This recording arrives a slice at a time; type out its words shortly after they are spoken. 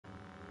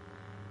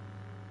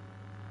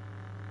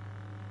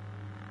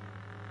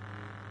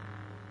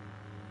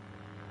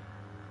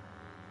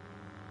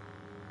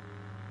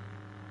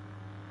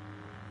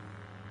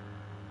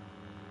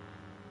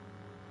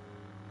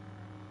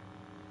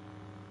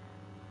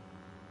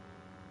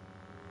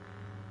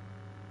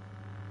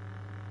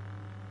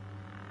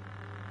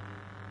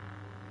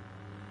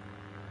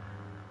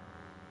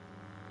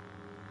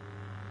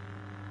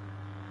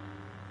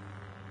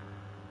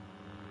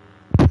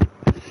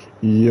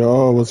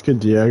Yo, what's good,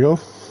 Diego?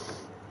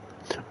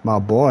 My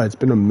boy, it's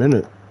been a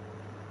minute.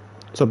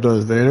 What's up,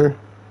 Darth Vader?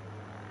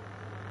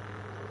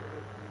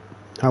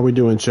 How we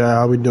doing, chat?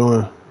 How we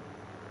doing?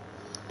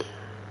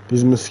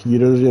 These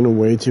mosquitoes getting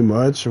way too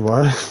much, or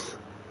what?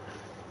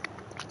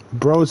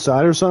 Bro,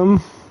 outside or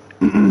something?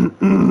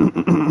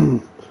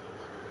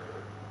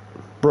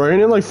 Bro,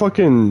 ain't it like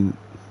fucking,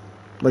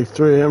 like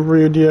 3 a.m. for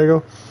you,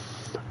 Diego?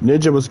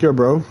 Ninja, what's good,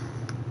 bro?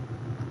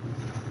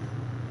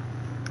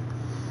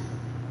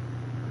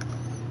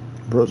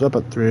 Bro's up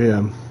at 3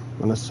 a.m.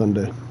 on a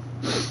Sunday.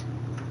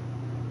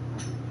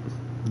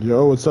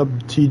 Yo, what's up,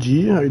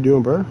 TG? How you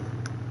doing, bro?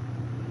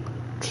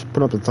 Just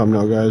put up the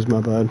thumbnail, guys.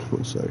 My bad.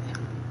 One sec.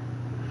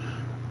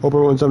 Hope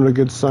everyone's having a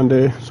good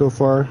Sunday so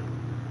far.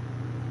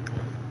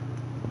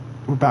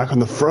 We're back on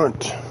the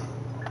front.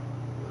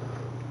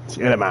 Let's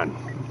get it, man.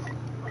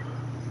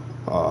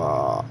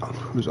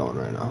 Who's on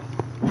right now?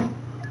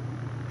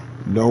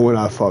 No one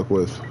I fuck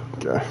with.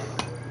 Okay.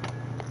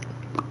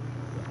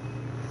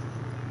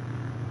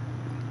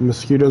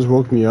 Mosquitoes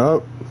woke me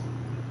up.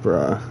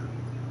 Bruh.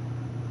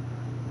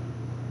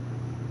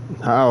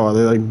 How? Are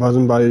they like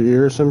buzzing by your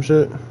ear or some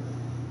shit?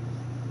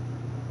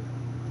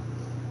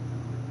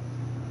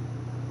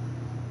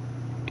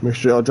 Make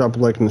sure y'all drop a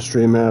like in the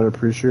stream, man. I'd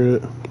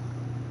appreciate it.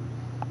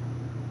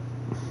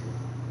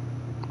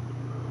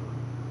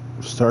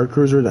 Star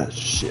Cruiser? That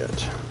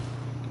shit.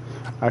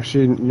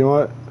 Actually, you know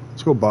what?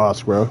 Let's go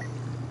boss, bro.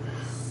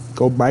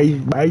 Go bye.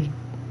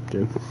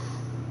 Okay.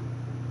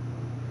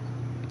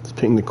 Let's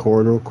ping the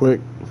cord real quick.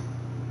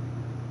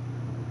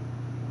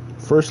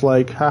 First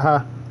like,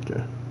 haha.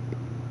 Okay.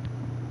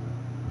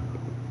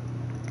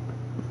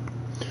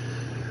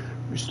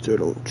 We still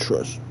don't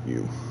trust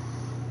you.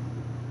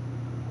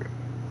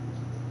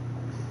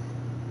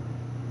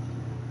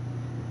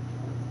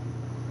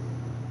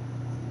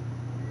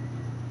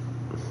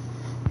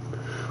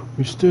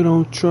 We still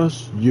don't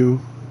trust you.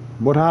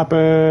 What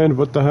happened?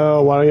 What the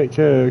hell? Why'd I get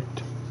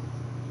kicked?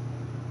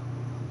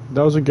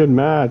 That was a good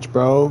match,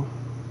 bro.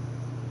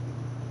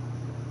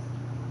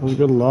 That was a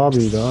good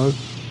lobby, dog.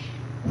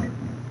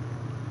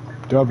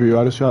 W,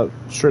 I just got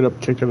straight up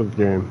kicked out of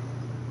the game.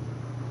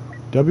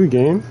 W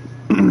game?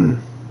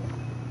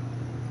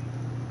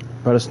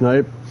 About a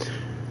snipe.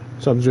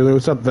 What's up, Julie?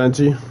 What's up,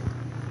 Venti?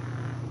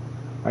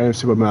 I didn't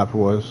see what map it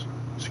was.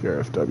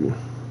 Scare FW.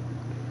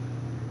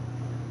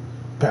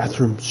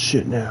 Bathroom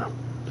shit now.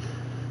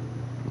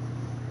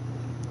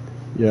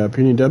 Yeah,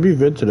 PNW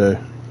vid today.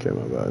 Okay,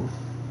 my bad.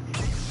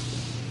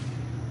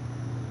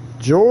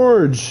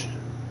 George!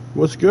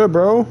 What's good,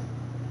 bro?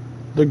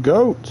 The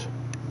GOAT.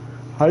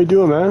 How you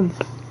doing, man?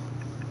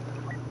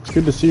 It's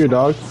good to see you,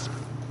 dog.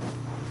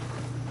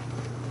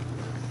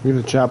 Leave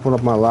the chat put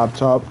up my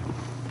laptop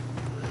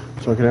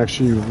so I can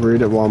actually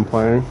read it while I'm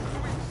playing.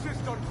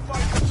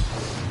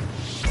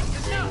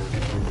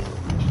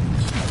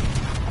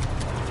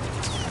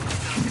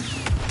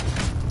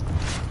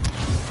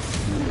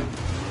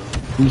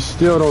 We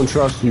still don't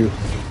trust you.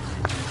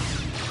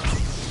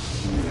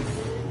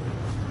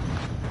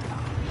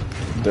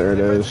 There it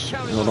is.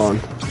 Hold on.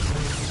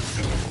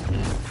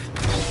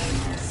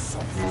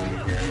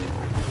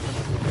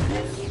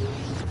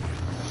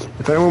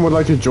 If anyone would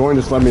like to join,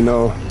 just let me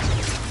know.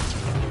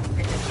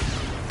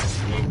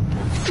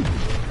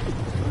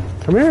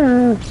 Come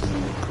here.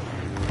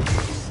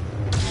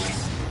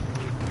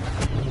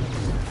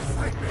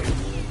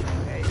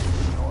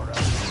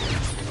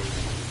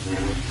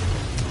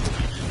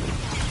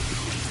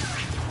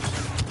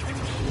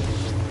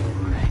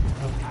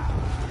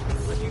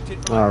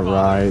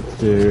 Alright,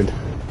 dude.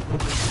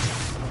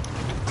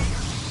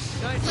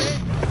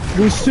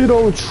 We still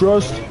don't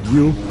trust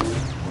you.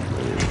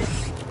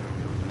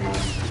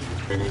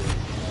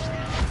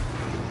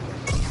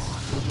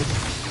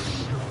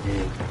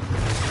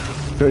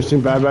 Finishing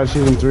Bad Batch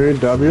Season 3,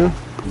 W.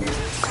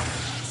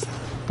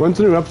 When's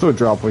the new episode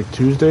drop? Like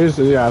Tuesdays?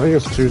 Yeah, I think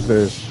it's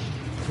Tuesdays.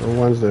 Or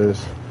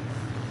Wednesdays.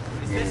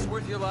 Is this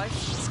worth your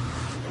life?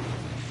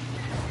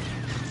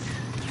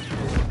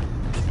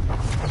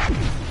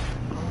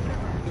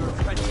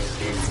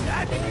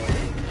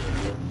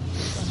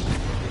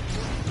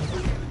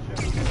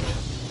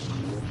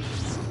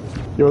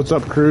 Yo, what's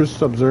up, Cruz?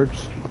 What's up,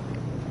 Zerks?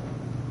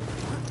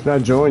 Can I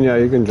join? Yeah,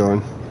 you can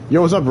join.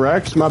 Yo, what's up,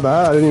 Rex? My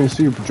bad, I didn't even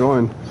see you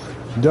join.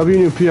 W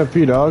new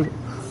PFP, dog.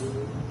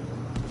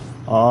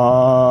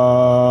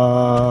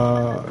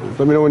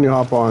 Let me know when you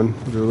hop on,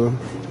 Zulu.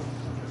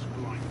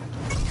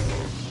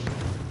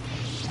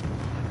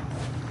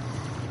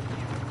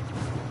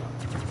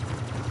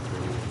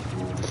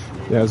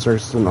 Yeah,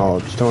 Zerks and all.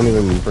 Just don't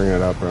even bring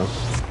it up, bro.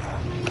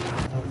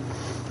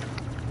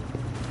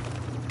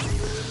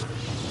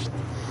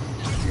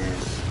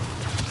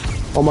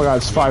 Oh my god,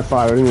 it's 5-5.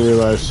 I didn't even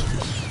realize.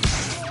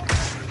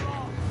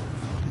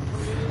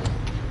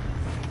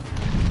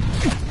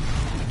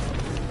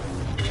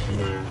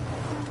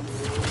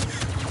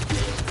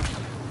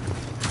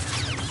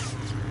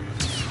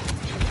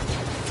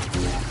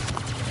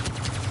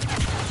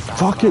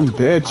 Fucking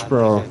bitch,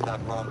 bro.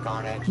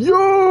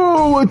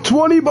 Yo, a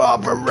 20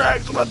 bomb from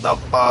Rex. What the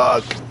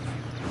fuck?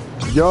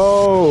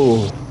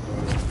 Yo!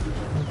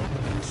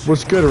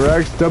 What's good,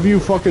 Rex? W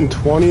fucking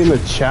 20 in the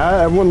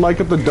chat? Everyone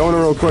like up the dono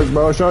real quick,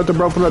 bro. Shout out to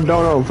bro for the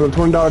dono, for the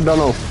 $20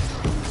 dono.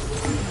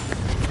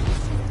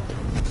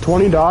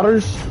 $20?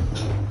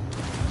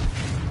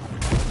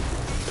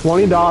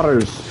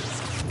 $20.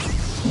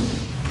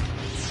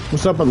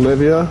 What's up,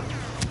 Olivia?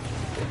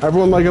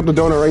 Everyone like up the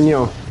dono right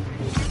now.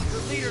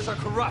 Your leaders are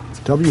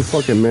corrupt. W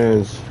fucking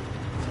mans.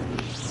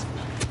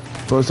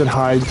 Bro said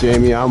hi,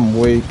 Jamie. I'm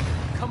weak.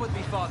 Come with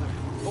me, father.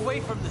 Away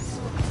from this.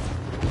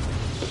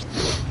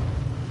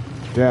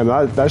 Damn,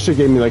 that shit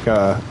gave me like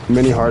a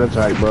mini heart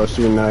attack, bro,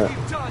 seeing that.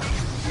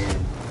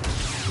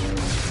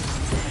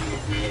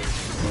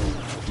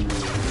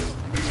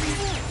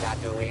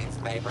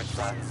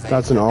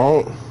 That's an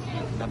alt.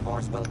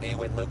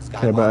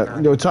 Okay,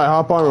 but yo, Ty,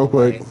 hop on real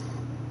quick.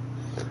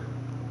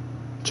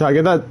 Try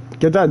get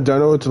that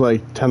dono to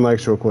like 10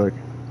 likes real quick.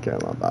 Okay,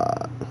 my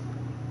bad.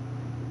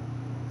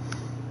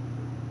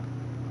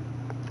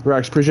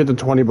 Rex, appreciate the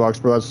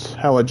 $20, bro. That's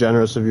hella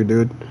generous of you,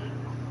 dude.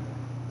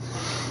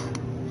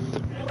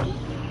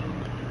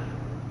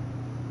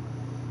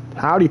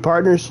 Howdy,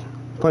 partners.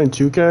 Playing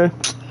 2K?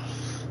 Let's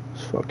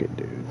fuck it,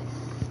 dude.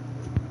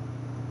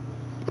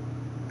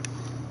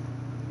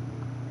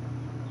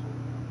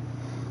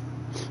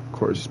 Of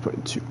course he's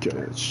playing 2K.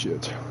 That's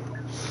shit.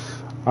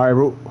 Alright,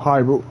 bro.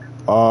 Hi, bro.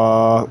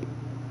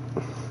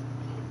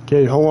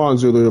 Okay, hold on,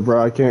 Zulu,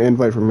 bro. I can't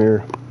invite from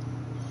here.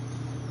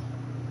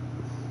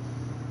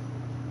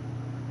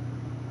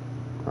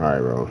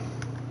 Alright, bro.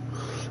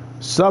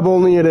 Sub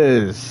only it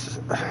is.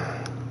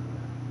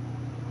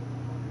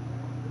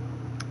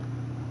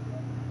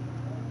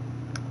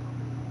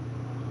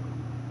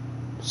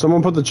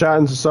 Someone put the chat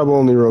into sub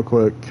only real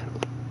quick.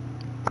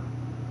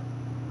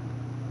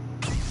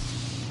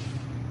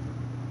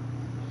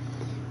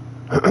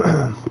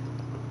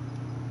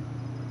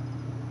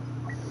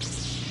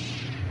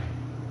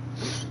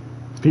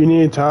 If you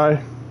need a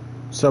tie,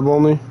 sub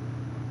only.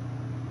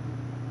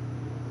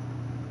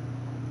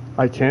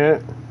 I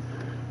can't.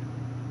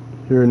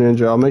 You're a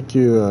ninja. I'll make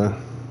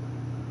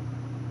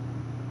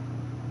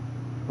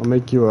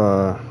you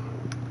a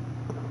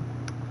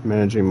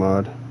managing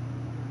mod.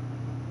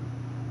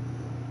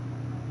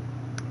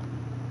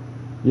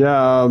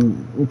 Yeah,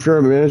 if you're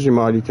a managing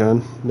mod, you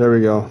can. There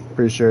we go.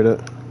 Appreciate it.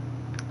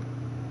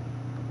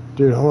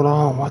 Dude, hold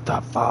on. What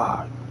the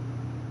fuck?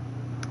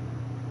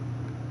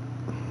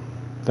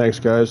 Thanks,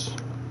 guys.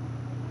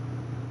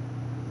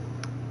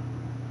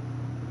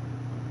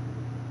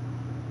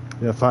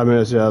 Yeah, 5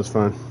 minutes. Yeah, that's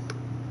fine.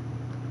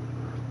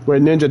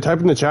 Wait, Ninja,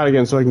 type in the chat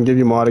again so I can give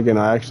you mod again.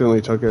 I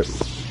accidentally took it.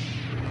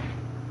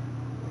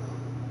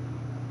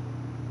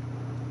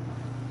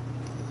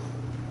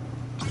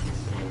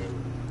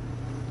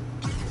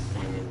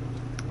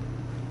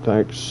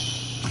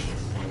 Thanks.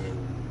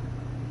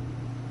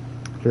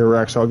 Here,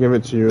 Rex, I'll give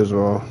it to you as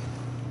well.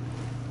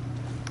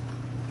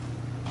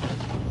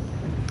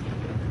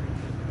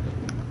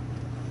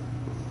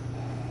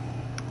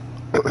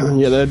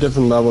 Yeah, they're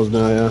different levels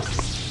now, yeah.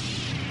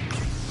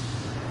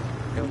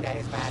 2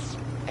 days match.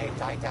 A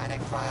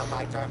Titanic trial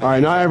by termination.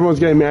 Alright, now everyone's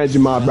getting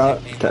managing mod, bro.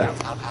 Okay.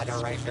 Of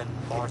adoration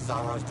or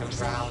sorrows to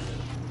drown.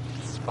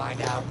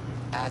 Find out.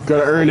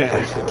 Gotta earn it.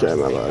 Okay,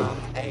 my bad.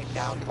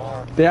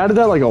 They added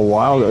that like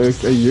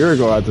a year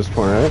ago at this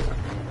point, right?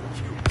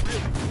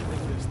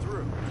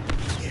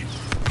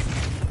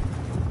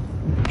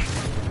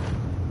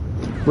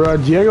 Bro,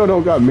 Diego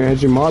don't got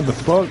managing mod, the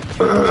fuck?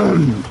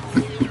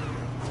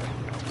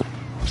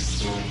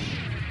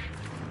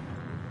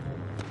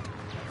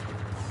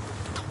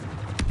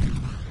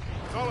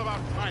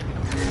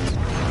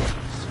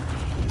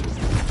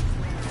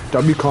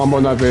 W combo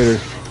on that Vader.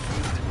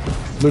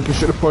 Lucas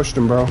should have pushed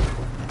him, bro.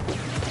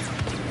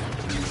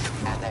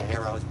 And the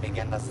heroes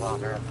begin the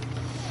slaughter.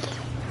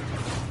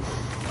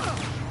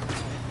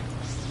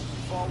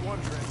 Fall 1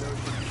 Trandoshan.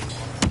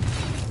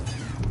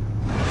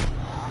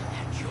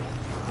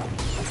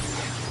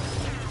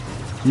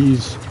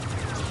 Jeez.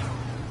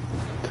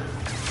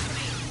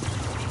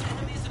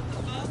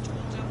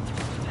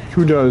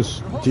 Who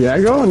does?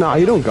 Diego? Nah,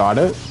 he don't got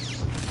it.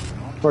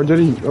 Or did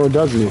he? Or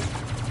does he?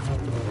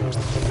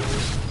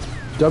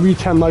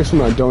 W10 likes on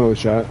that donut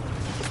chat.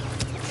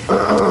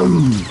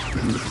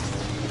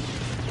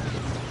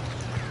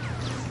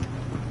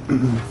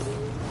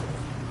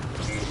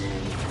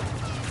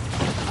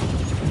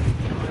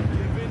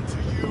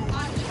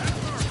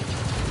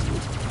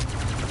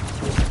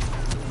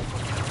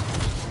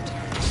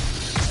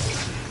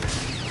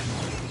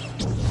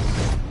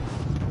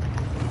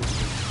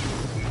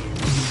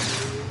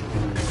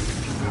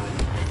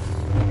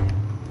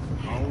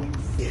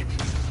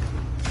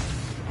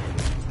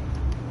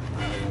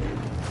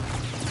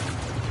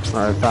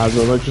 Alright,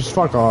 Fazio, like, just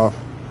fuck off.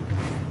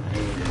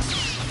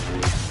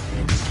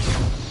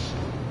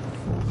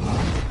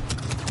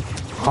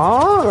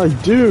 Huh?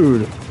 Like,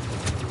 dude.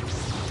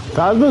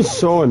 Phasma's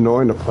so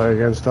annoying to play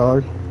against,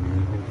 dog.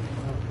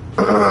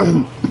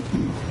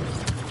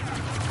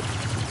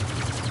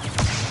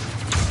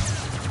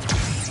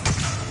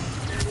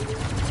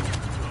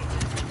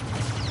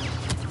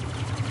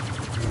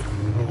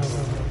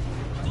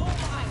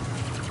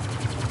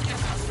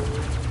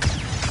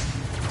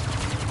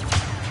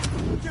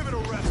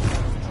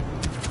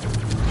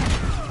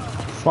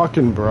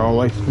 Fucking bro,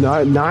 like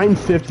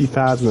 950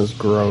 Phasma is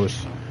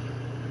gross.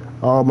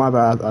 Oh my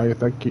bad. I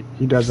think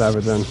he does have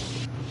it then.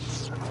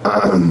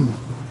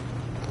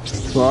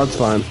 Well, that's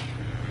fine.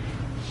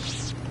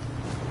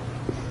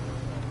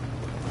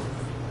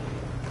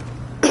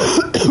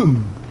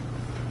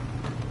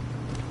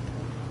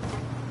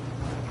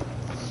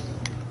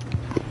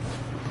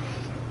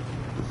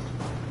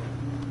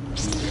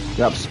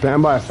 Yep,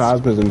 spam by a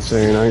Phasma is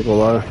insane, I ain't gonna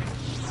lie.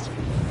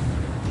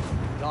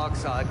 Dark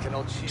side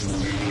cannot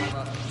shield.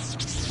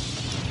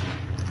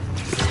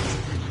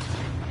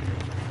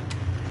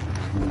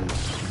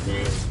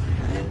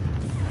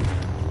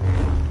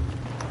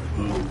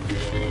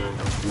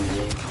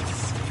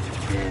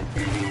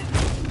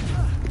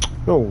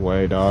 No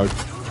way, dog.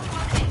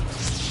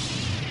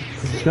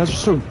 These guys are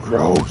so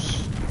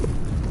gross.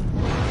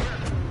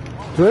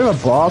 Do they have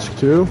a boss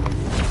too?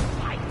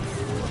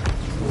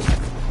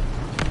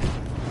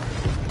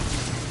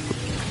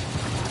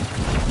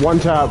 One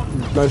tap.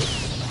 Nice.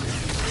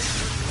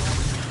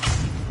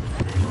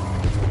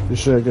 Good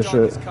shit, good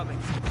shit.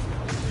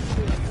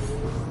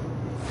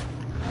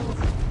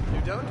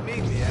 You don't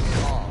mean me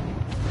anymore.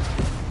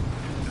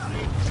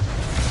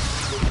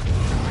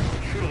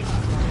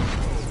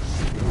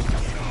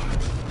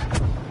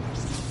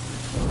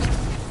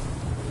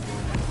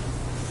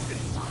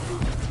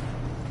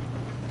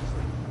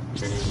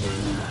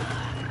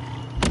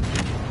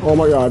 Oh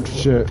my god,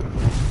 shit.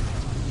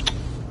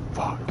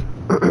 Fuck.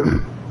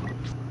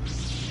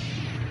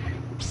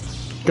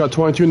 Got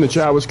 22 in the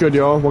chat. What's good,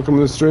 y'all? Welcome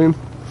to the stream.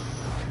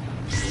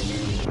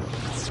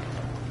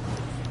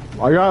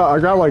 I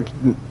got like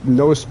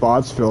no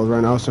spots filled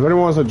right now, so if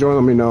anyone wants to join,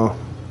 let me know.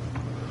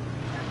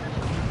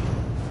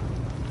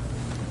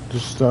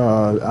 Just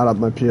add up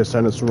my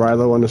PSN. It's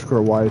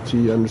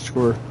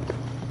Rilo_YT_.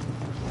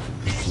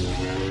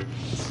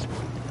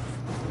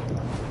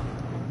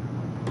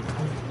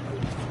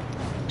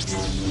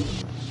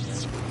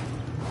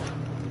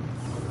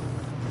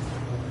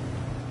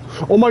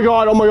 Oh my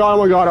god, oh my god, oh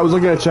my god, I was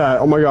looking at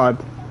chat. Oh my god.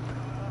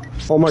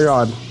 Oh my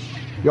god.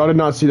 Y'all did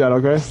not see that,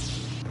 okay?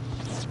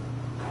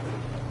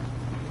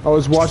 I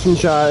was watching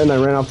chat and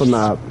I ran off the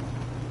map.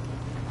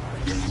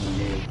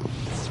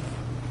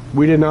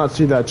 We did not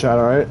see that chat,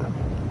 alright?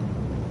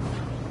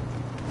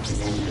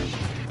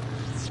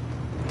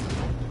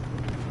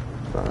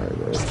 Alright,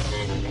 man.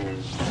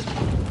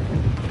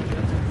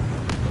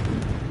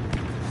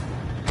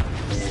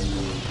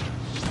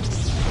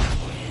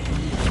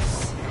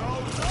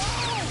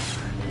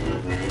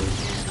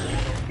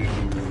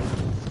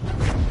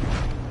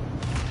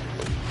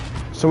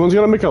 Someone's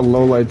gonna make a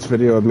lowlights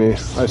video of me.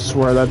 I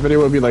swear, that video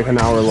would be like an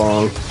hour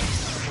long.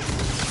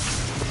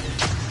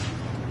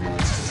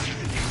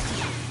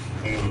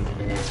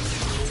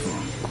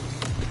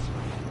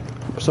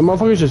 Some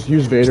motherfuckers just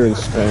use Vader and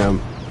spam.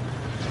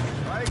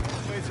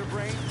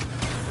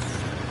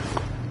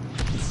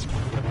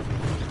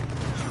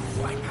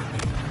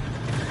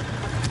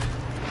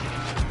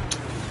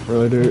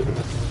 Really, dude?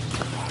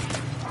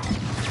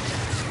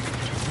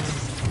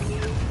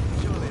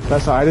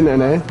 That's I didn't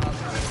NA?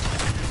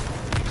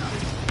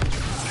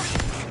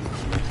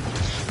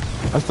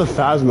 That's the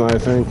Phasma, I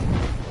think.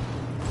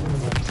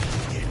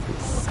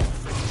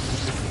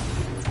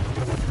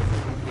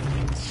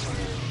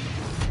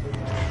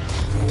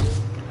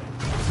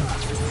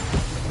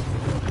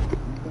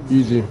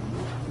 Easy.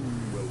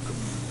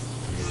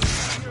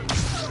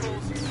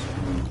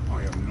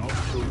 I am not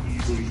so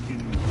easily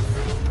in.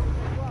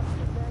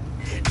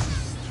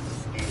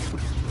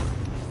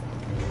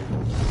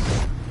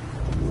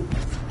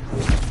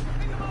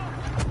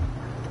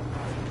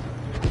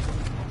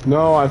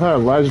 No, I thought I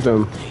ledged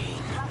him.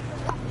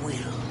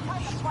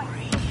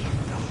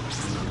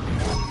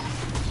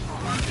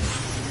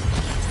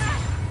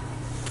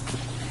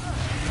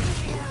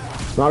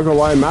 Not gonna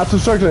lie, Master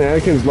Structure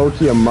and Anakin's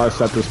low-key a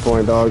must at this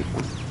point, dog.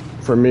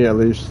 For me, at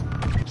least.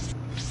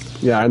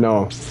 Yeah, I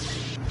know.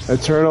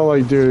 Eternal,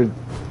 like, dude,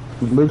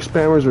 Luke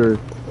spammers are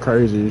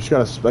crazy. You just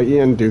gotta, like,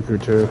 Ian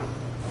Dooku, too.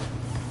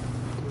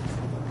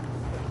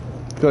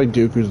 I feel like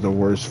Dooku's the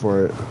worst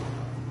for it.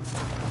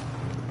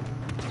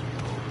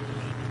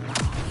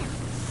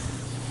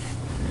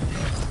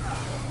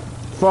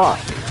 Fuck!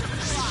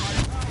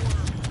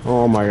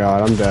 Oh my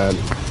god, I'm dead.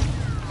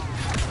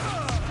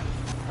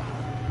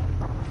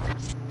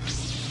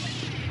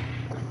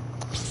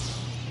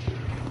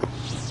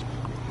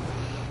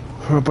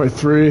 We're up by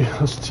 3.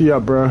 Let's tee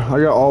up, bro.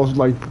 I got all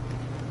like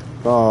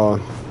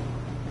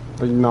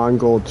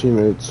non-gold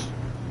teammates.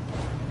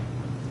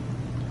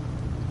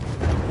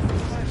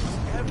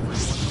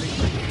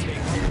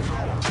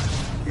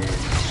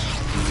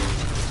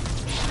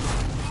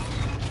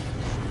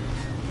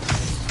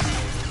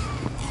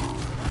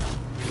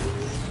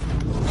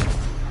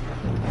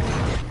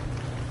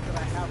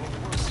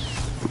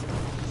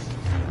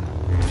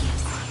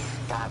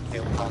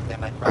 Capsule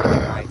ultimate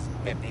bragging rights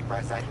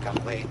 50%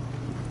 complete.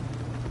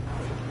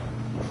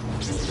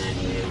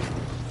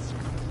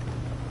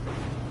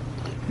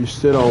 You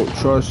still don't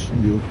trust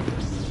you.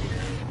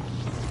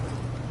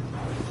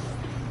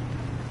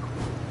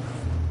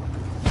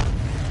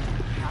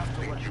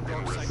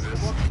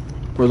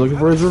 We're looking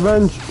for his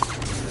revenge.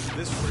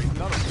 This freak,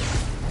 none of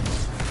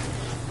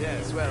them.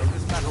 Yes, well,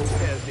 this battle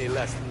scares me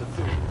less than the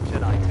food,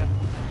 Jedi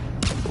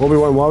Temple.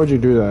 Obi-Wan, why would you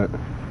do that?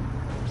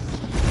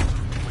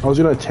 I was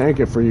gonna tank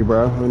it for you,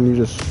 bro, and you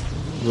just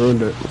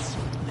ruined it.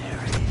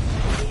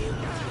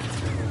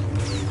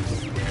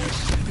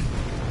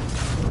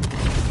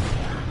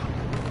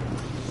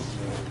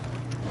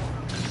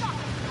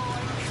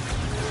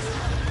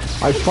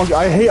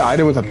 I hate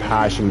Iden with a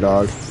passion,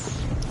 dog.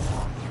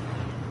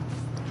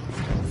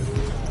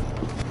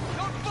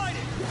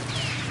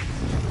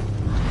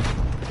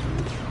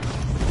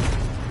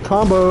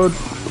 Comboed.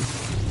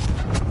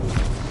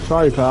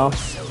 Sorry, pal.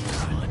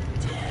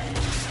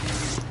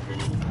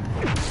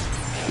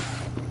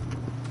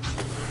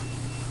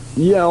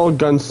 Yeah, old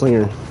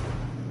gunslinger.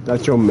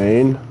 That's your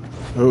main?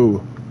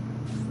 Ooh.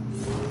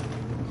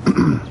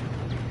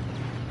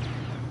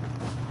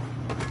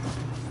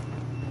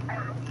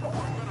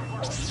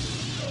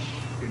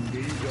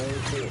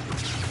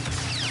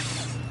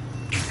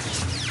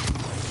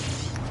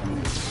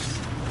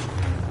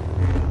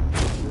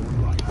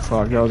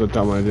 Fuck, that was a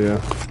dumb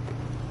idea.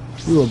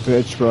 You a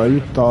bitch, bro. You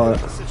thought.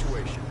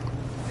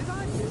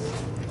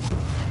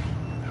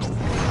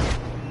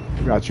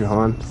 Got you,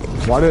 Han.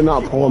 Why did it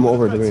not pull him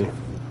over to me?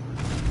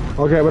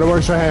 Okay, but it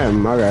works for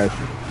him. Okay.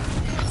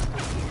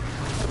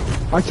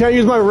 I can't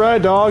use my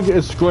red, dog.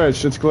 It's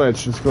glitched. It's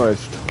glitched. It's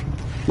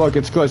glitched. Look,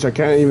 it's glitched. I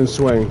can't even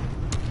swing.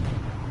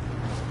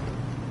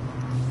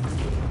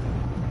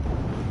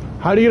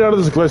 How do you get out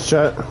of this glitch,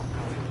 chat?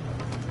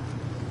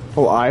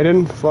 Oh,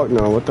 Iden? Fuck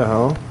no. What the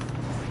hell?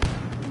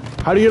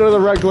 How do you get out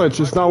of the red glitch?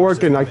 It's not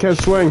working. I can't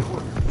swing.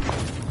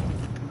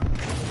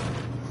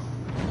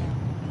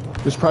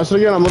 Just press it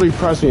again. I'm literally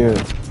pressing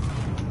it.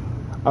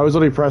 I was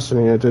literally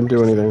pressing it. It didn't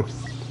do anything.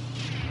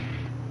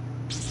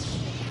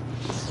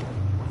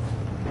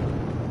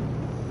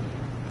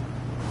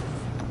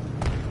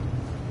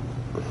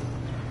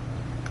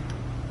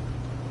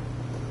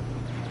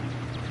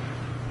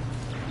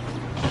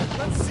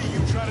 Let's see you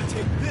try to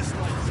take this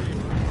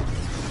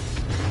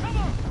lightsaber. Come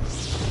on.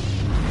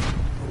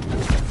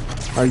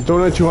 Alright,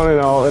 donate 200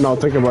 and I'll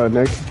think about it,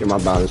 Nick. Get my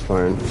balance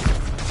plan.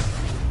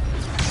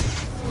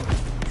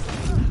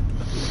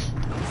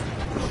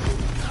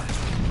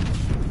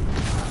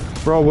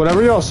 Bro,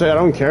 whatever y'all say, I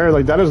don't care.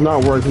 Like, that does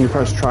not work when you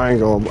press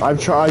triangle. I've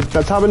tried.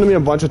 That's happened to me a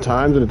bunch of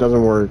times and it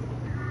doesn't work.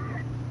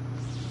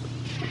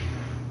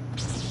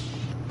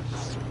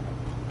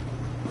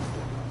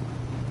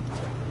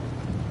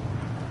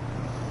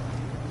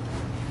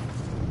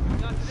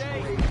 Not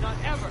today, not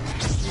ever.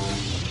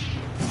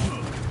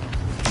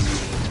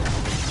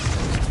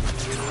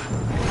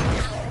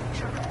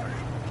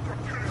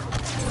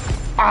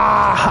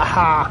 Ah, ha,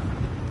 ha.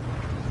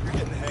 You're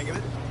getting the hang of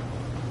it.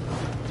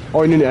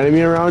 Oh, you need an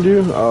enemy around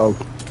you? Oh.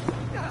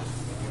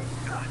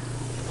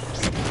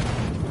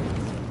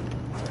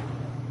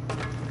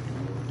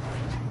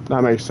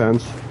 That makes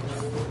sense.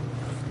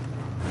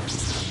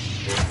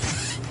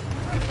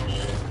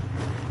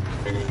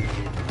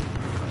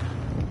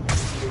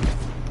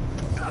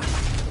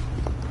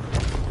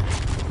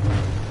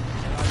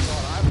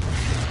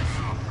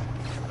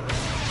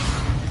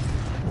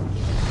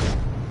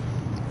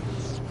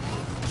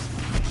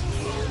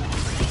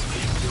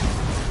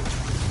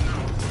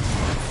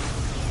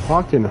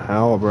 Fucking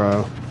hell,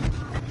 bro.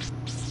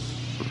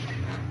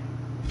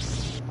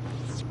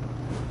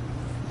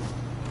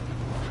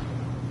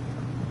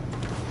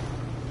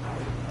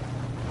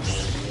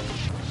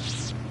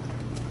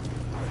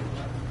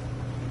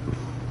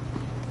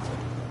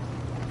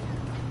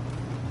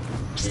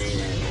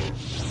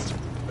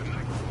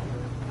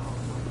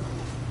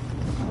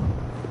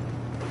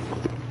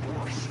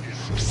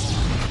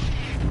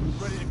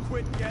 Ready to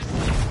quit yet?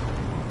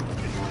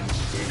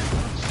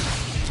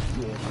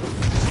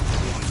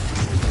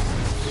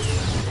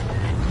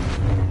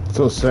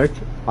 So sick.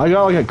 I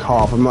got like a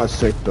cough. I'm not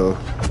sick though.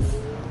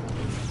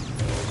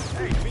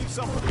 Hey, leave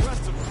some for the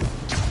rest of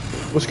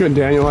us. What's good,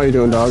 Daniel? How you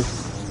doing, dog?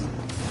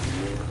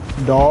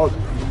 Dog.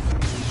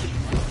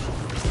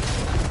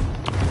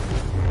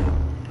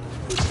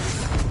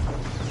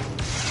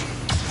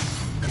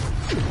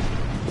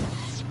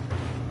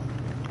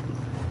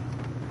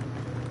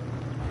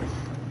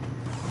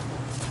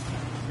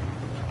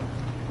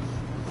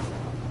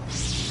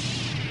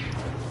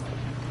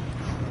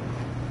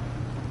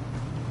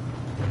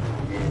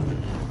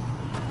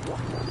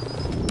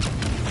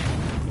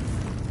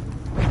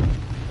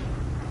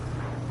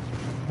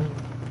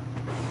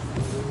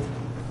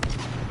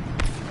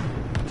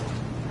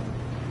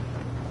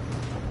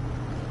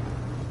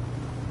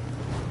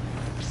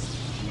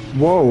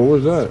 Whoa, what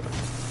was that?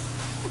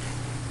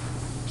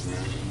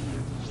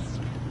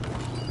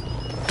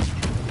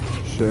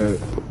 Shit.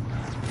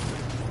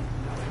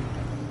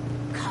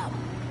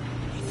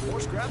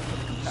 Force grab for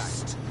the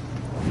compact.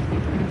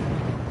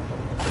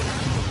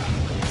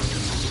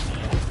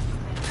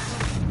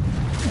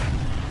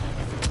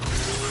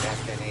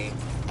 Destiny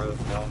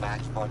proved no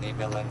match for the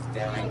villains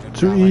daring to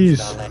Too challenge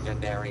easy. the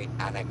legendary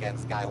Anakin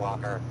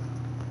Skywalker.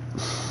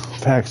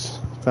 Facts.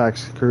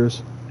 Facts,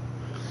 Cruz.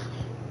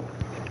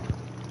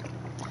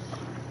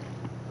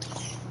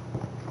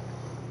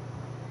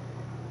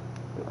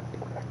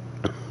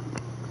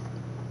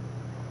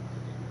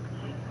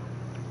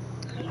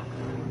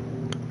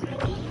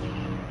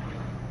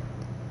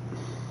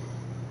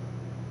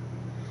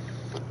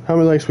 How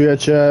many likes we at,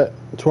 chat?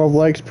 12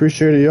 likes.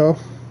 Appreciate it, yo.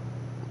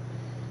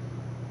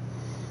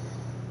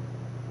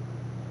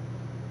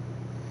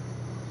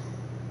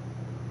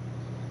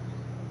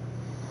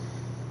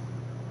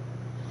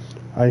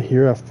 I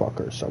hear a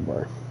fucker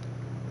somewhere.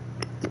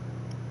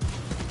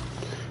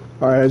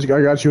 Alright,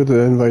 I got you with the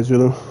invite,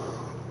 Zulu.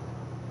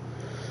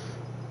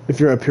 If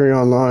you're appearing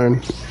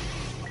online.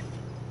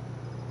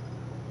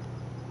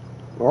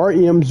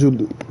 REM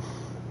Zulu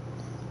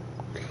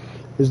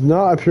is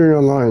not appearing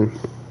online.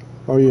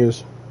 Oh, he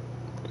is.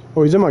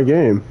 Oh, he's in my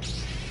game.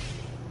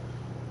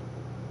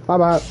 Bye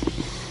bye.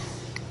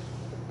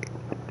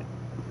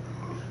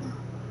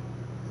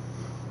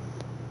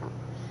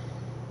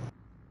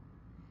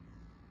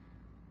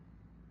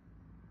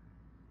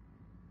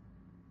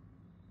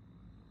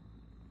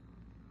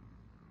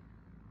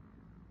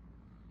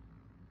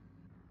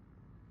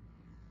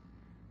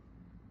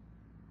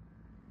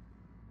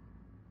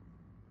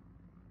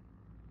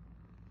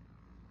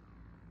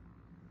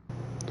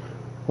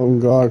 Oh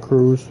God,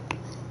 Cruz.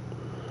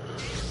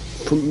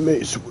 From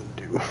Mace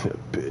Windu,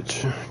 that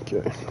bitch.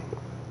 Okay.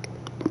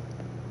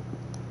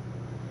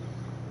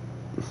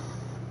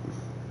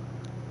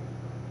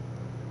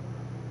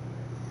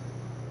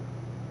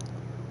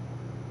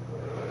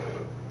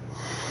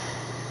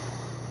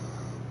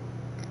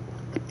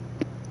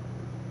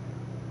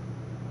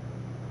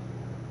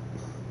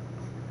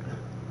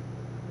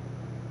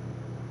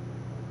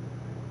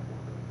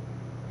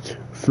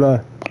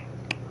 Fly.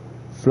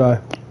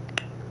 Fly.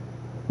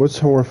 What's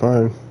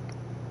horrifying?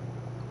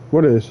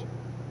 What is?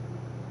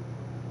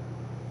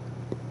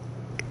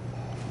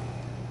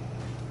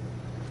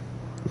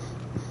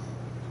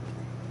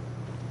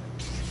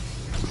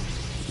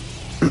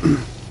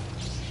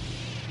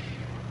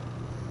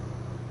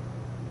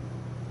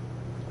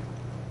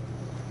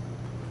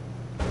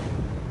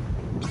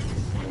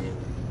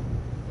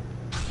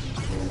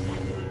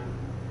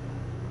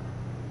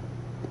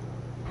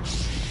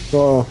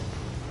 Oh.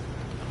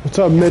 What's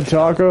up, Mid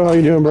Taco? How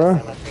you doing, bro?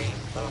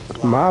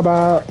 My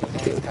bad.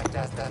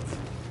 Contestants.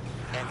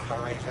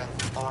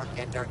 Inspirations are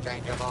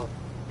interchangeable.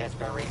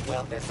 History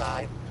will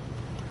decide.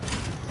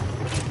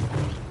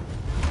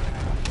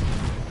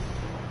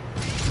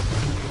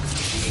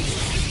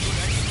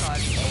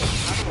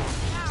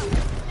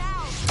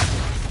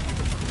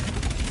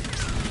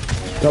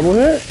 Double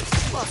hit?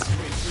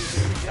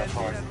 The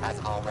Force has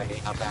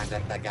already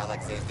abandoned the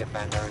galaxy's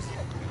defenders.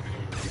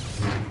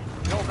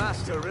 Your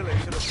master really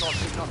should have taught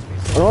you not to be I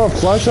so. don't have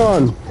flash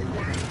on.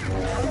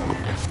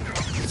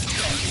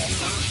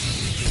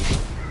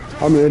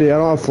 I'm an idiot. I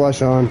don't have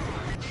flash on.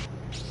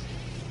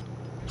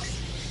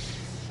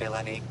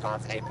 Villainy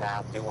carves a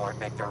path toward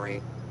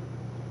victory.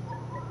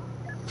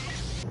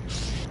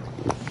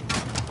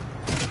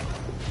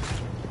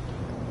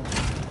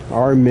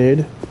 R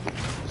mid.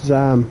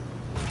 Zam.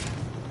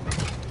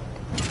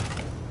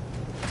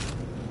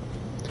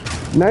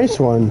 Nice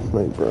one,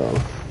 my bro.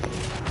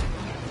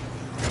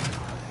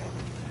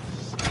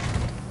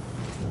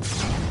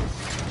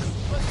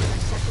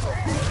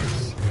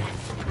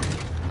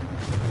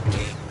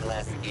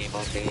 Less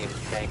evil team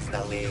takes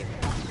the lead.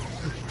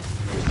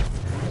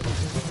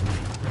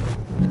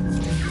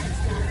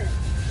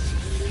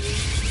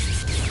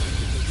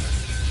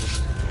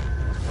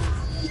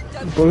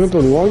 Put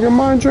the longer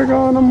mind trick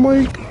on, I'm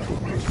weak.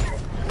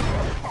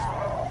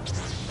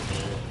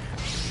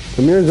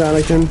 Come here,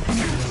 Anakin.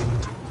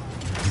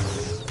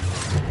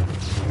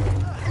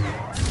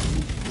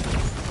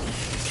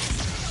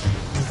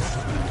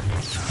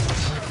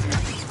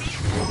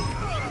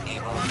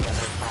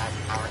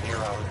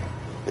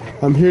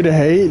 I'm here to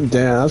hate?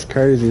 Damn, that's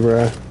crazy,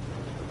 bro.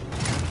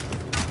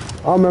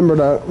 I'll remember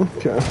that.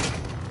 Okay.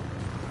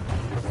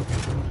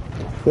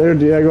 Later,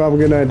 Diego. Have a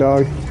good night,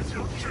 dog.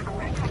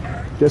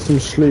 Get some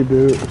sleep,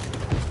 dude.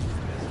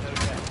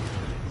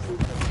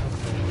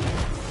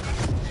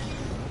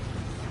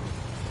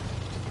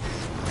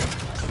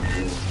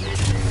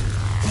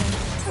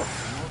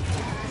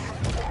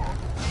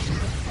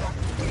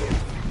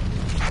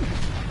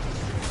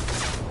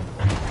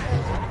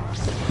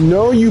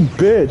 No, you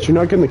bitch. You're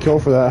not getting the kill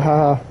for that.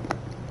 Haha.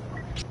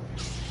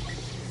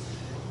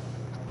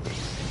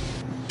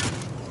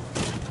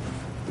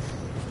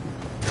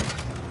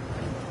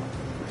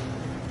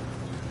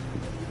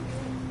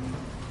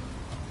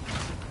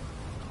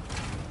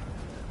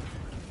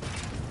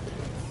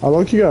 I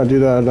look, you gotta do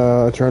that,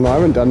 Eternal. I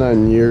haven't done that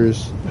in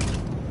years.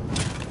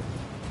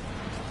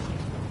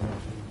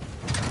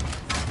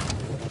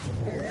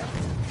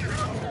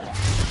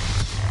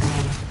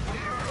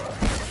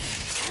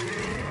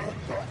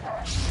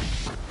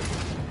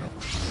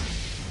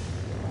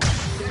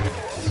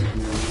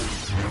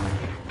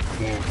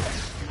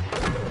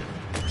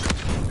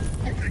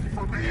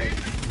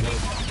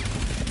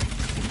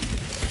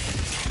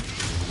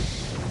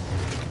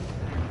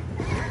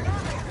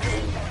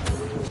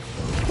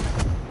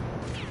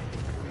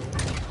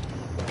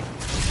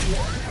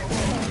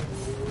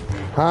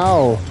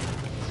 How?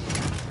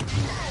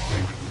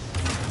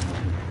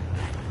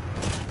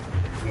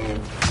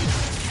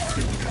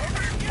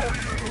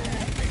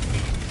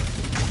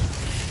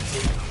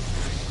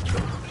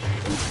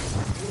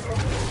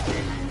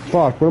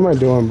 Fuck, what am I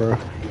doing, bro?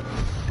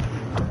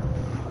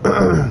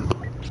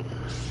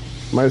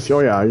 Oh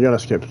yeah, you gotta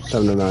skip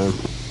 7 to 9.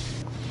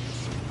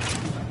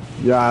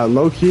 Yeah,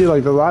 low key,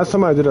 like the last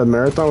time I did a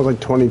marathon was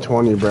like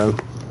 2020, bro.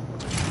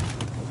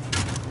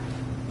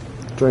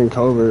 During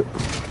COVID.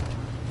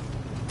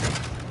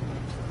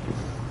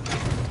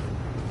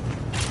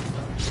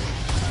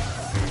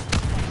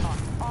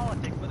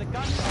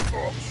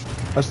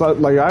 That's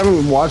like I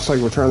haven't watched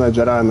like Return of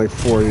the Jedi in like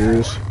 4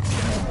 years.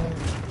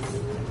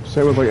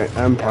 Same with like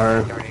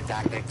Empire. Dirty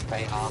tactics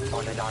pay off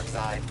on the dark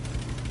side.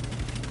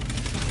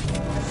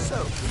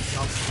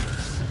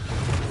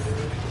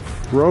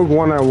 Rogue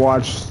One I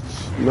watched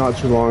not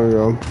too long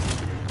ago.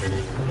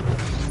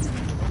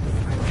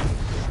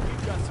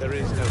 There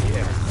is no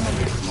him.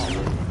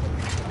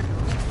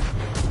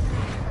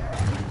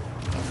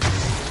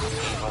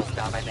 Evil's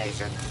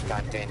domination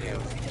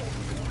continues.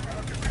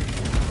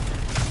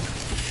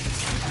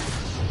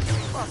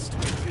 Must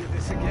we do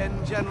this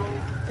again, General?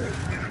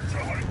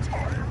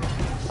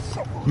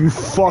 You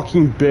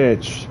fucking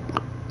bitch.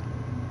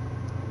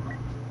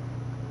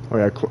 Oh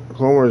yeah,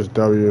 Clone Wars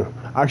W.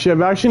 Actually,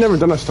 I've actually never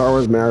done a Star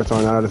Wars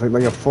marathon. I think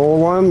like a full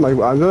one. Like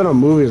I've done a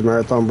movies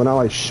marathon, but not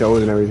like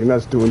shows and everything.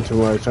 That's doing too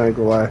much. I ain't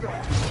gonna lie.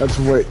 That's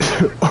way.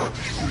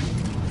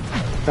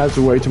 That's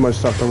way too much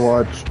stuff to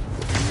watch.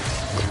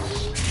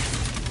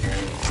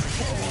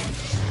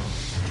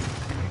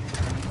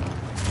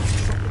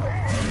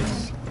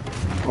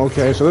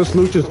 Okay, so this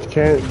Luke just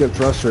can't get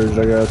thrusters,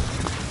 I guess.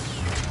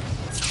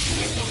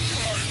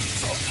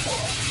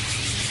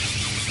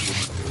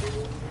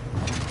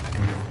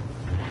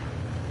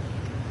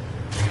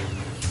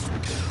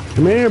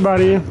 Come here,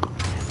 buddy.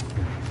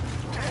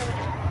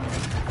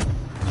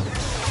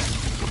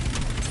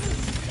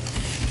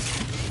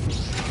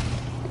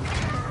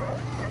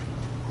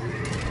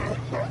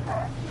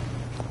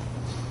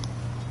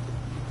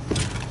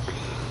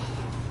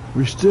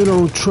 We still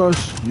don't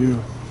trust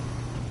you.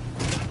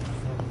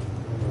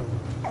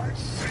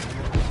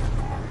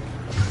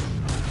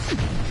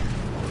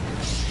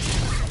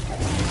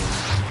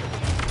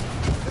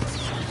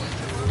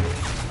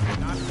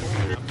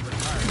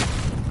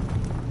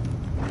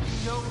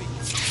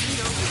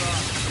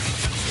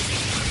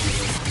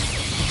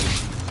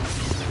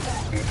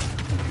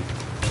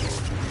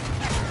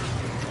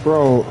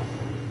 Bro,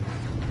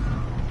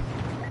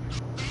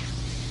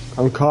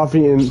 I'm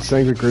coffee in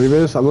Sancta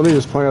Grievous. I'm literally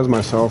just playing as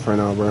myself right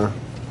now, bro.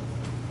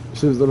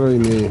 This is literally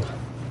me.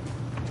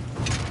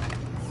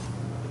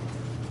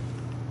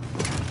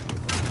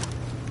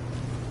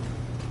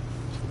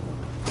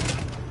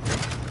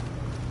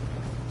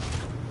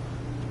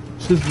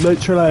 This is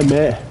literally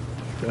me.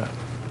 Yeah.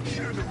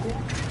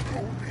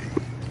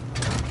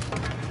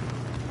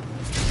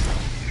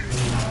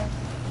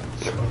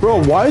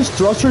 Bro, why is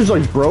thrusters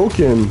like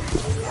broken?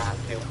 Path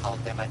to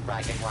ultimate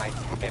bragging rights,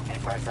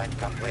 50%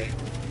 complete.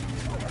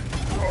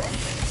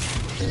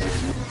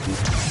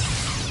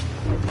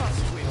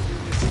 Must we do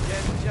this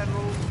again,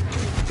 General?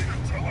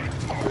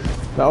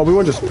 The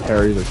Obi-Wan just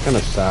parries. It's kind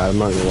of sad. I'm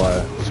not gonna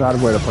lie.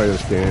 Sad way to play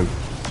this game.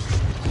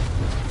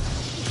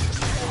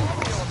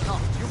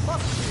 You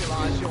must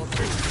realize your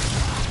truth.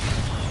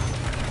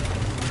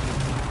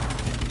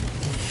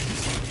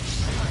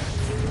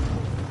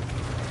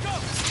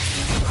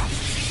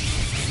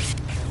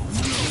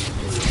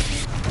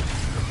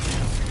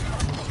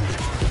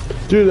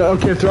 Dude,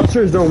 okay,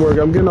 thrusters don't work.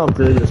 I'm getting off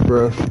Grievous,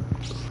 bro.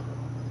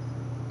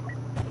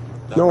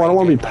 No, I don't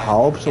want to be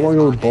Palps. I want to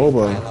go with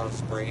Boba.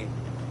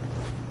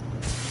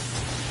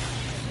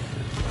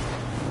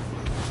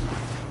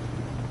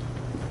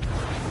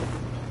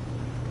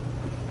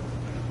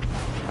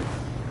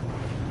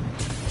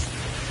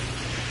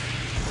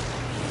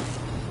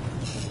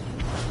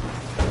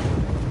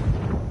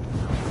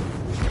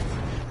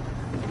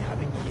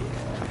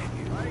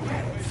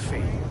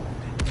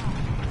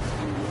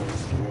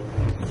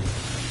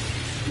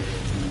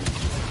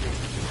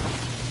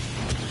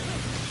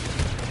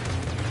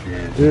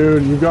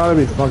 Dude, you gotta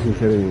be fucking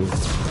kidding me.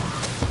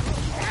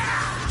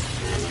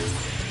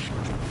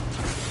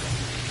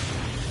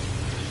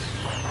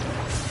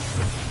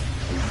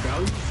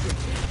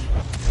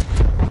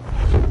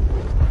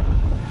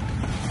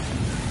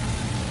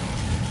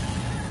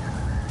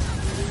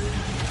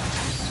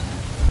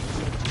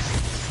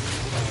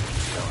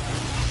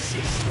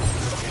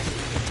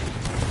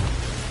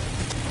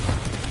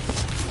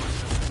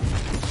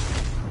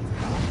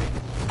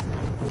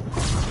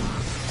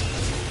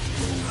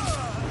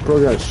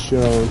 Bro got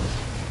shown.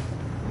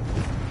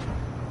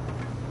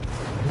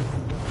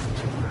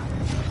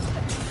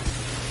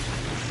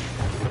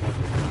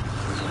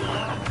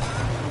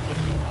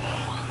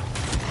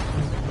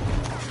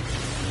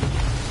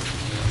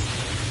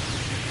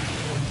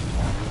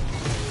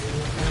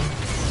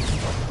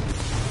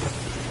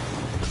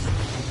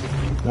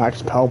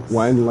 Max Palp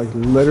when? Like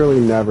literally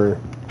never.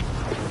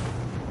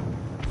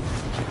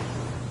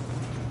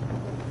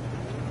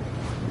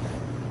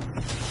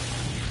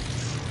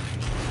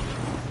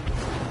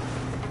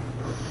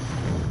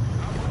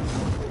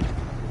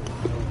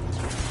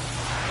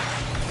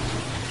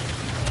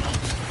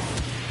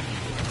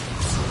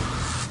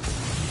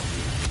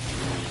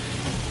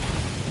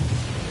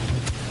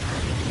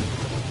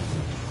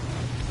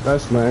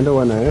 That's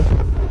Lando in A.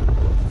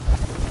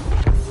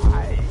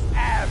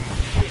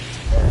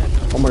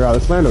 Oh my god,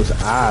 this Lando's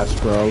ass,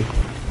 bro.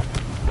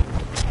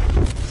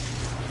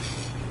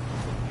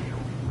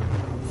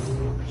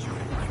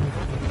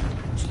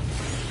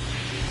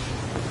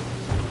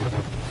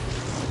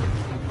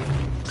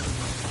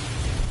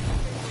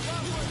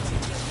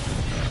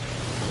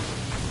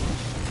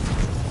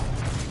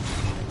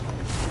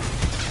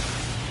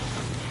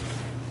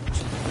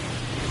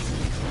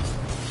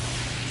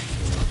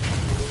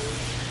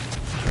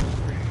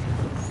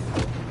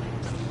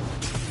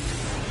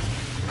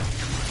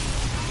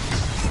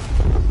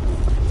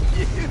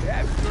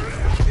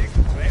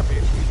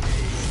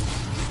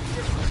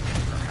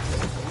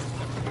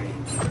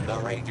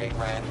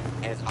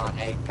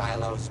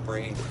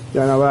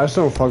 Yeah, no, but I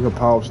still don't fuck with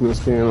pops in this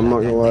game, I'm not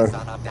gonna lie.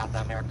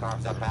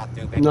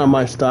 Not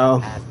my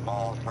style.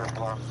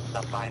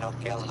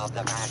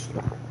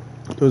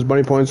 Those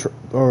bunny points,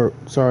 or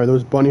sorry,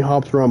 those bunny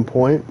hops were on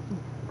point.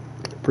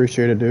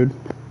 Appreciate it, dude.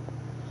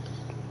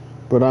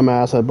 But I'm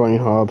ass at bunny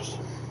hops.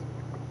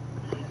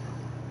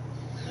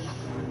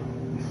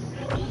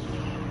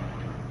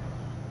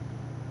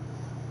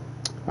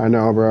 I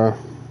know, bro.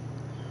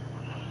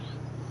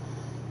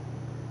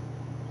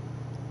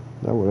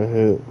 That would have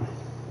hit.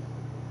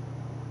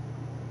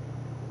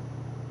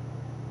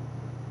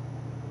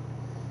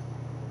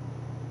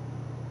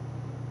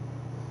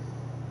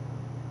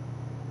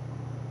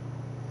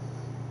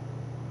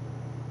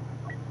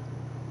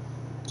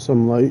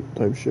 Some light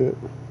type shit.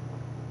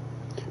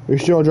 Make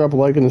sure y'all drop a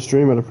like in the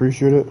stream, I'd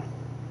appreciate it.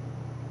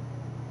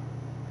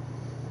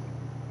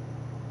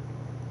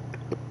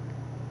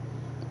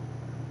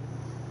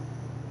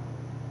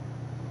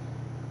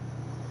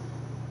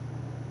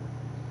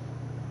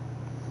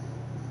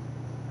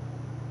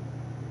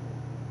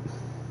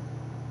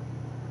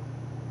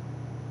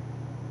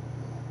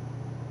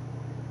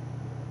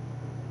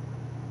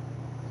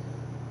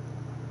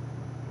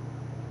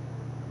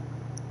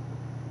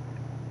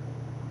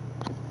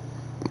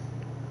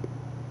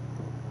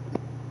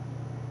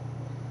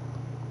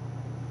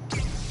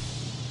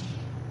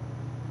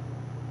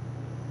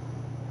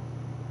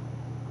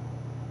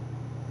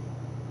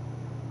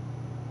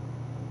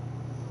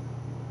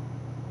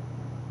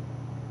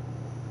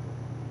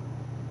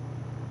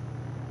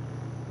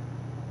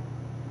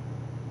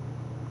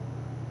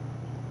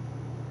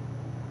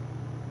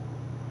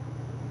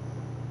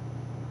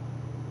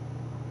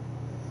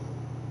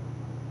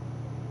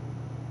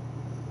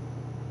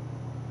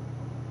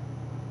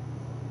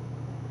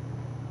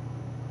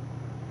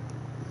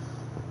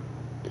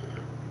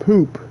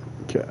 Poop.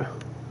 Okay.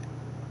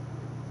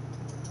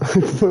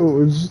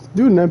 Just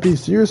do an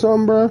NPC or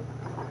something, bro.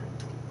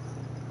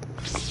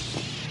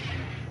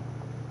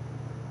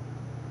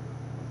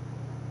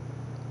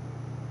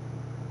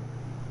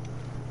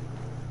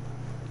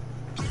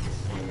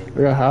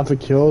 I got half the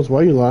kills. Why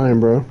are you lying,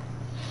 bro?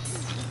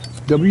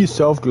 W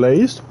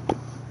self-glazed?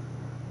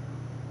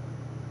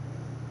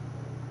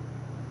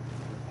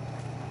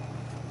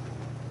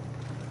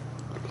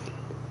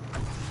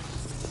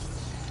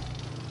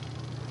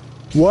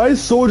 Why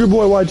is Soldier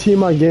Boy YT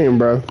my game,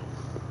 bro?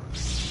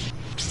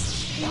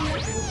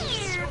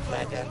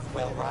 Legends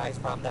will rise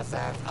from the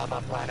sands of a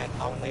planet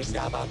only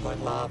Jabba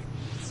could love.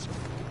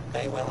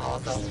 They will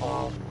also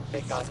fall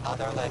because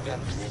other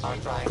legends are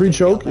trying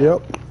Pre-choke, to kill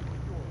them. Yep.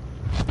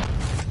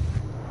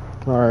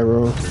 Alright,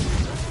 bro.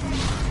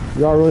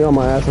 Y'all really on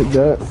my ass like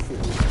that?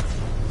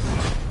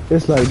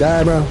 It's like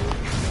that, bro.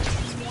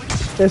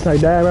 It's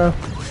like that, bro.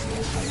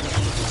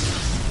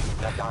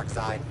 The dark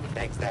side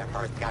makes their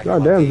first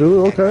God damn,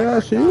 dude. Okay, I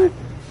see you.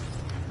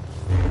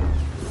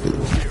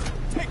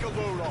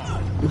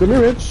 Come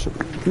here, bitch.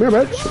 Come here,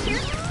 bitch.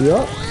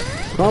 Yup.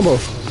 Combo.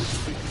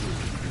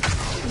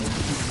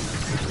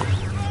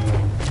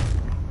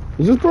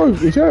 Is this bro?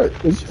 Is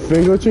he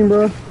finger glitching,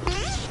 bro?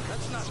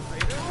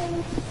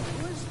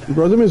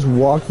 Bro, them is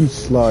walkie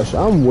slush.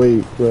 I'm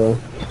weak, bro.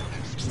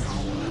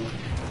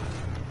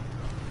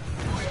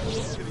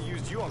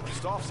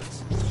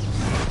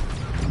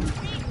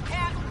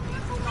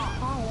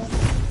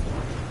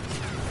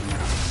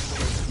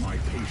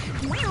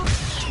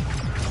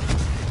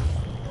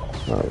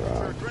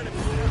 Alright.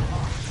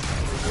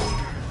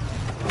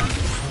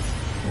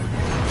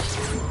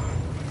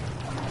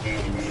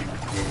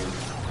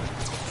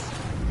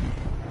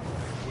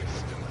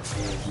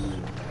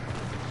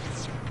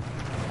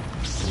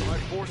 My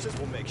forces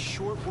will make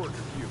short work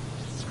of you.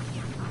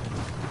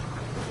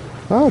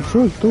 I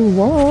took the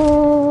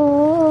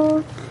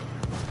walk.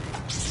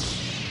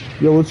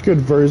 Yo, what's good,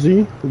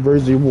 Verzi?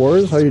 Verzi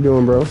Wars? How you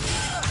doing, bro?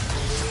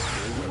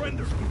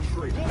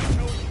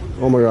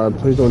 Oh my god,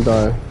 please don't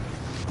die.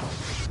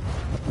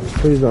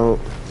 Please don't.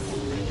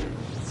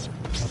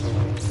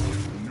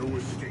 No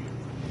escape.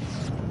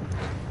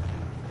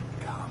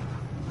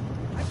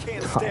 I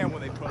can't stand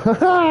when they put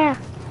Haha!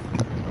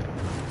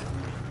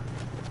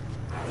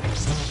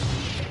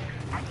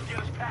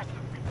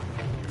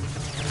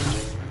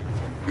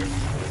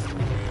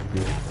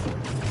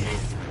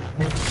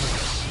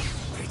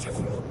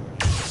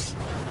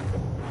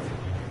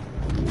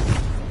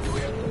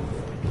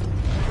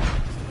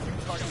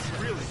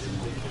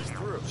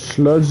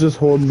 Sludge this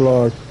whole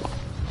block.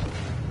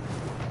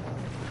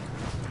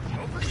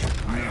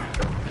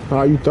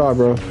 How you thought,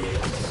 bro?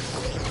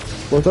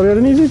 Well, thought you had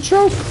an easy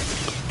choke?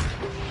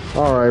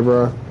 Alright,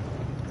 bro.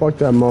 Fuck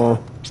that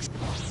mall.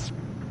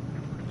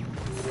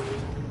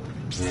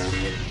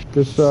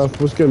 Good stuff.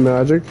 What's good,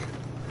 Magic?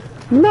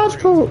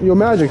 Magical! Yo,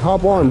 Magic,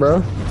 hop on,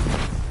 bro.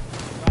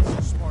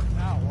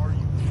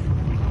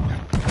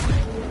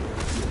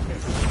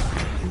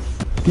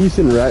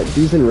 Decent rat,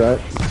 decent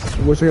rat.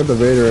 Wish I got the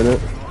Vader in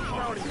it.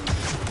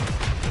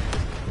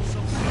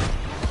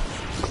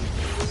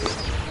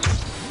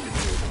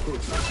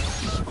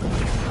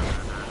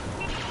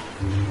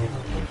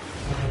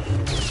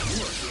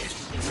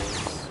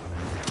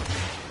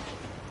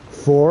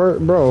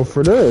 Bro,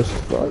 for this.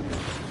 Fuck.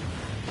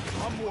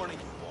 I'm warning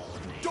you all.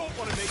 Don't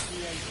want to make me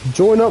angry.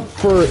 Join up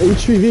for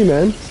HVV,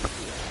 man.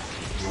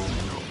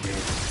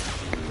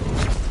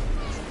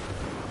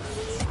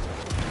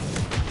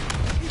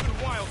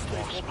 Even wild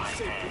space won't be safe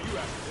for you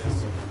after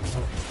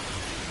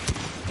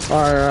this.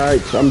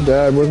 Alright, I'm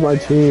dead. Where's my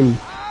team?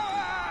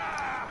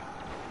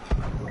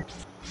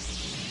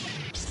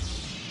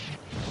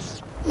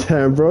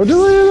 Damn, bro,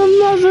 doing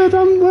nothing.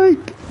 I'm like...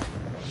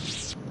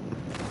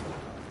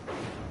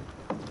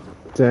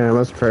 Damn,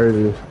 that's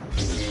crazy.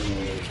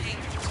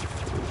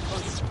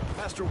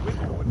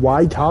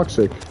 Why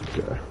toxic?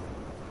 Okay.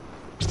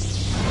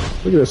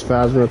 Look at this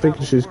Phasma. I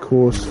think she's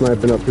cool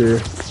sniping up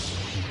here.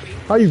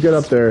 How you get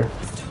up there?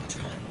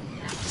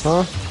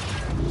 Huh?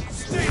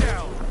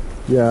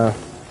 Yeah.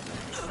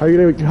 How you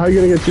gonna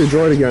get to your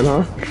droid again,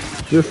 huh?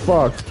 You're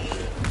fucked.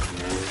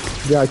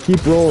 Yeah,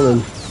 keep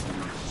rolling.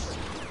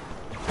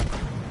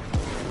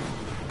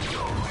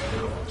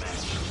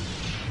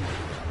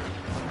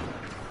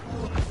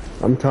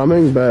 I'm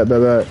coming, bet.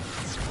 Yeah,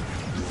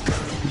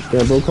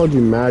 bro called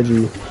you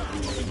Maggie.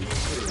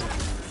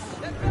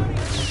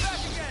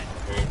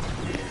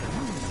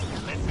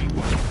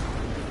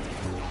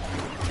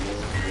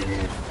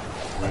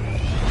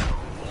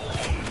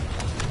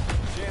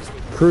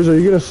 Cruz, are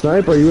you gonna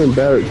snipe or are you in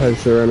bed type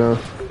shit right now?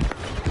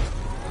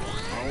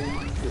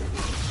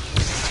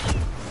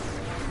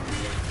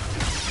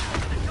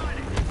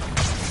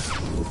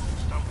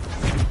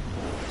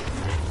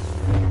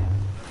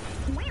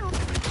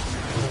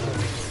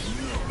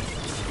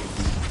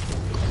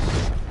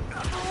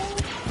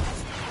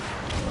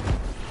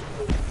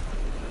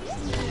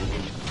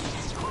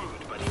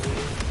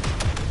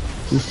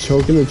 He's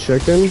choking the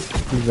chicken?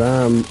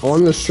 Damn.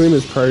 On the stream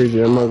is crazy,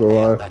 I'm not gonna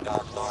lie.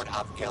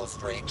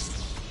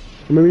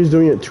 Maybe he's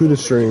doing it to the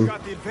stream.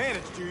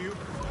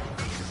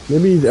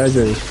 Maybe he's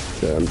edging.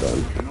 Okay, I'm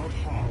done.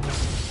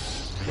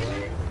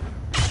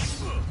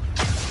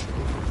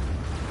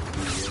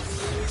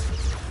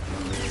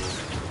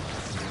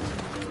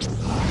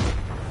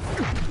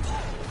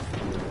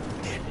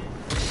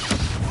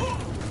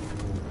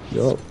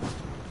 Yup.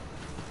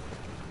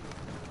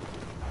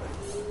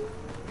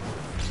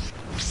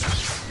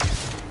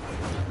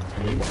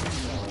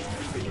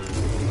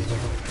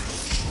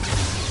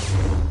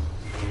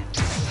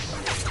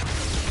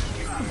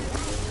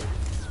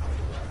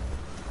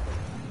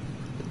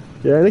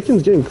 Yeah,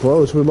 Anakin's getting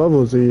close. What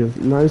level is he?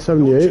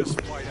 978?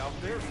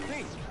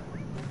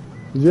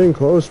 He's getting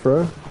close,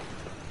 bro.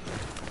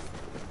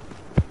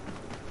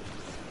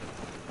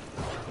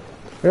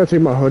 I gotta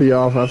take my hoodie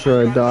off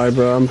after I die,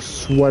 bro. I'm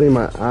sweating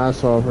my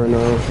ass off right now.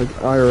 Like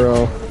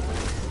IRL.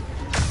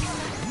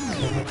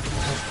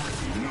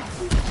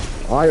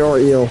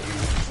 IRL.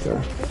 Yeah.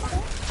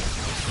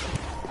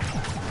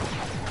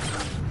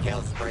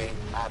 Kill spree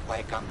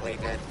halfway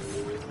completed.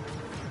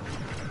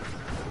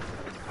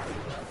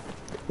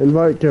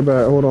 Invite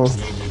Quebec, hold on.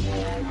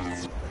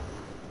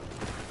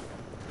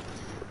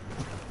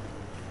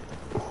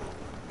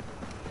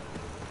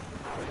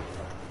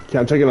 Okay,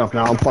 I'm taking off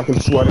now. I'm fucking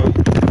sweating.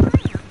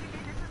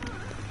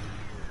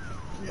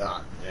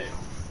 God damn.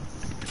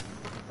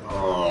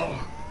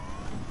 Oh.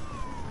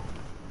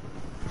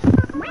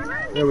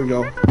 There we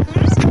go.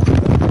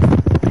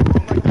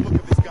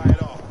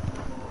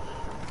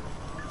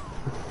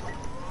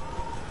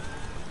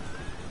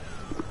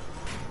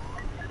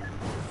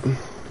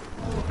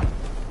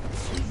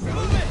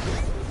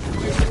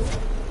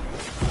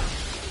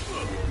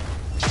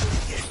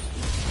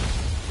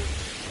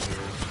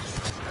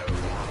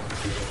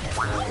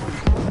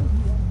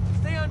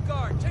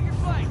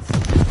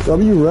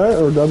 W ret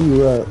or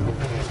W ret?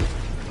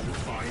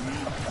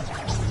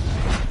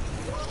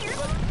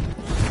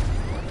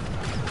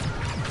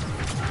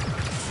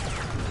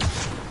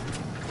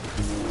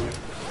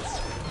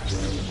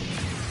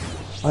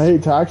 I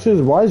hate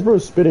taxes. Why is bro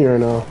spitting right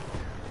now?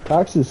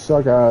 Taxes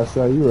suck ass.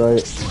 Yeah, you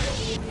right.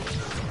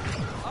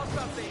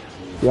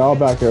 Yeah, I'll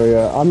back out.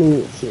 Yeah, I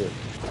mean, shit.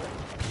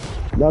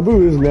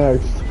 Naboo is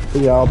next.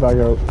 But yeah, I'll back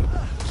out.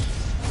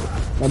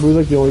 Naboo's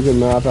like the only good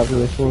map after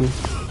this one.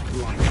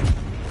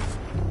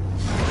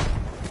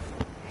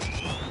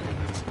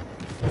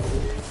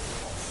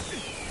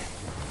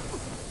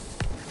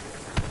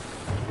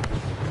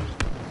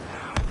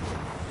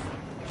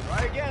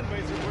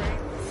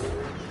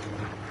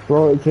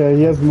 Bro, okay,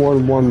 he has more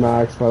than one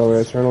max, by the way.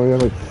 Eternal, he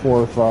has like 4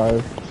 or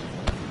 5.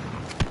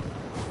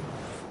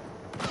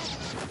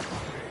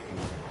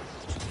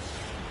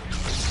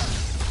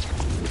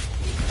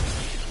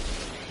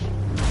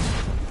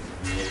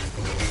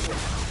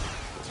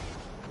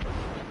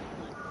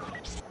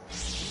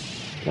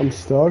 I'm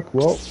stuck?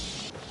 Well,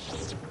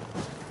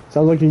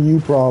 sounds like a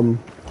you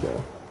problem.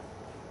 Okay.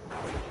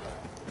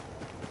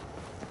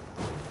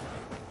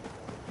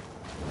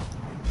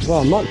 Bro,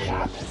 I'm not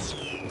capping.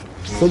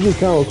 So just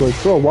kind of quick.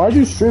 Bro, why'd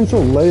you stream so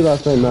late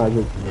last night,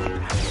 Magic?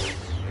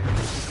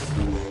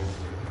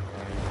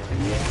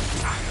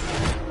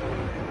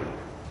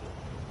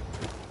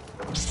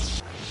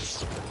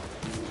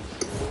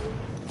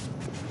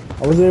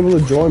 I wasn't able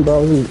to join, bro.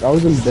 I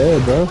was in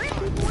bed, bro.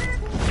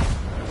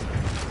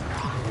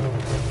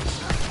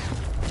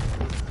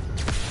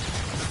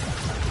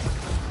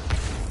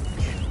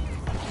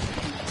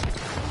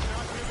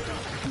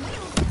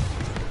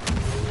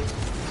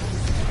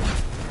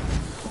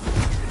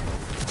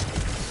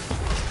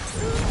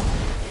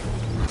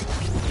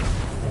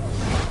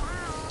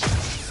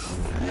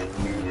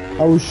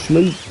 I was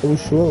asleep. I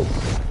was slow.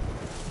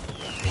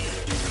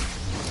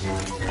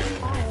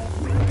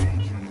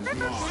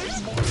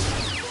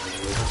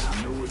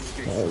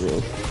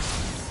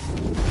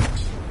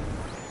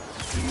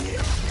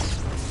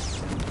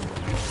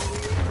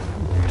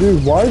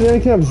 Dude, why did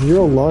Anakin have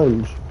 0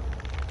 lunge?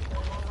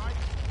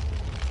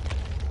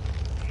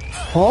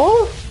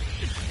 Huh?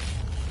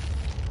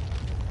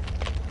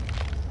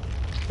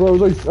 Bro, it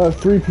was like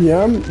 3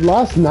 p.m.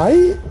 last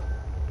night?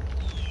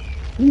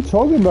 What are you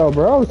talking about,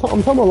 bro? I'm talking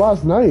about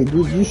last night.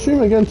 Did you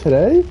stream again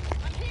today?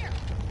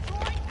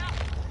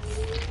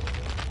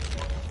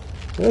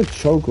 They're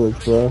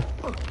chocolates, bro.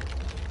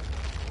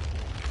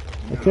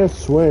 I can't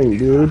swing,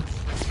 dude.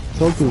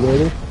 Choke me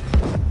later.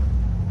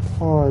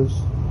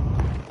 Pause.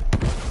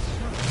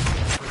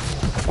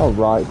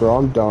 Alright, bro.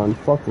 I'm done.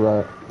 Fuck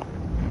that.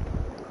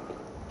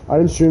 I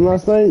didn't stream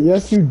last night?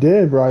 Yes, you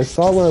did, bro. I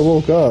saw it when I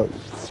woke up.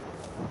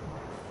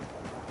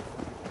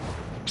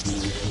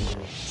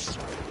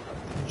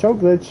 Choke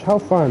glitch, how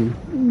fun.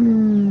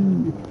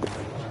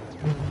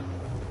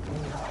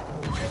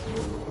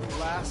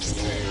 Last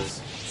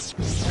phase.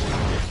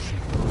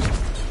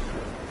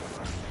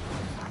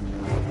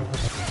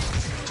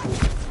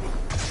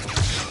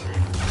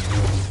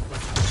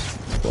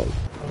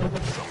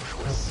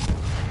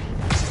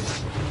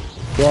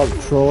 Stop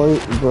trolling,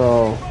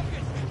 bro.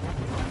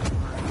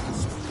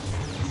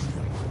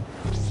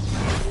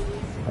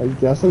 I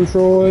guess I'm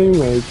trolling,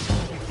 like...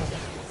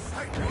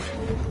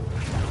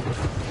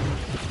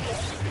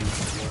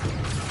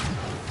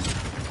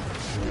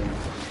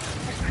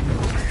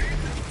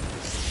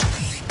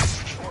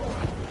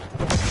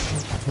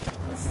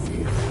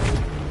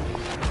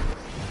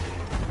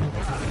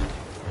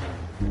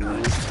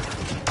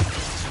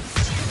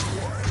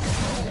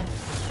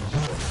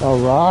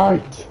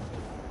 Alright.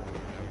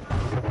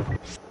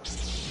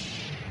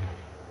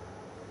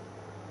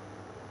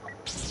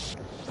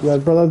 Yeah,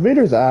 bro, that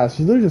Vader's ass.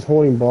 He's literally just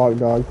holding block,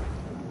 dog.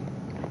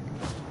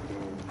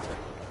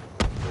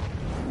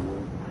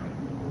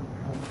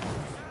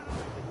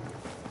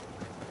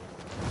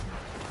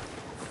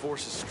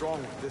 Force is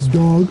strong with this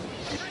Dog.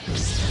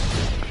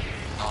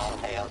 All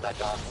hail the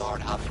Dark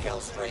Lord of kill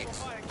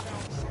streaks.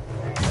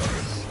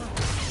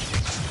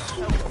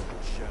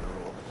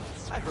 general.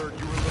 I heard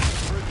you were looking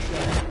for a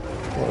general.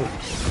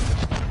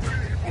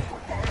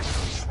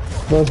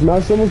 Bro, this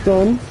match almost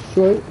done.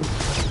 Straight.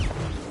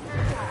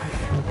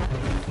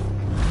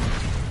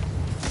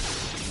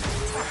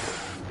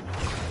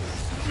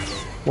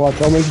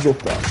 Watch, I'll make you go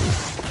faster.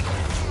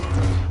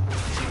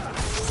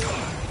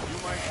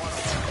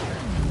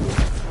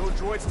 No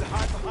droids to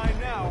hide behind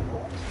now.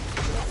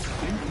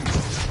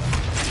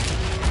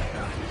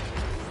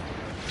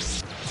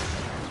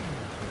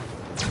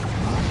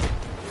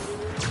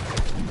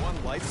 One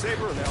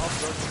lightsaber and they all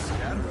start to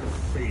scatter.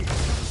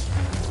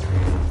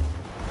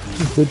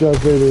 Bitch ass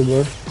Vader,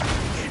 bro.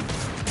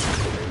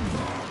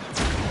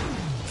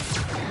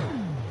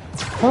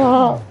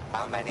 Ha!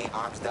 How many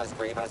arms does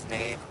Grievous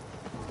need?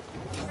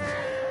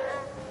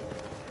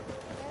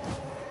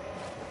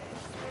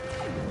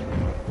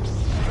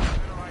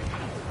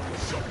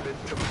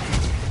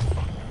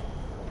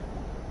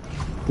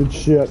 Good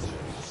shit.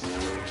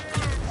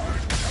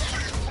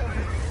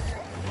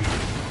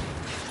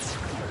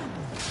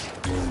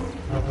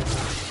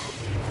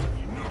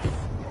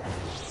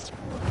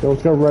 Okay,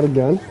 let's go red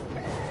again.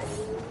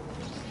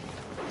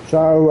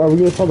 Are we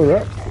gonna tell the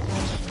rep? A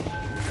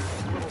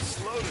little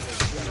slow to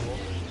this general.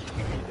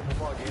 Need to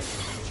plug in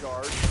and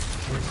charge.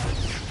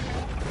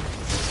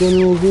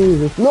 General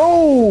Grievous.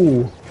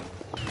 No!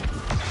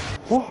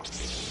 Fuck.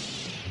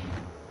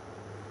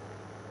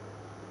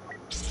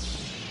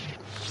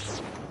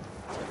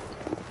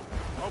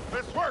 Hope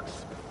this works.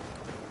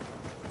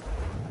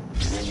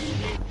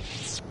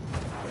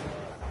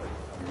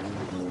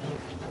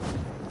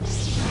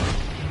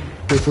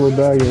 Guess what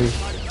bag is.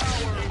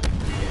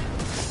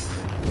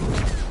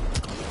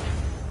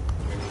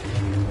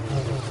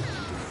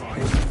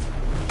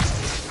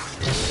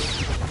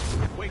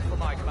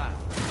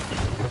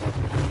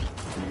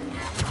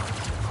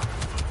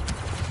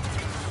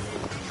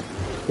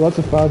 What's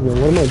a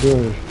 5-man? What am I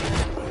doing?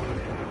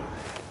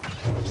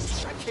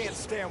 I can't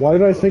stand. Why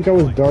did I think I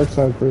was dark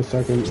side for a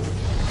second?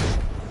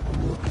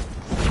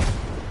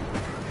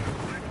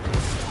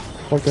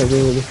 Fuck that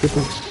game. Let's get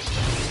this.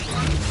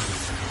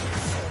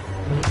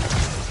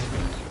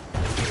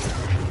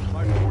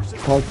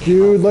 Fuck,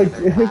 dude. Like,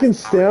 freaking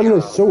stamina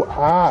is so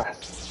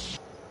ass.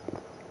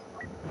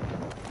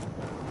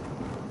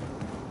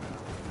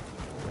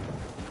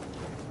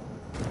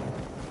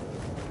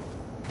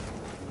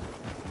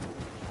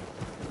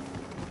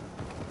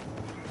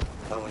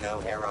 Who knew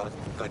heroes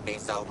could be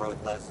so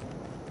ruthless?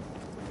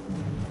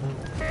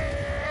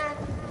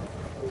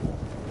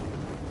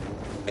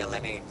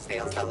 Villainy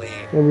steals the lead.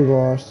 And we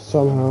lost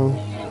somehow.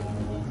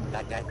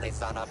 The deadly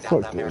son of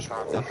Fuck Deltamere this,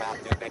 carves bro. a path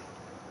to victory.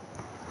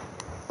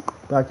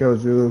 Back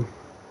goes Zulu.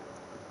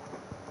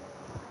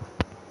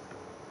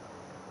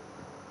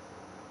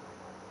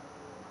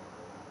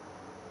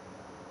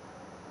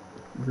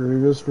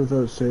 Grievous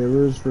without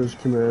sabers versus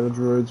commando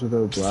droids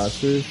without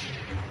blasters.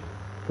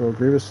 Bro,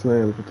 Grievous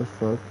slams, what the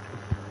fuck?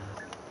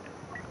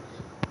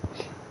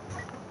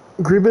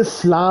 Grievous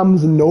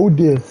slams no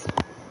diff.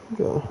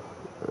 Go.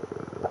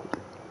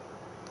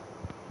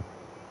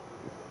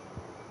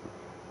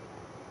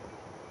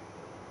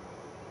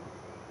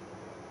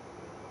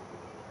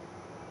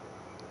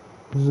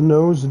 His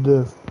nose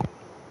diff.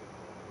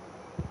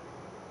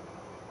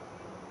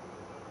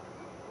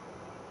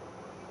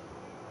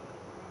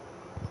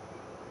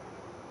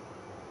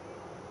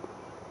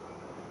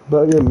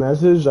 But I get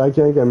message? I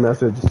can't get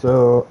message,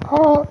 so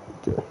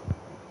okay.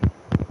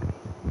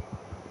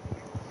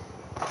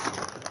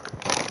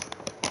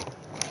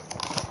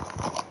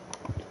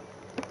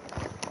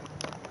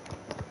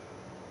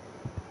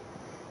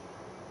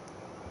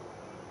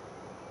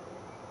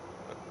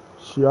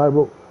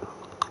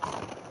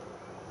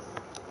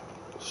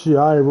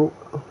 Shiaibo.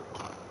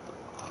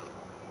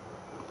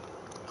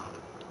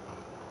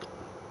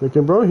 Hey,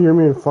 can bro hear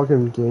me in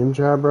fucking game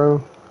chat,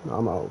 bro?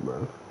 I'm out,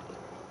 bro.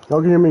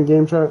 Y'all can hear me in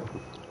game chat?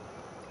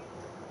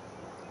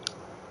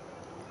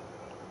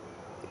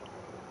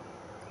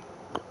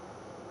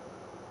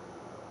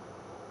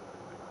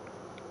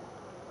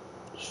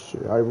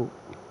 Shiaibo.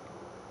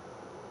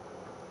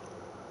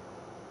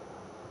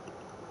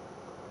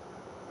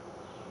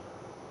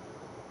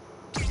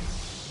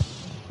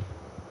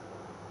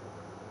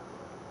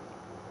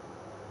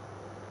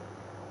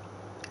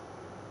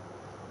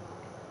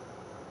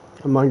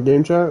 I'm on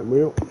game chat,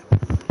 Wheel.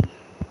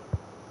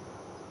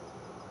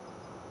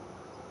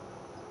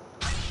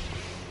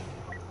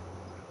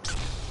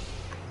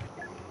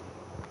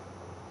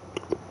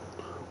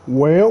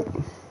 Well,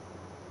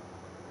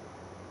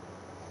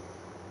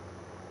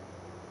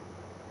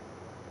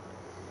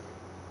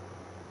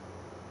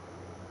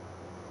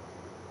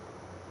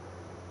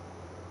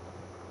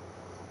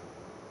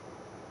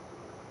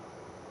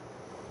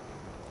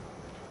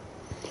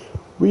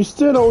 we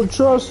still don't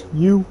trust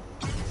you.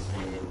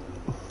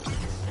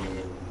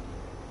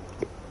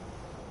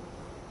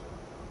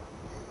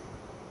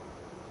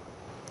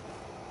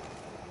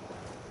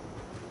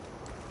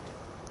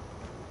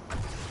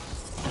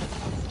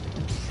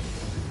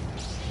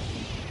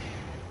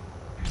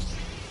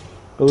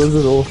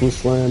 Elizabeth Olsen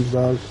slams,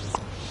 dog.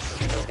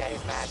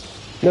 Today's match.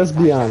 Let's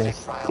be Titanic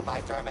honest. Trial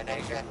by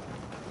termination.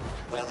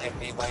 Will it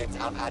be waves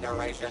of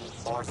adoration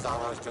or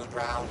sorrows to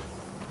drown?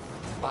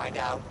 Find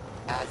out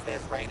as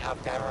this reign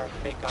of terror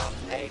becomes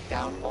a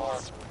downpour.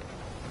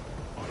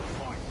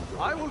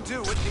 I will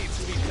do what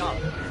needs to be done.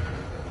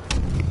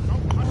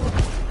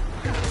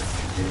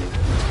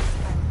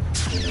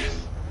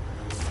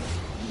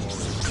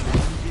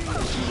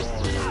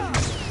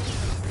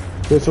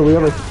 Okay, so we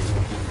have a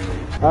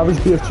average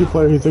BF2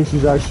 player who thinks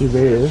he's actually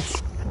Vader.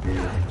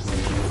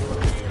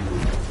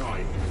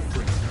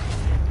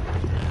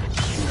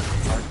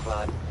 First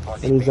blood for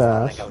the And he's peaceful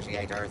ass.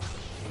 negotiators.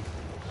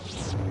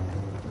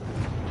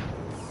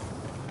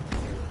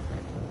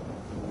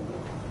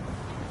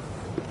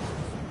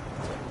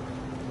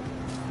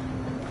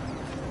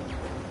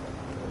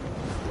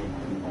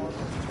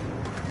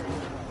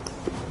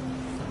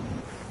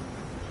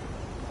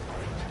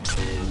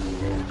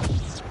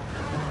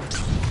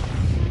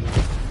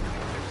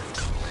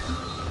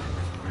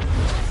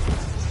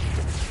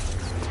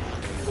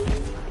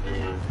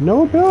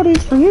 No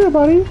abilities for you,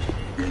 buddy.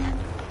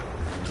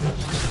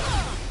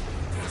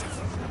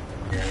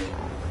 They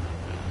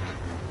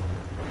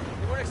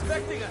were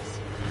expecting us.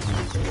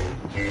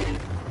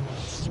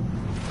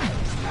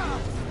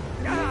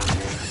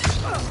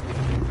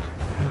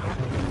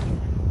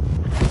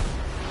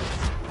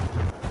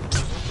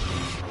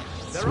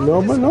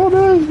 No, but no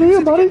abilities for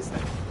you, buddy.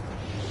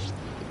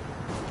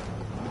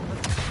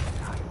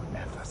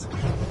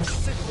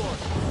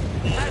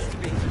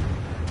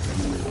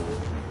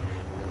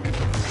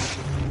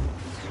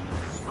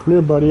 Come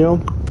here, buddy-o.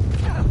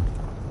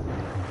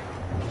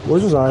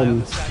 Where's his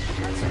item?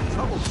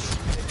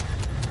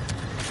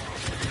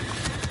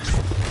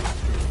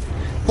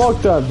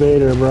 Fuck that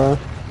Vader, bro.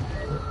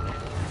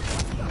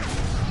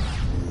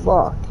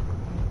 Fuck.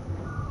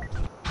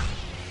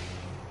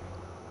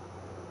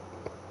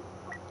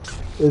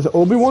 Is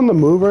Obi-Wan the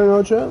move right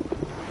now, chat?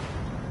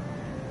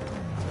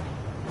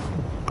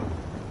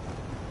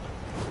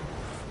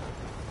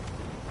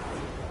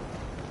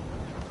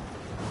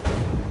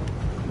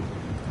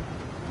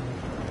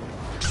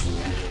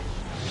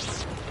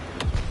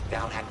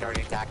 Down and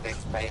dirty tactics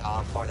pay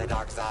off for the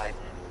dark side.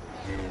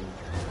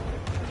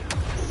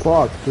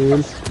 Fuck,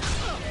 dude.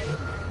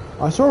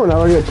 I swear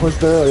whenever I get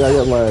pushed there, like, I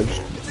get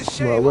ledged.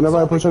 But whenever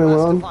I push anyone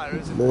on,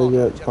 they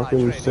get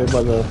fucking saved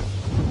by the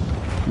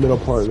middle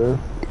part there.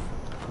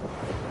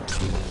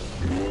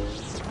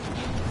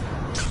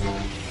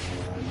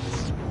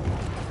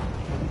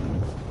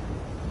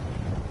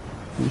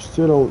 You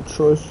still don't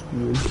trust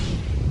you.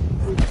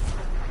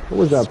 What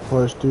was that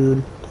push, dude?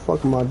 What the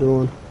fuck am I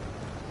doing?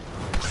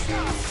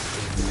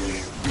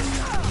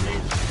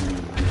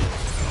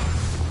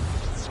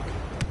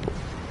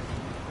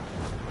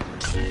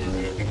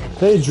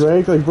 Hey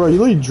Drake, like bro, you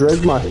literally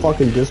Drake my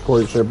fucking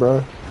Discord shit,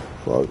 bro.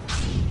 Fuck.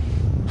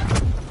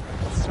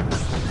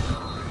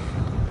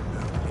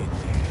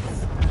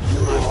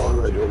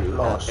 Already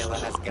lost.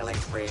 Villainous killing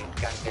spree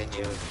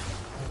continues.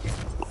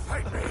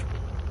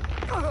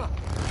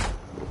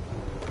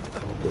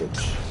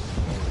 Bitch.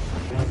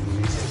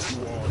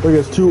 Look,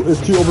 it's two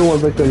Obi-Wan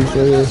victims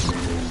right here.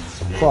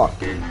 Fuck.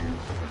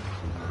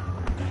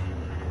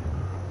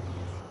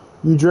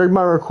 You Drake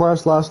my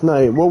request last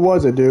night. What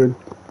was it, dude?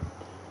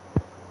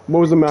 What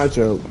was the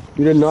matchup?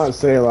 You did not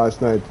say it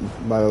last night,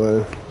 by the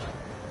way.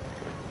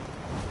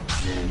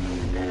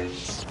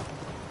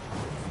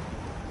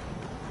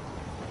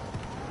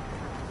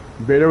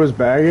 Vader was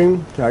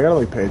bagging? Okay, I gotta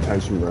like pay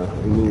attention, bro. I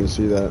didn't even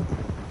see that.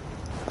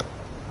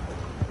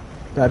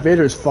 That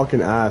Vader's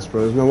fucking ass,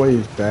 bro. There's no way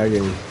he's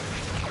bagging.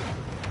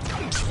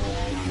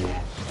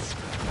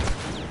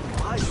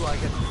 Why do I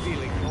get the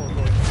feeling all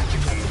those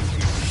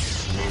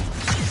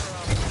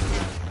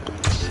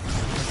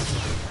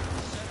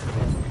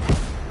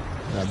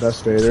Yeah,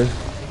 best Vader.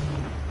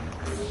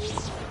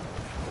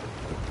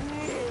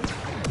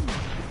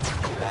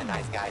 The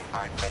nice guys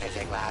aren't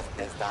finishing last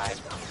this time.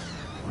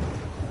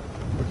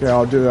 Okay,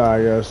 I'll do that,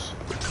 I guess.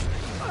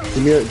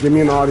 Give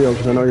me an audio,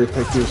 because I know you're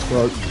picky as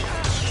fuck.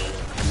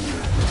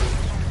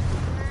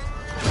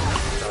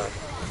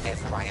 Good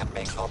is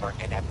triumphing over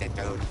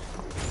ineptitude.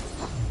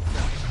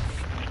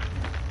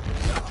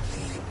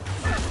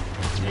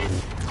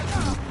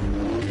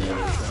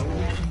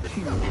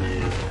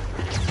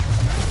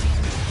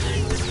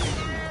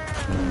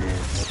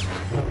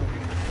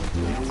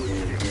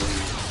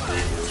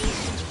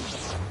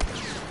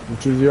 You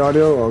choose the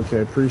audio?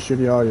 Okay, appreciate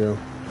the audio.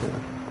 Yeah.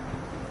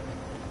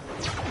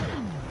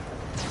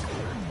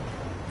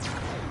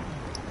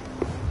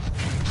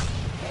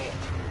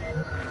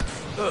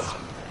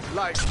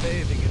 like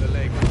bathing in a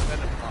lake of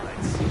venom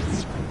bites?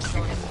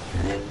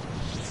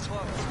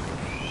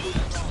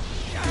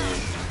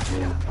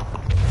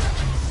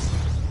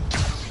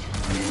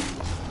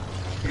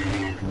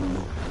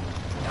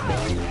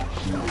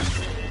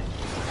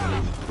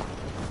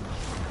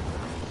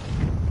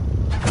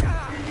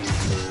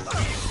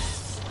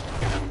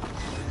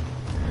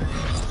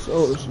 So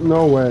there's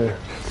no way.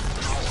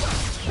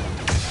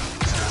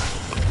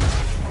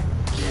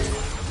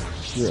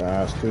 Your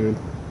ass, dude.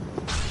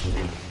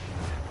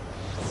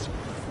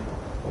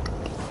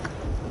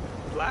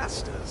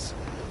 Blasters?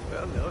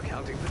 Well, no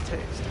accounting for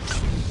taste.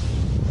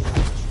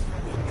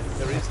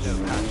 There is no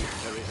magic,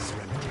 there is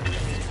remedy.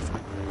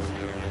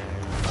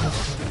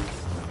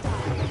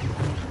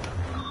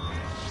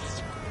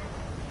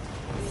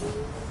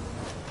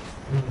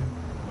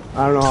 I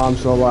don't know how I'm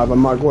still alive.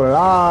 I'm not going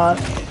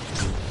to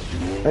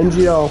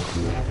NGO.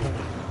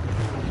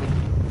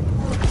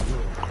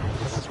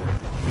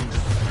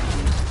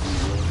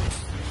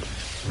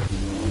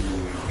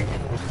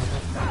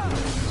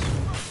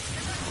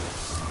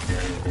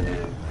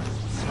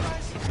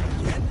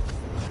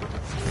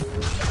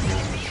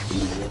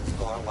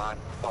 Score one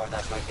for the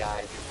good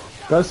guys.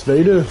 That's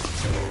Vader. You're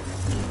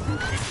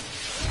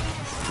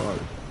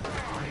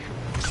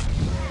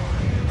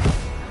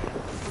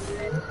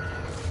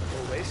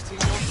wasting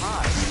your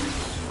time.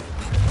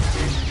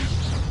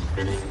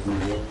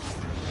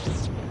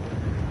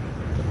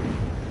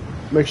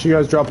 Make sure you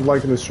guys drop a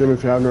like in the stream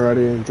if you haven't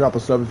already, and drop a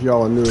sub if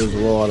y'all are new as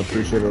well. I'd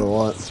appreciate it a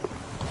lot.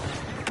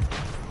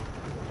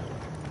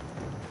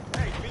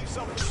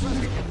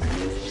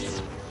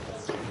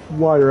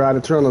 While you're at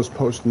it, turn on those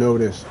post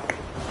notice.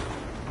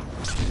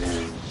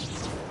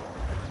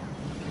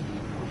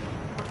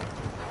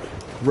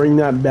 Ring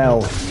that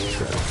bell.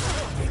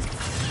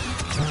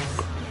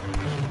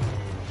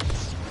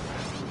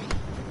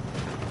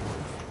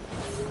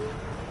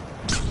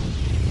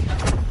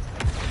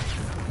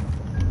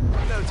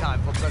 No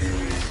time for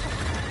pleasantries.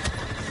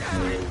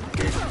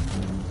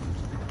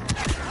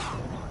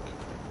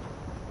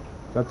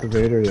 Is that the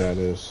Vader? Yeah, it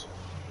is.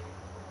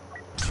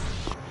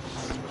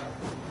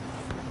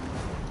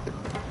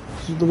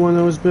 This is the one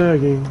that was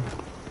begging.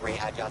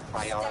 Readjust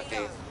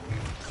priorities.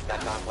 The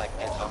conflict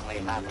is only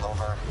half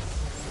over.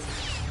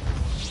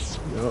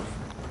 Yep.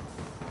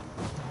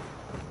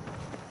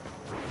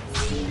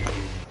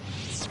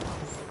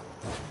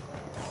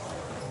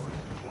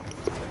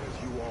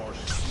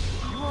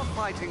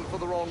 fighting for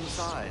the wrong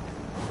side.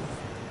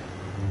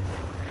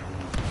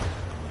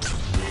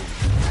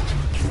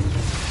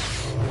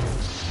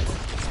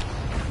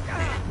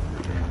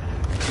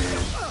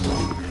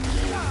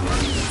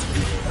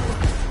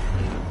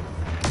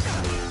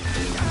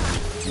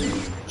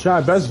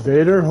 Chat, best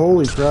Vader?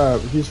 Holy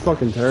crap, he's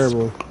fucking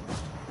terrible.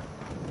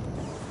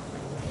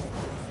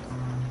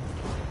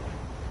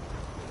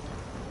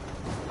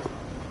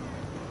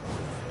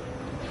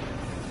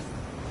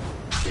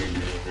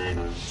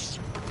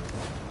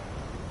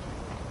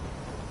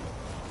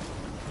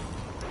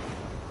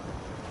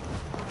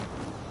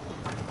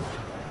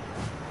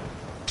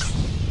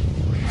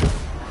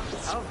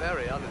 How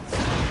very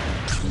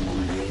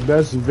uninspiring.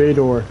 Best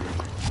Vader.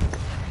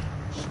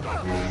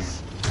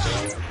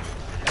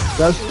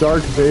 That's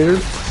Darth Vader.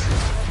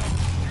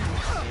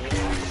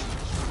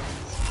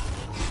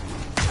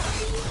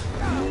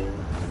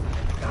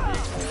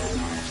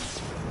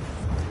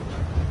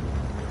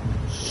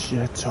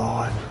 Shit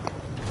on.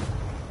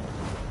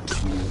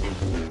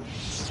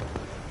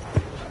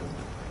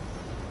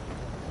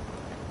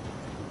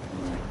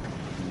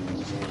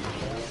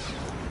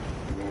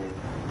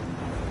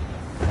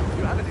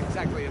 You haven't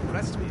exactly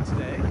impressed me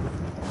today.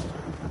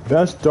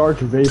 Best Darth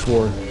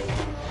Vapor.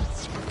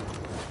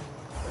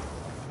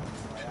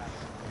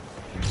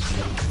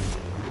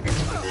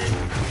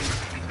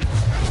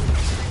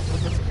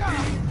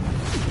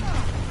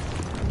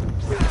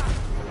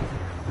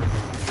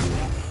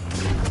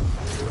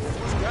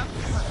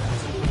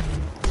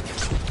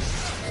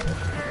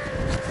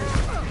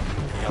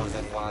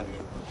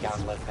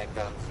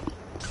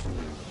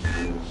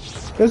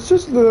 It's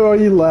just the way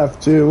he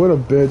left too. What a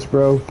bitch,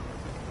 bro.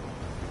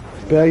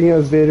 Begging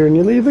us Vader and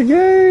you leave the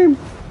game.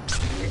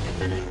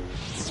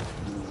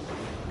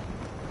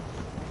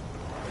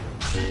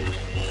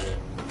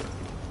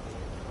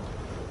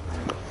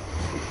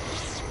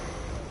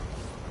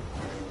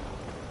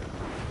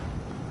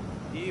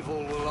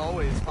 Evil will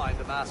always find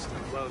a master,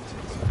 won't it?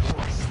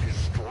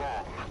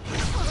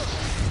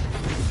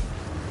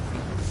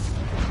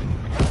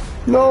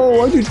 No,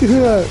 why'd you do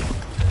that?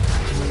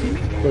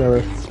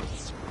 Whatever.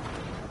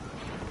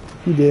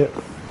 You did.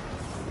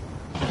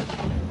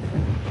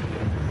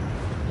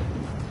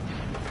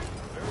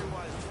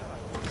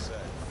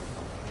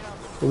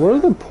 What are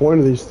the point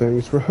of these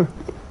things, bro?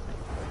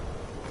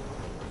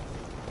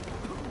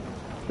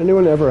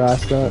 Anyone ever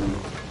asked that?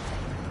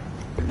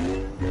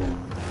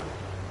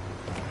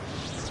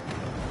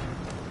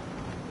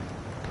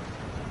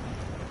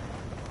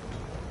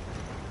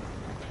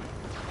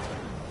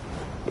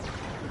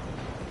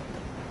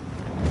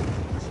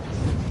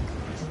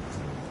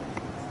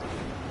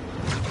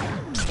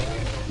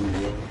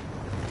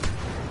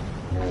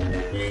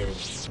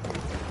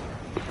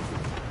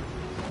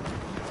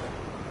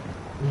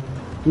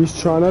 He's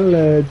trying to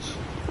ledge.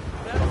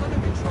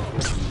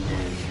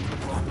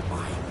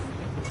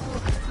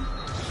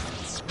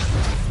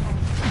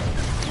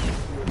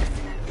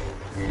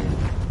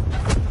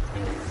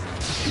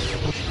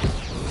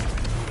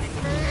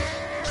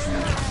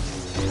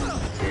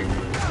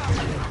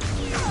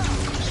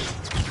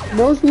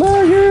 No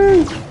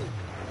lagging!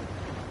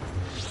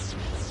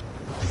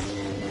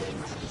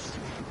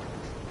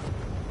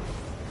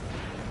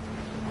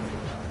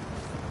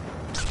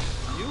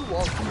 You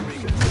want to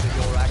reconsider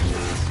your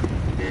actions.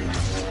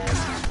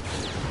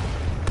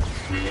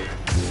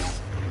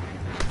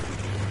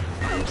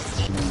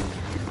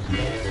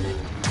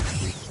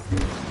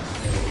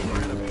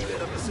 We're in a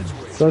bit of a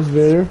situation. That's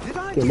Vader.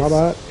 Get my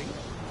back.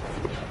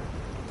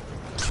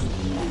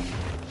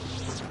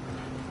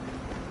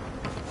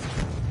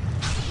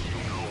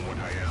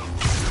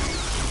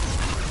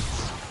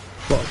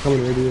 Fuck, I'm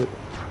an idiot.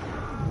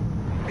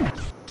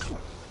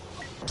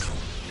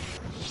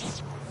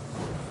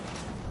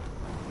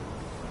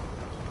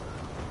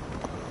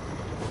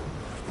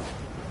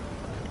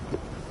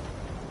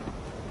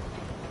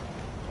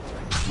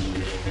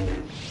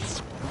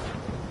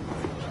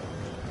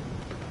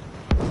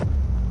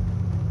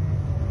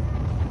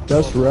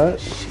 That's right.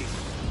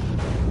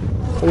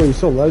 Oh, you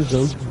still ledged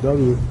him.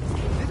 W.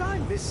 Did I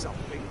miss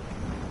something?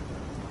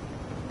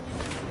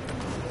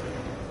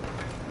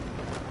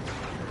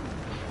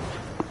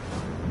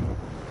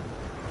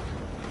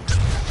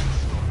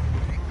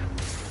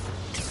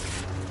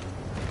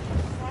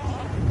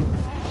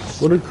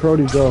 Where did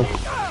Crody go?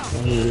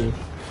 Oh, here he is.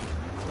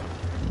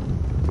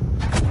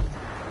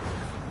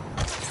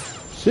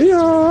 See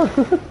ya!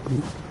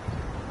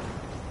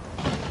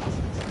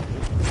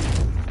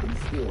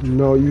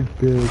 No, you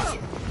bitch.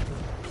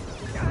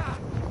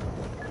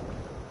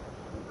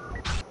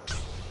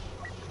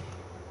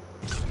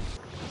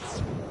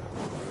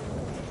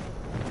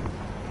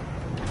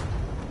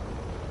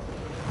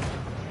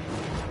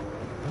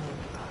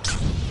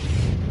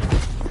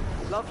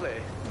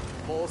 Lovely.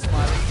 More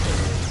smiling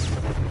faces.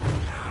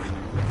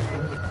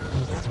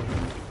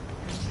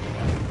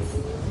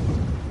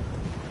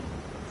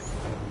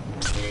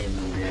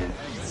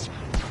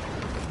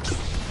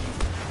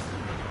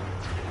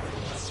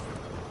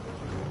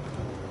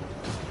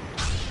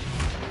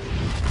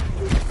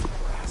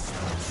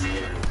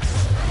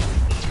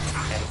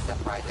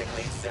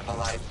 amazingly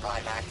civilized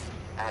climax,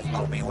 as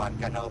Obi-Wan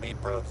Kenobi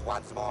proves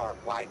once more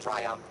why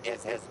triumph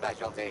is his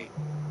specialty.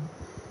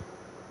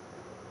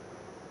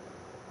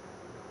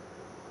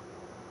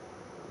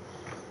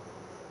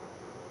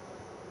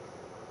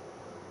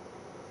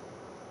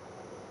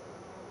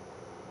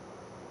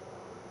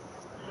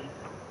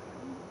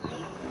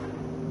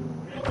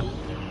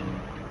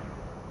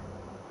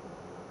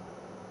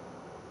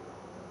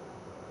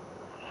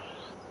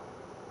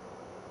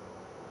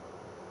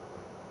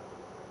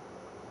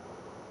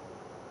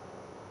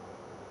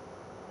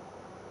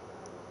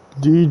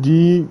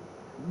 DD,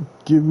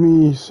 give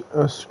me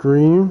a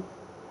scream.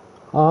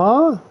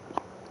 Huh?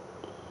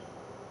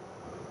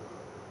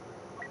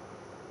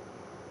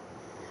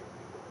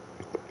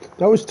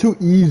 That was too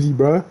easy,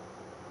 bruh.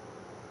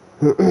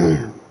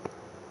 That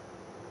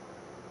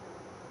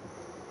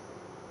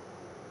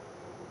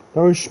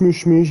was shmoo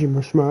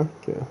shmoo.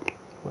 Okay.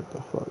 What the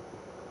fuck?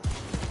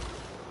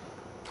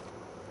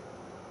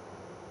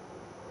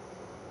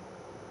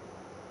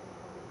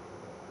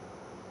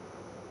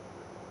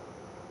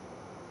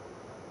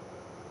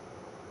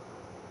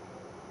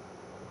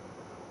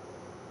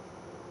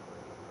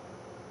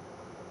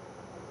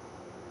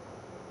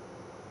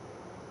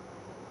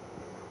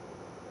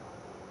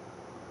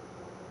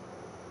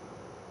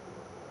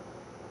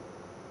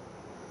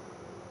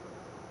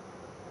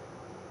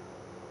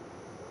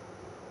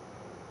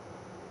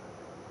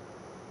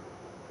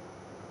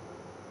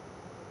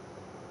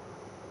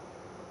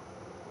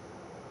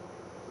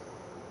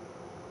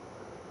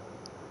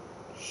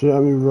 Shit, I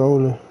be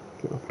rolling.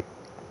 Okay.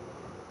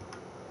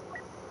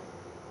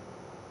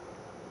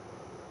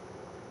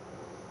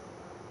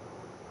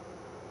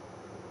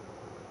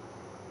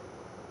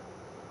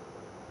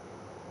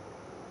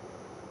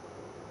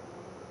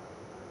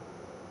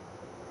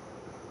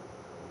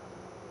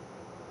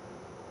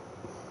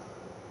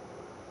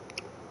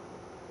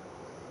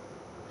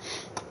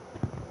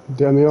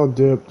 Damn, they all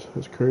dipped.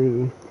 That's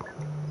crazy.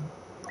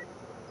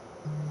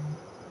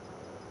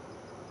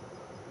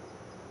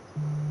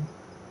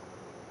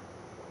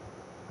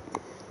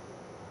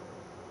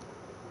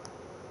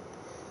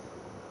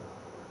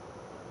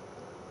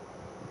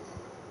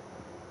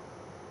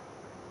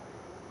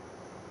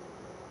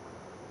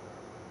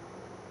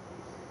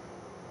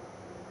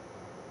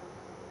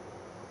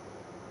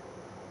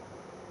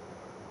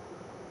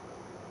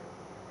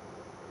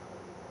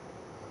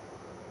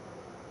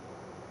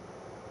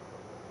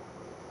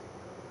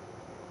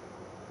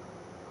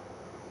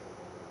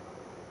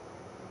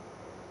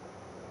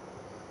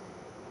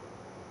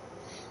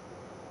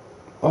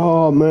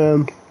 Oh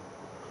man.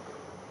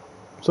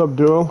 What's up,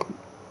 Duo?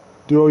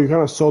 Duo, you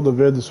kind of sold the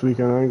vid this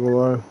weekend, I ain't gonna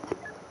lie.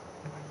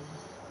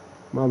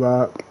 My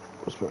bad.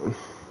 What's fine.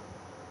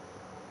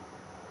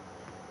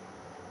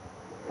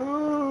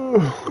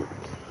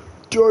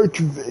 Dark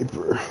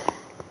vapor.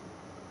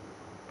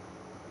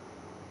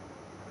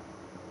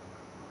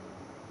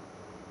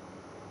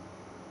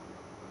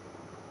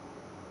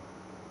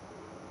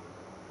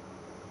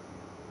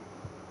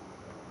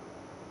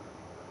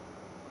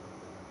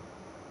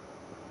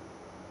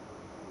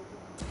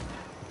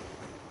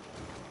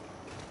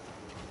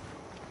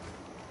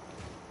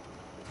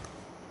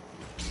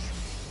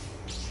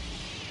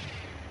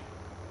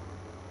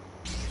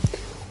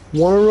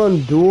 Wanna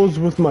run duels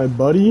with my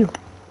buddy?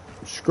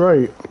 It's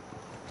great.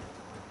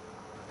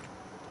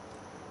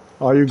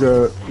 Oh, you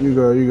good. You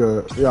good. You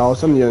good. Yeah, I'll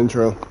send the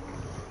intro.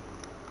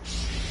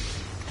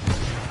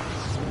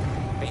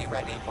 Be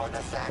ready for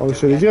the sack Oh to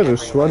shit, these get guys are everywhere.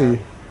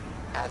 sweaty.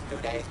 As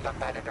today's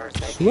competitors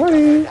take each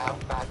Sweaty. other down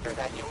faster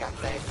than you can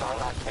say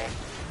Starlight King.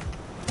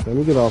 Let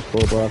me get off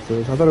full after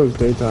this. I thought it was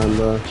daytime,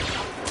 though.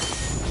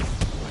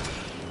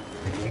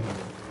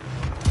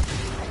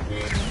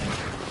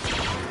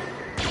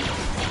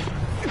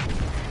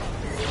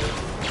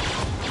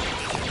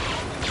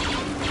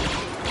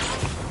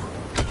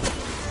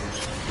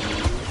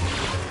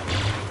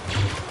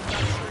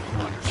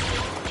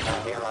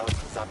 The heroes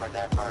suffered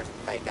their first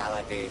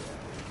fatalities.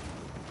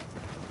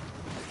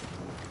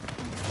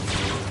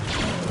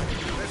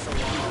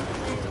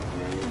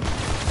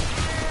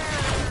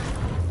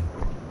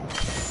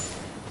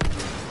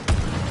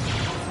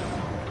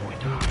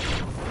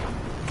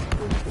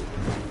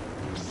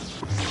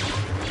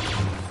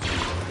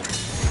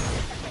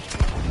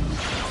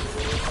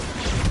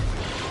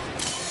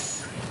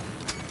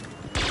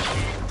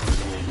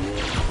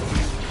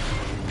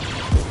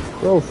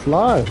 Bro,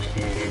 fly.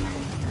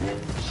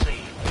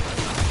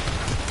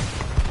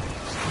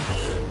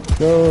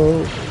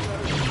 Go.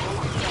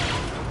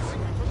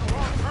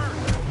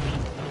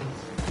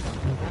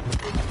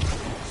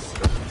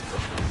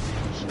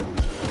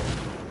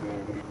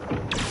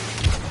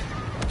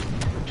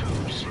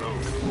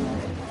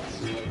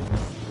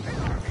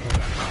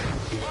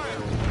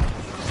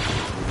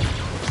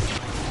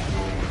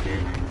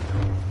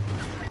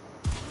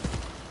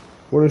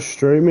 What is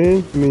straight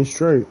mean? I mean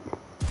straight.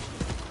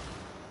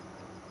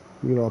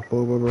 Get off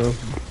Boba, bro.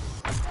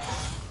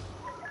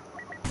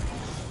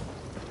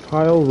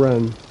 Kyle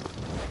Ren.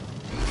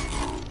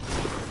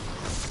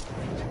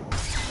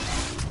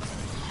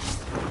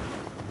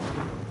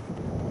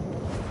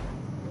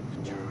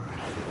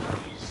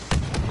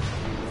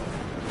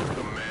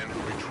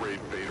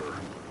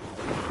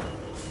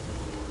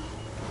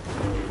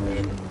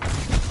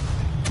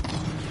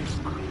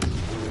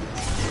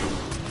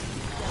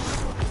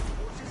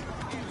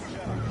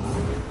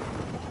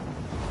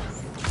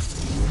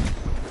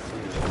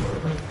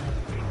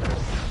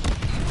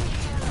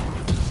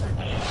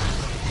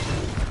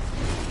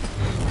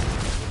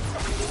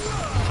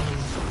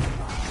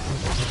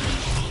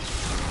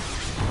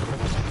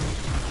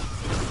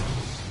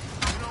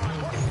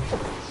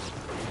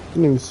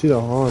 Didn't even see the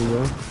horn,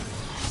 bro.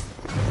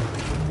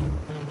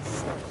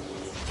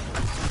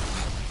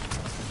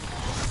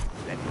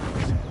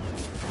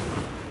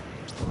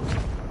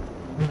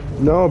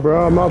 No,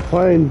 bro, I'm not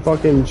playing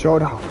fucking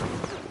Showdown.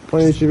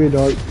 Playing HGV,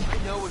 dog. I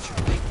know what you're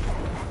thinking.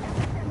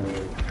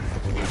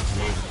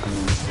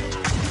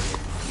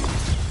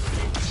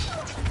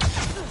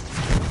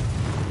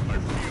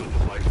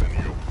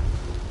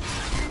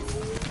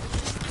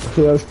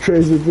 Okay, that's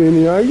crazy,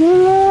 Beanie. I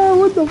go, ah,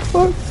 what the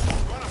fuck?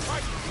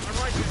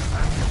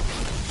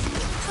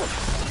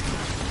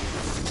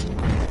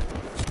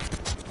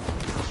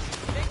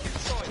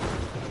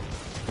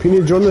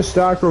 Peony, join the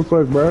stack real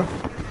quick, bro.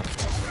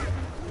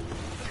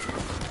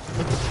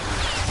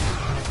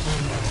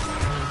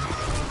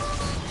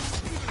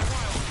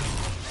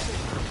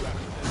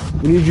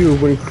 We need you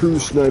when crew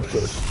snipes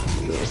us.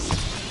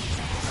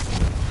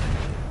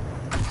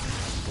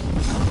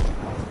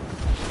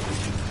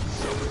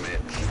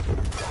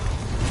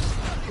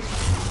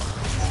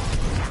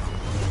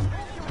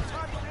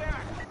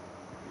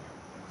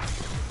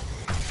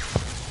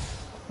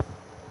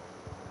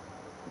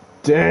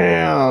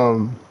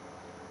 Damn.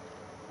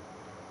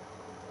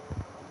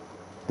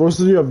 Most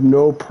of you have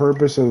no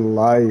purpose in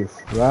life.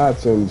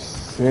 That's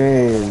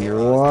insane.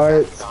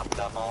 What?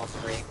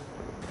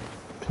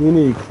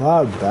 Peony,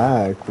 clap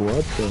back.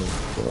 What the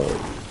fuck?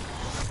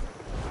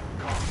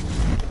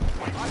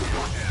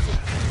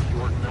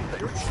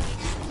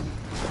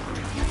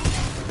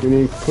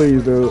 Peony,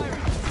 please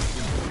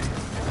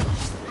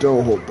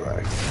don't hold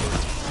back.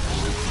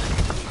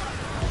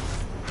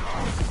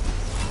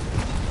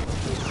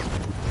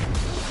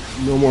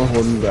 No more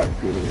holding back,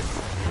 Peony.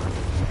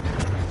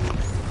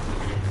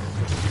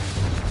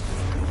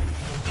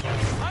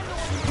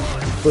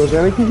 Bro,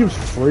 Anakin keeps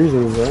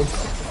freezing, bro.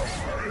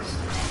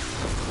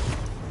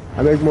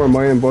 I make more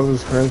money than both of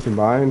his parents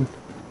combined.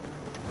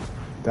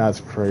 That's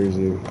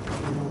crazy.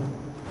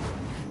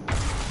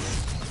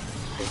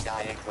 The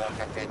dying will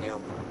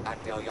continue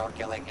until your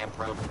killing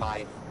improves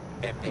by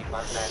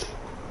 50%.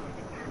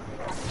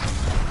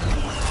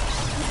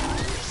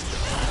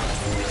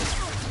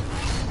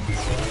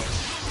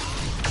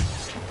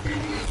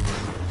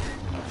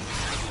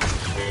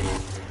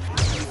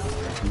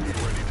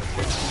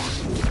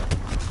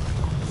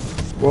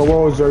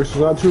 Whoa, Zerx, it's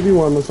not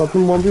 2v1, let's up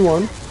in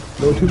 1v1.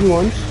 No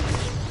 2v1s.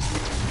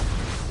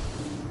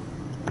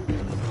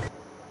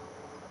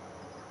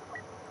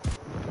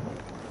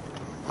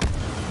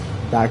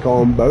 Back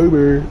on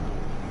Bober.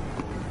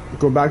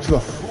 Go back to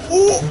the...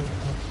 Oh!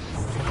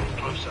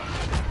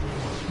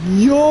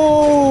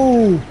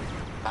 Yo!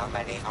 How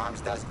many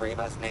arms does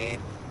Grievous need?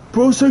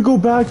 Bro said go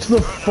back to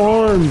the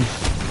farms.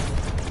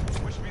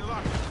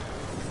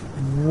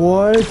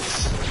 What?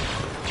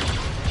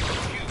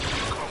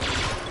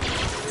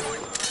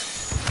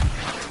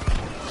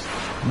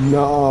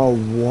 No,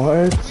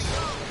 what?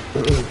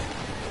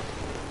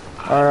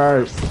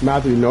 Alright,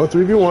 Matthew, no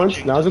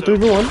 3v1s. Now it's a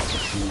 3v1.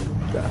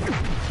 Yeah.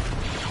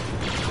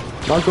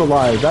 Not gonna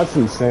lie, that's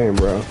insane,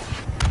 bro.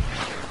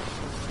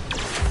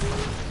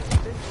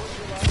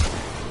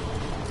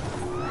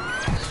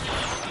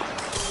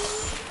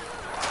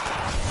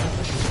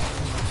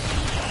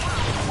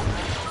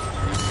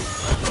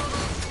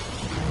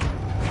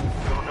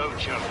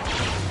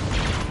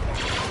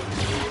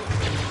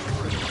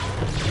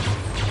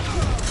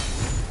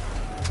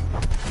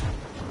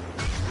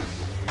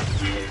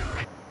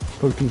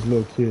 Fuck these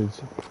little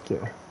kids.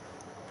 Okay.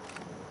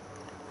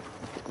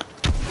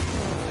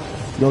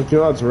 No, you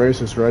know that's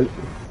racist, right?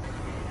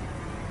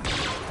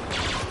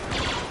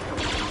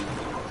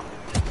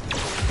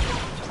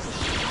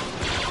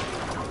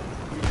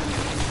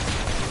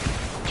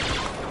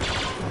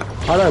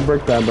 How did I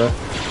break that, bro?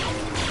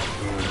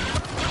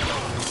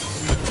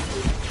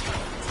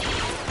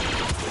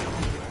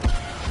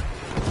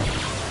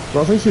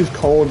 Bro, I think she's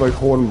cold, like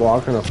holding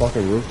block on a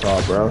fucking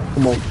rooftop, bro.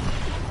 Come on.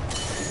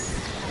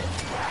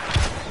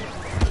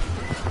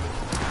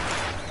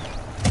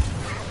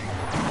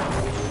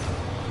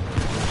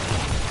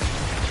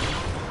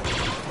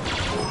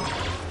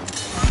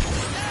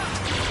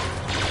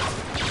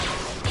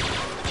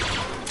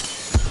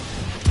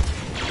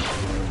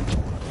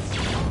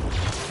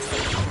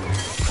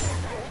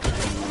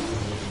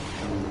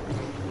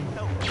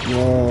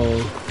 Whoa.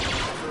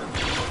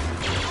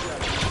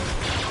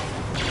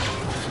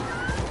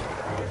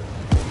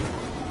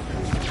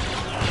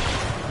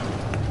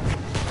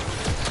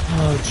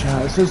 Oh,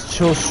 chat, it says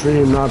chill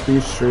stream, not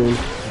beef stream.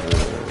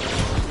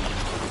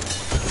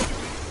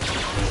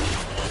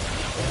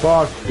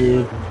 Fuck,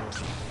 dude.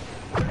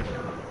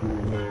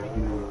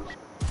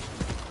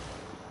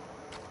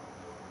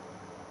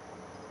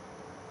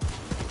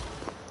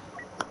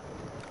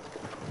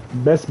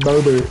 Best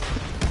barber.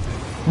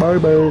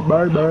 Barber.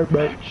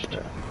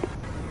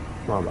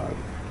 My bad.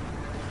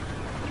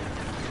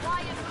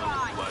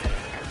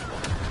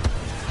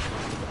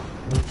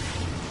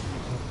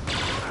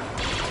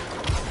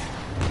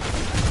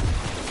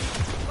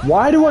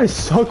 Why do I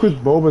suck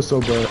with Boba so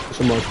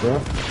much, bro?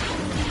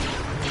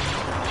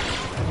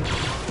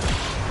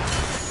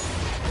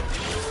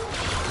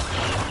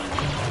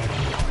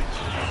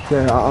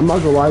 Yeah, I'm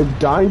not gonna lie,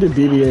 dying to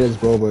BB-8 as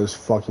Boba is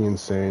fucking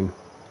insane.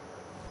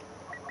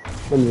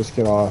 Let me just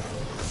get off.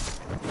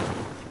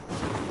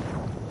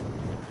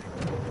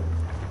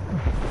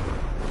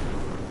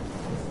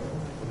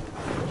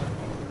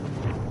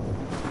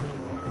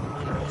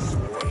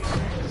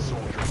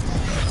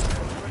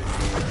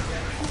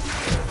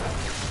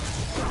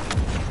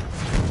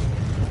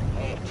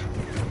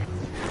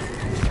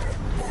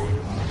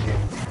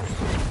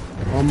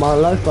 All my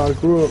life I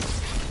grew up.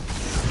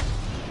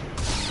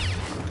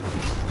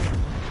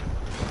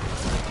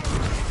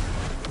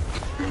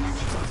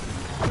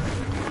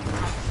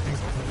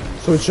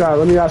 So chat,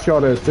 let me ask y'all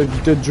this.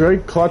 Did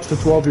Drake clutch the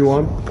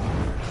 12v1?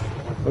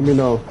 Let me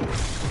know.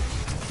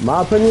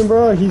 My opinion,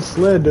 bro, he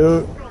slid,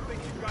 dude.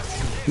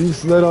 He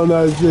slid on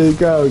that shit,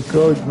 got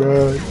cooked,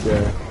 bro.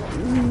 Yeah.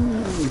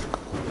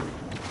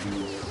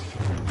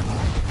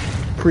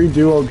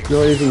 Pre-duo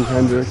Glaze and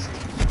Kendrick.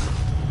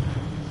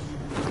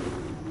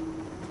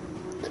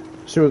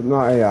 She was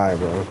not AI,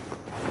 bro.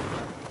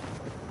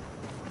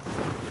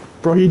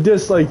 Bro, he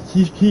just like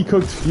he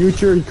cooked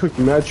Future, he cooked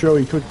Metro,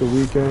 he cooked The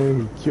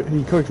Weeknd,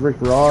 he cooked Rick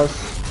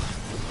Ross,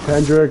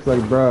 Kendrick,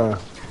 like, bro.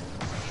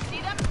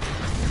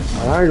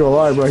 I ain't gonna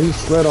lie, bro. He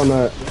slid on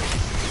that.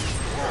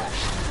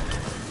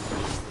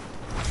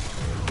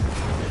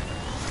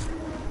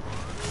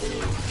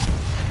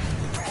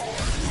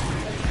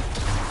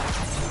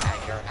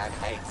 Anger and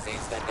hate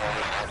seize the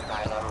day as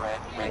Kylo Ren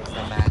breaks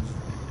the match.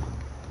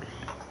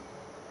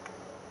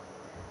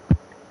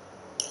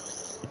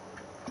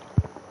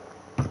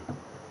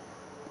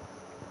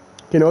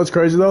 You know what's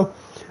crazy though?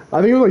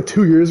 I think it was like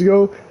 2 years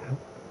ago.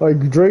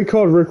 Like Drake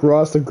called Rick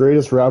Ross the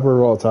greatest rapper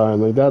of all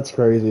time. Like that's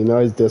crazy. Now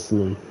he's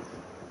dissing him.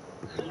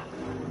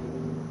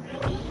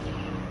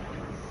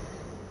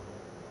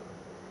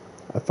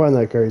 I find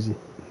that crazy.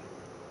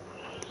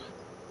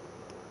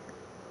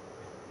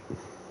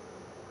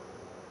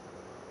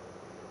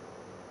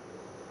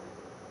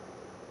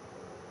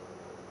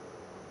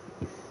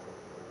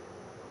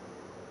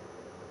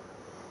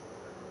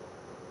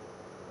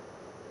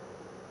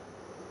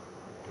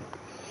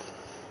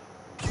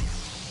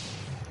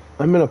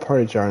 I'm in a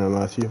party chat right now,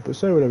 Matthew, but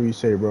say whatever you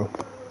say, bro.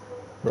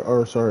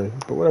 Or sorry,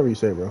 but whatever you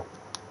say, bro.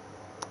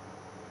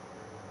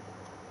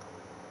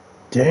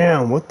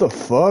 Damn, what the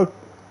fuck?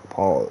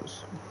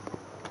 Pause.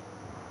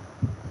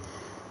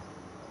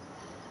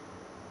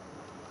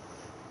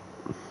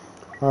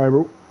 Alright,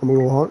 bro. I'm gonna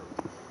go hunt.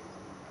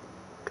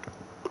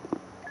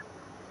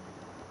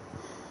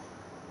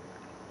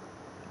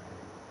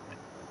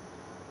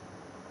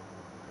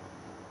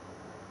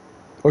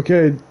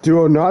 Okay,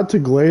 duo, not to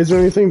glaze or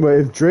anything, but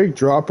if Drake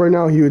dropped right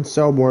now, he would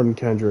sell more than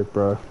Kendrick,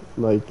 bro.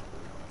 Like,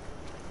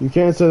 you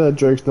can't say that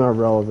Drake's not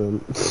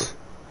relevant.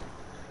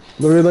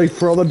 Literally, like,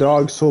 For All the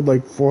Dogs sold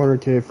like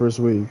 400K first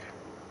week.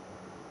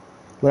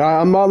 Like,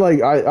 I'm not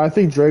like, I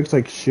think Drake's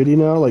like shitty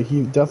now. Like,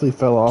 he definitely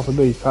fell off a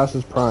bit. He's past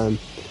his prime.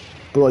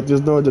 But like,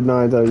 there's no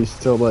denying that he's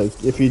still like,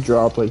 if he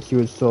dropped, like, he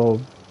would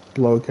still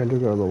blow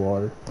Kendrick out of the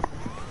water.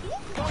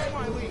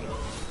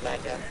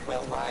 Legends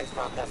will rise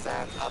from the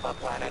sands of a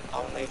planet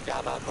only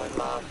Jabba could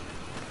love.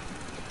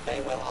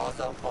 They will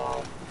also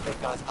fall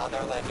because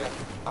other legends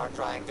are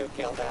trying to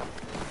kill them.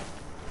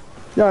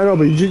 Yeah, I know,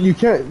 but you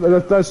can't.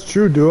 That's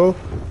true, duo.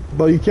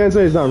 But you can't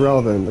say he's not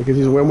relevant because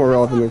he's way more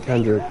relevant than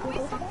Kendrick.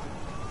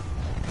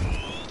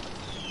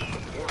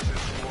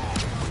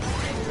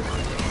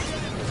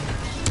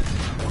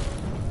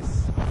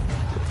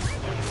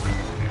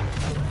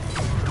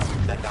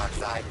 The dark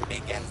side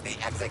begins the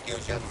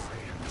executions.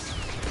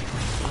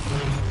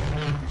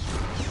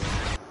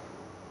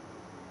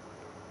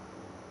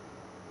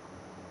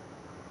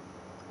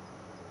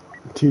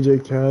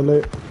 TJ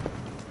Khaled.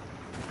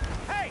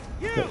 Hey,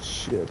 you! That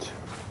shit.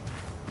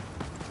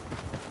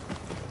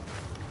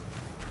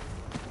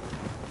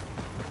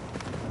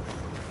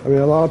 I mean,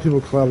 a lot of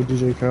people collab with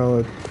DJ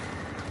Khaled.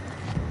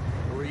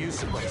 Who are you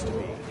supposed to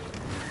be?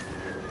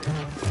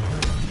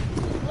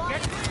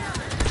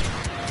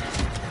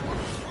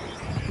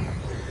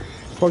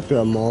 Fuck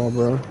that mall,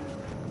 bro.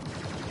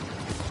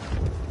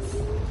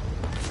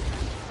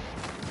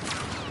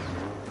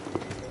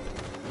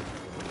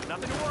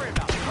 Nothing to worry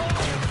about.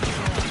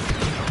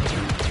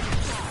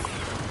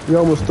 You're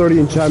almost 30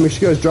 in chat. Make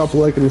sure you guys drop a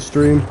like in the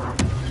stream.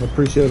 I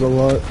appreciate it a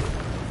lot.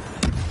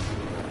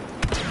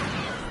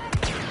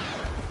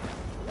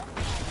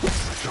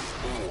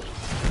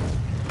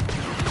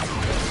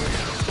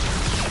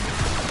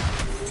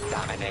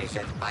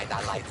 Domination by the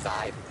light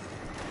side.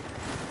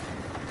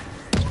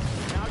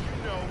 Now you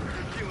know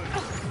you're killing me.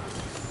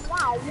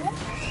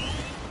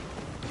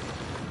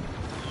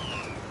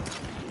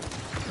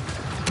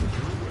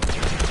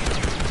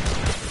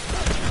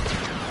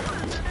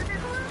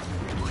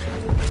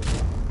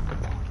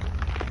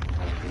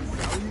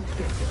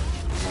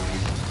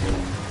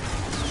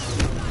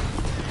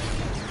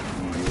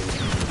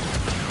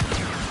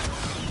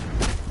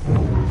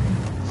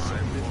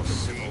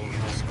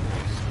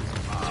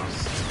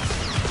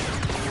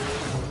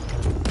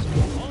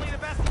 Only the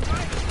best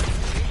fight.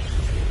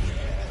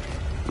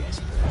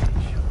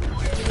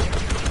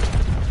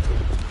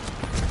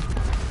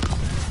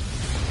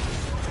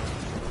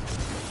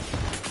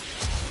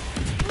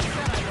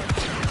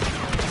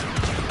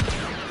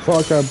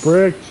 Fuck, I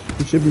bricked.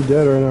 He should be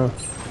dead right now.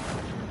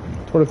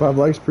 25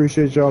 likes,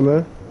 appreciate y'all,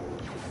 man.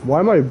 Why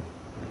am I...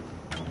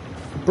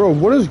 Bro,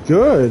 what is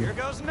good? Here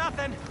goes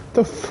nothing.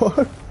 The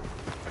fuck?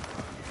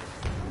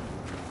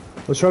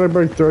 Let's try to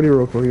break 30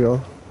 real quick,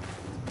 y'all.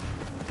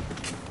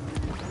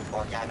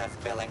 Organa's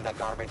filling the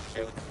garbage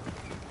chute.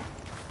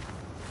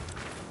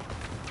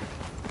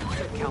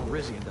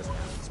 Calrissian doesn't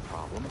have these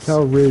problems.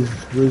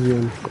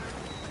 Calrissian.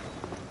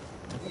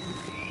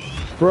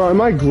 Bro,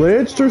 am I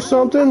glitched or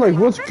something? Like,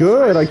 what's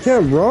good? I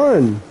can't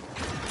run.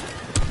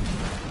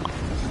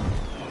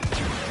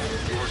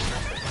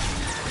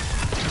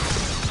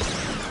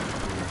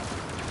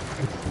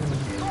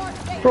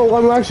 Bro,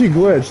 I'm actually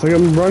glitched. Like,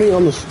 I'm running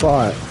on the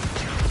spot.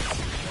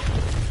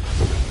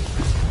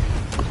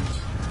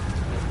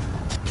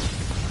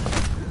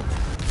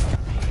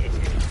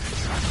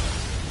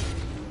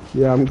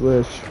 Yeah, I'm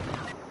glitched.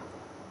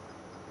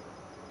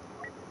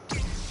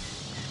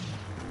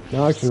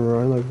 Now I can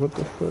run. Like, what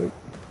the fuck?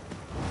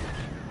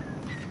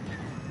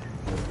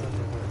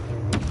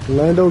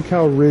 Lando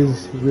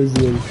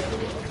Calrissian.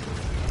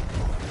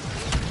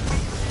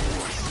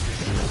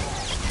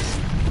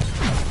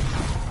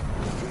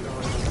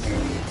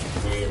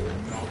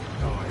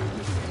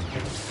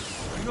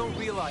 You don't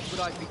realize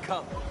what I've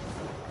become.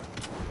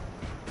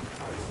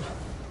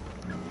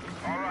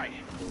 All right.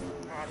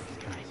 These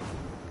guys.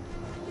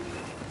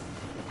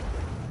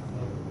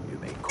 You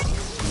may call.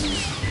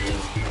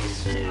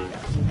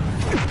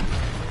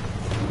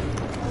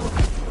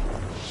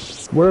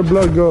 Where'd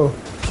blood go?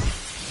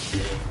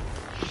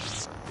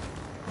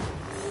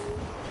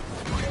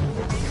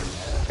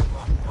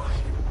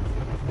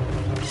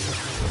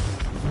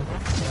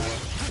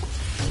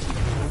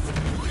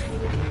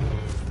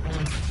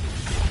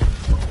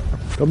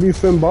 W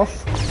Fin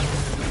buff.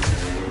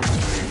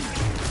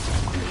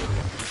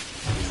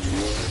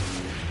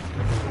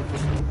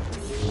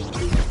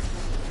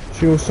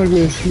 She gonna suck me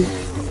to sleep.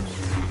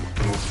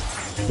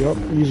 Yup,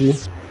 easy.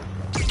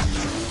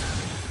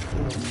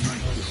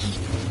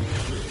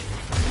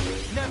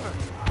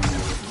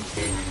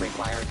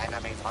 Required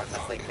enemies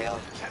heartlessly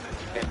killed.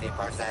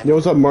 50%. Yo,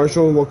 what's up,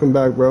 Marshall? Welcome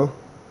back, bro.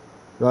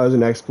 That was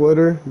an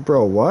exploiter?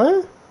 Bro,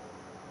 what?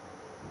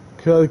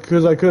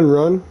 Cause I couldn't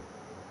run?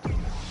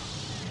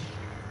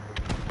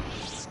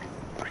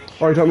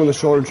 Oh, you're talking about the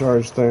shoulder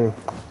charge thing.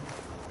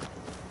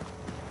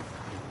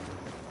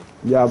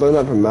 Yeah, I learned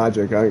that from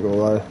Magic, I ain't gonna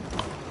lie.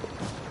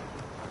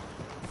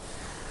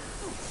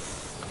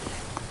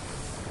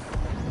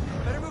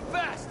 Better move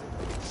fast.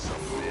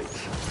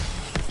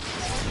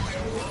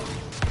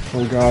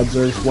 Oh god,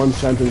 there's one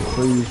sentence,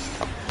 please.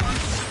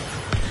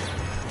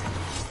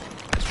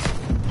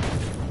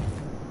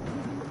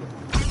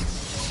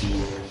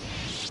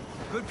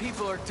 Good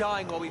people are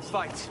dying while we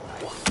fight.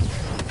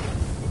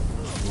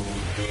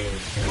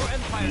 Your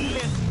empire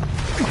can't.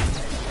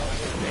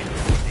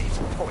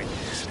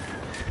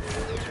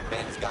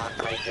 Ben's got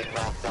raging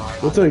left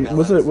arm.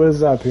 What is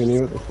that, Penny?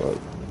 What the fuck?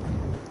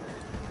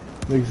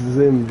 Like,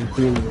 Zim.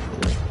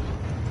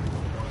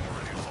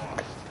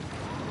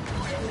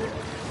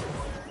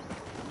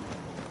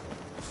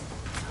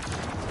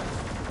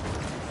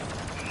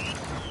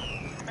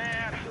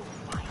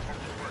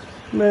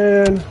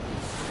 Man.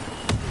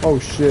 Oh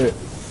shit.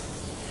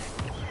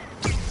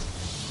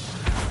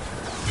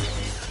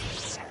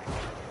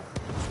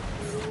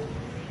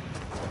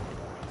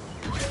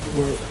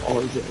 Where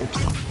are they?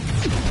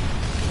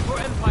 Your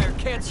empire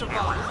can't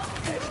survive.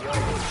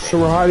 So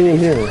we're hiding in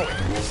here.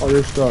 Oh,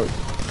 you're stuck.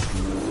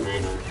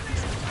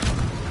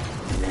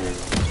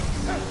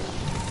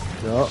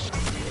 Yup.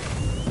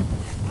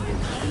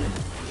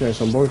 Okay,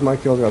 so both my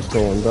kills got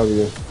stolen.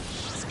 W.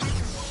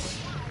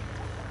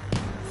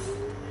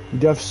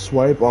 Def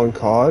swipe on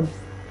COD?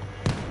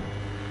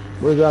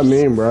 What does that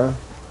mean, bruh?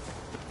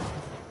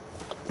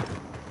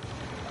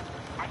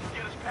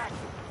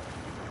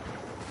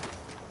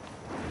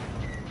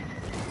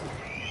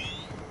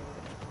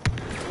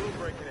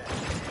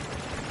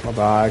 Oh, but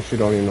I actually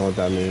don't even know what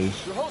that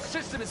means. Your whole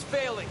system is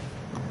failing.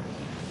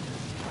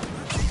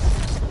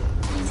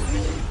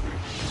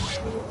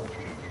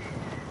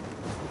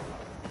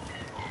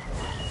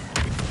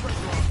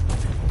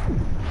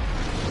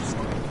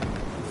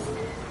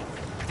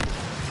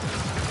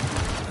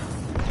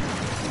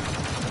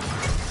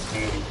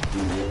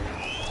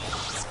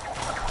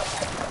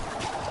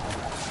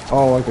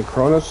 Oh, like a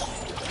Cronus?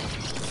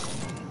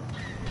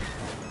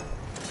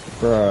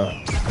 Bruh.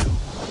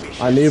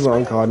 I need one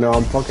on COD. No,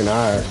 I'm fucking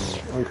ass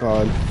on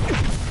COD.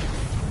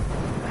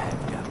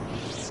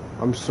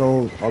 I'm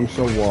so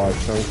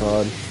washed on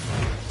COD.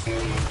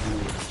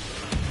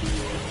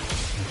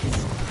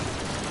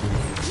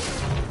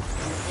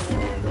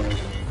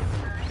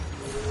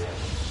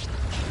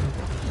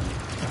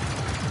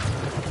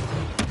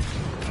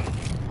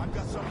 I've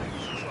got something you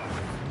should try.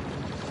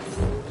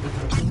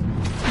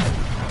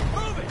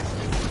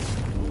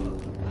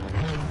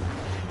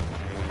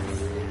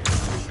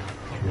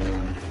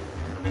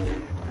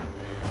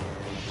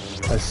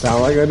 I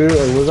sound like I do?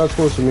 Like, what's that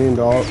supposed to mean,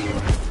 dog?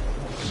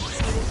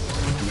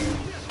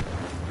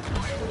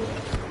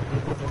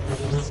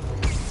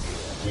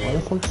 Why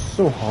the fuck's it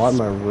so hot in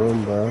my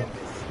room, bro?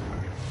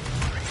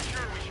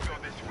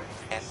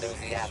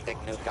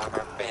 Enthusiastic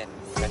newcomer Finn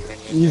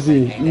continues Easy,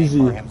 to make a name easy.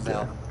 for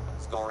himself,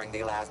 scoring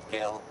the last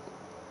kill.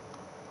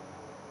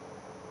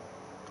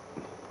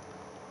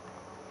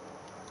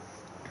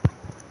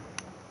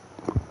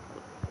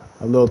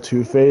 A little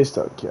two-faced?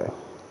 Okay.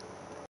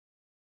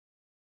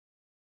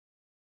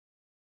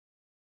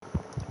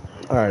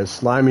 Alright,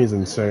 Slimy's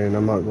insane,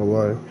 I'm not gonna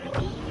lie.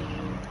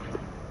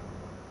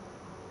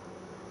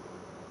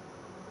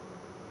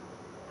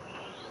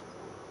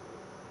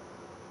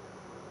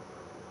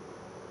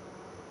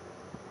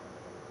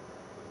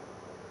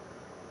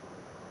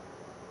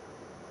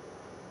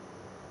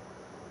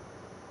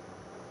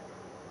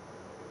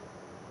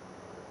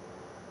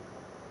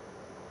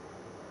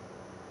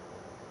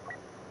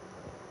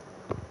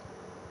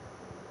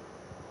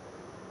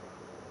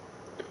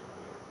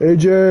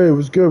 AJ,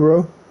 what's good,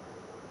 bro?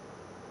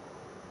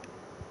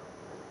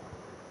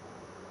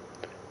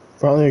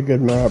 Finally a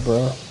good map,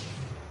 bro.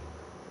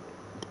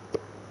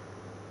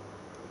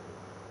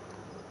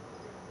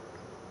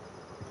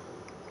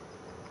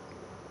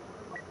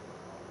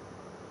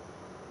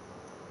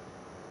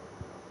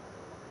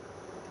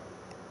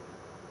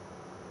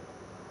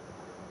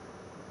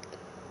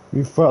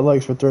 You fat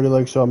likes for 30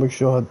 likes, so I'll make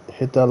sure I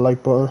hit that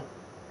like button.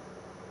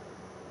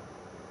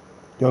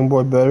 Young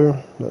boy better?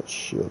 That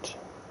shit.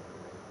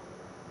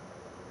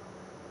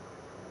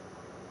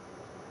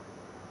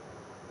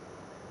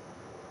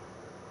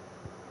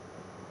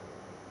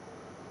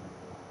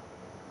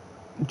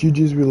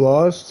 GG's we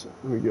lost?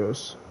 Let me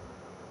guess.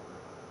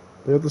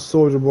 They have the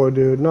soldier boy,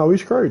 dude. No, we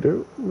scraped,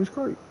 dude. We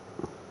scraped.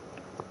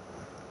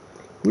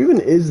 Who even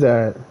is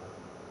that?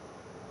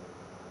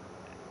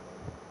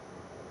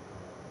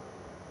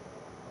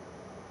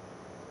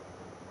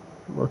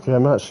 Okay,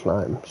 I'm not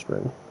slime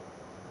spring.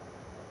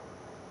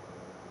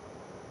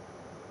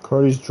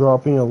 Cardi's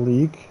dropping a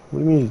leak? What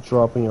do you mean he's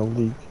dropping a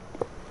leak?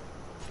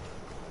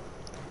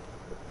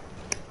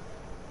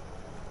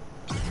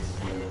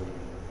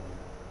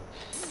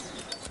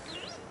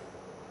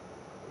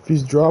 If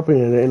he's dropping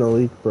it, it ain't a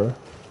leak, bro.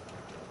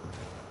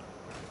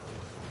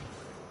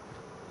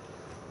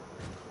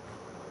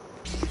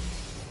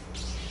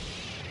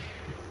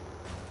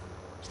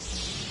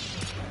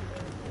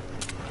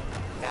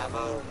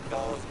 Namu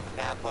goes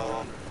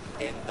Naboom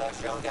in the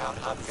showdown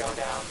of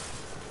showdowns.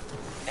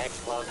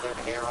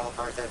 Explosive hero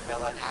versus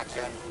villain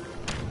action.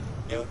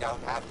 You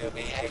don't have to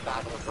be a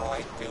battle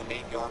droid to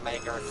meet your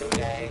maker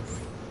today.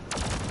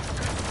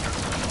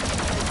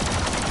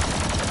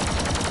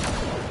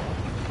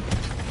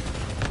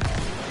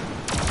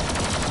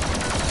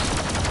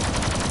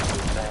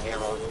 The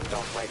heroes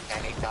don't waste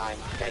any time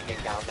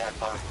taking down their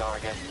first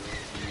target.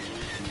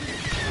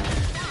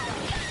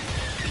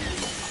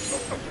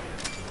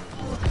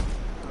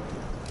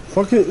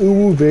 Fucking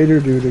Uwu Vader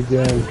dude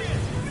again.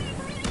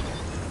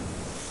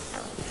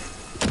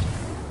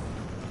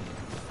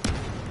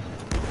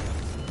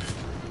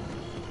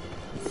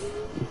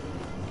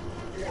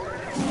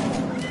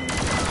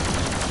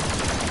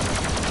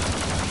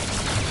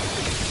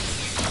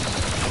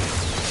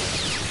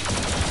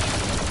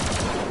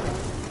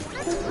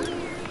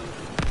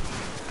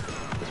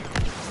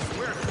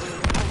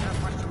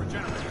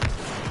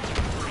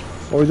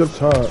 Oh, he's up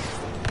top.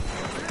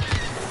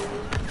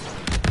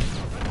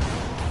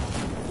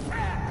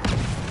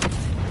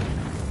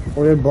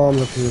 Oh, he had bombs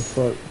up here,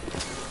 fuck.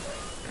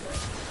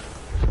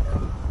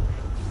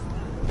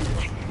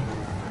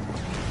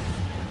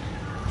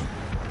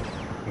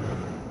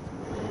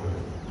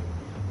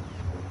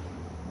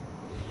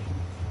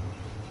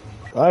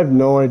 I have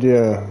no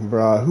idea,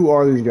 bruh. Who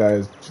are these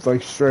guys? Just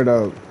like straight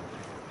up.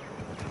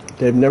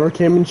 They've never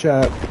came in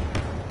chat.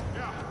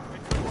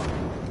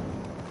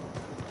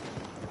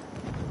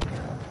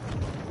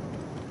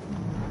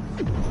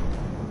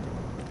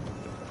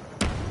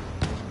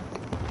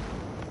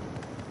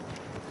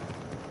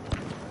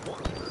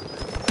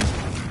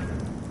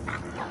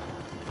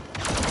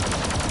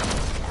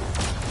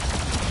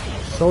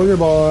 Soldier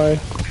boy.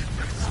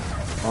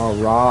 All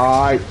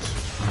right.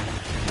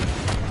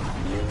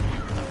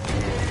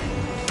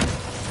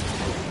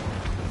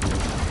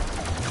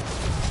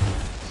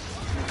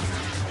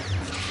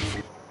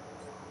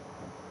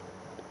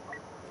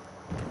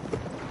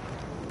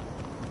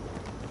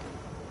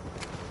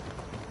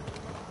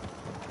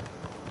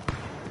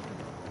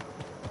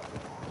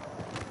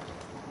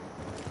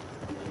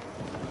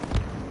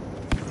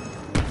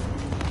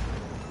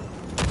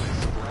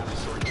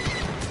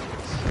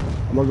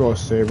 I'm gonna go with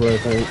Saber, I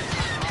think.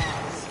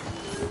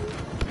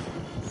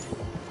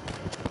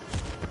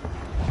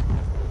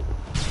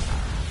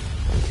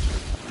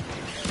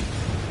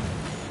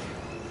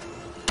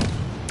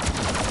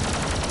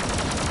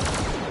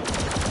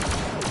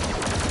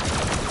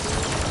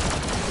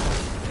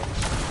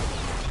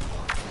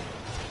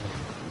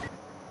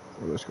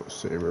 Let's go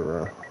Saber,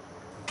 bro.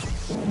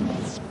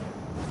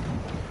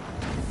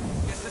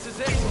 Guess this is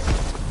it.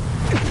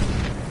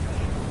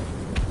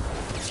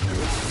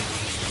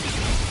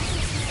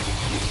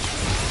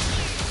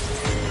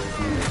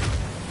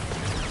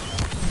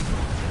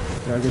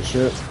 Yeah, good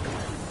shit.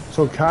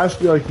 So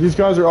Cash, like, these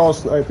guys are all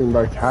sniping,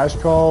 bro. Cash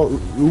Call,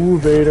 Uwu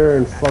Vader,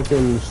 and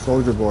fucking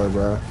Soldier Boy,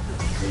 bro.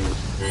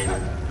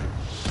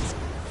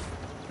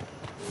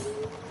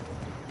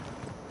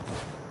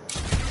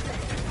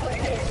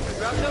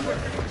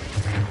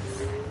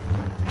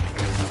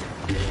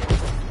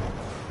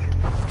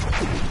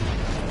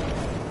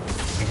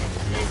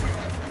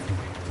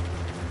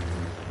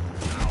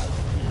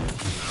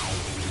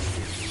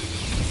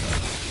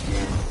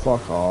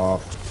 Fuck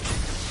off.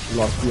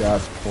 Lucky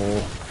ass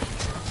pole.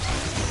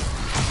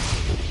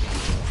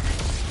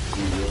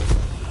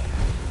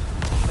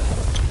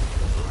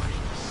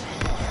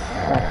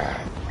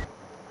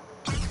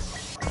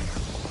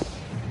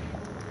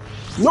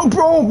 No,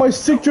 bro, my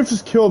stick drift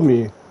just killed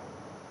me.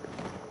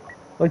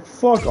 Like,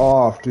 fuck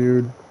off,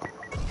 dude.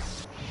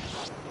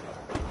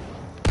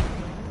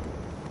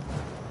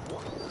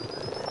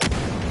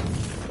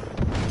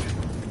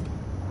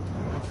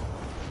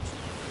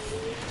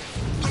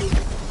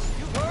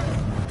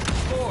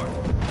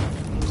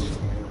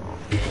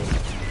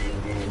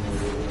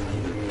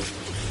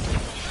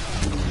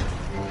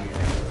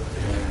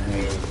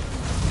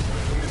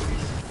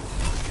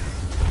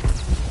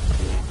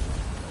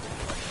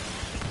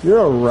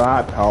 You're a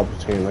rat,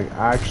 Palpatine, like,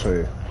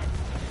 actually.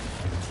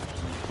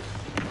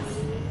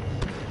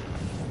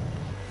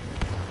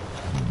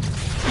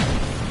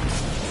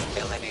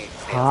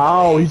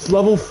 How? He's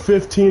level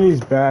 15, he's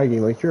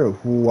bagging. Like, you're a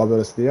fool. I bet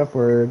it's the F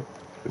word.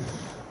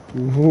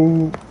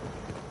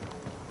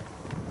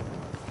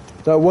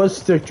 That was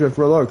stick drift,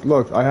 bro.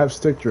 Look, I have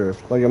stick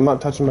drift. Like, I'm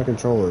not touching my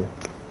controller.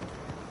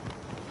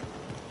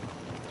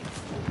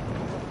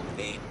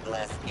 The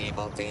less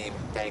evil team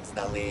takes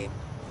the lead.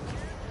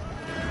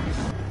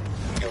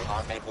 You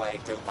are midway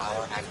to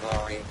power and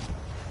glory.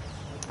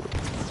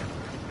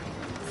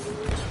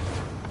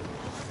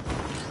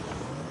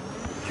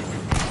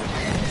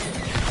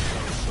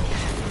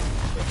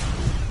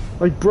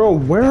 Like, bro,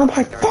 where am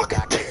I fucking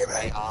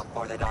teammates? Off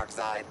for the dark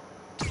side.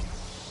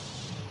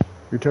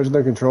 You're touching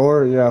the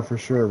controller? Yeah, for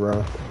sure,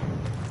 bro.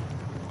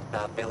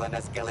 The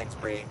villainous killing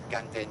spree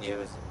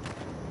continues.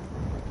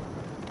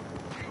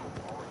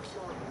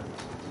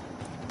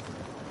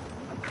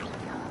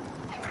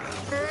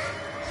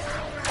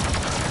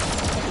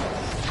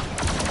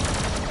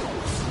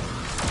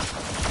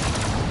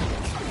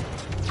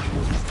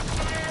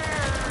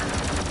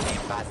 The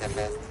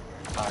pacifists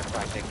are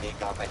crushing the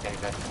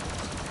competition.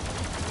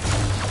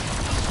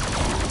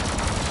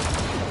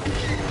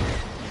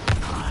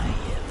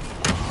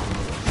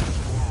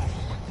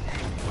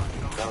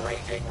 The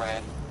Raging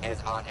Red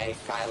is on a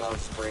Kylo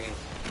spree.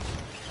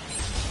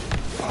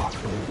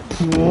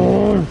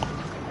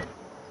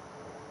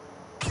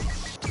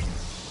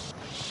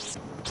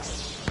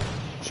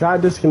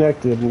 Chat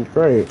disconnected.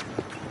 Great.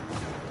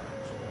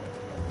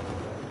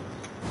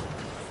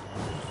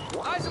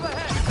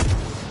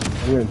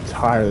 I'm getting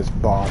tired of this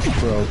boss,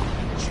 bro. I'm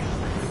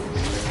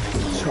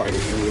tired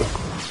of you.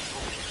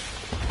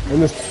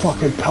 And this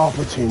fucking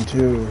Palpatine,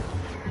 too.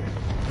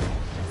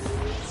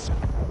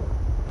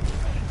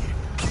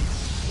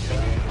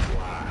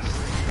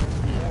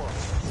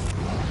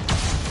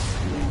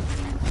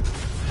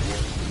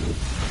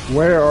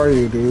 Where are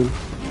you, dude?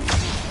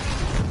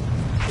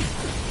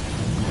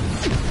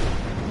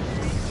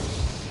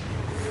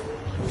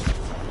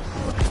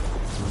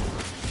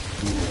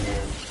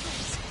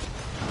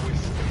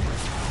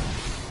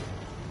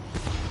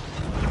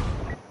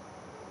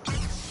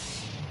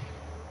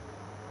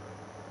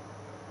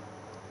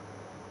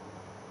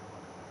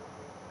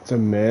 It's a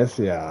myth,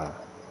 yeah.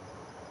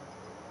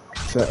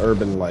 It's an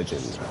urban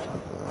legend.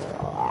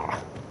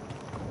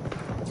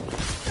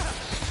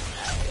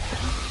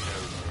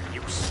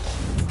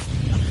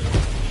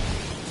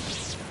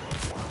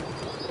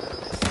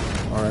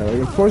 Alright,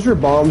 like, of course your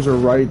bombs are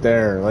right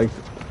there, like...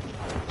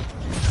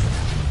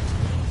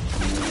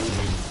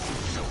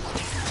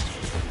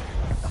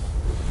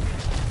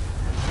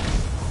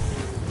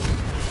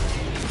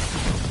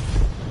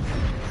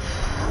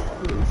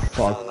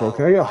 Fuck, bro,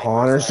 can I get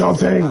Han or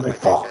something? Like,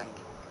 fuck!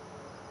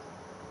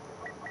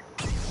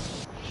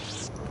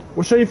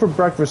 What should I eat for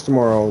breakfast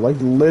tomorrow? Like,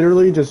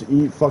 literally just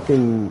eat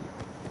fucking...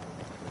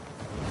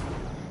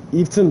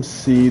 Eat some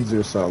seeds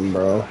or something,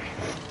 bro.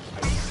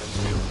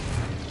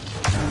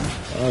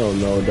 I don't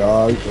know,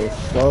 dog. The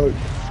fuck?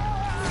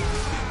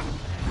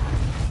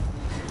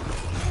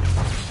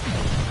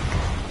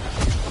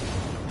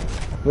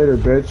 Later,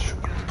 bitch.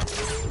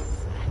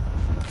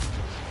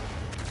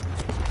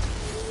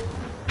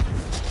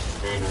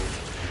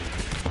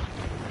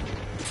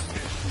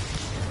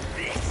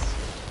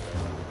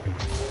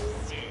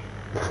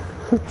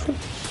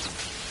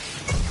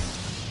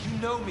 You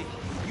know me.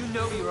 You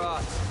know your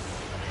odds.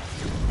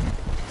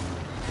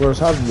 Let's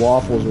have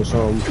waffles or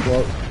something.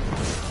 Fuck.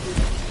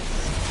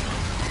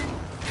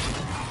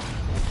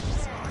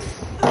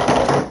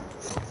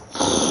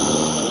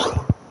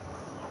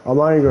 I'm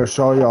not even gonna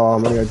show y'all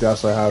how many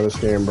deaths I have this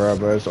game, bro,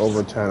 but it's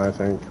over 10, I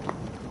think.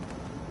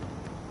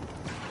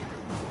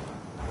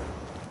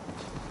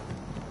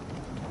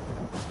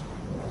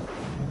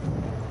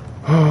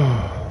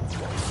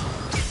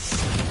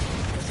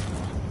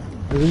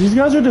 These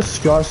guys are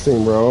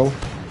disgusting, bro.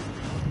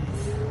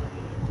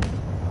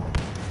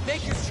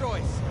 Make your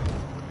choice.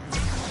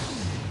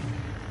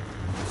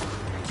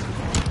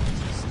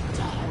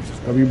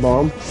 W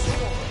bomb.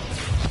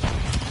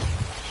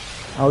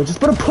 I was just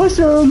gonna push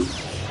him.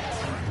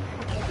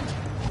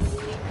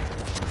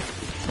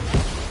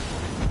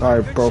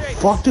 Alright, bro.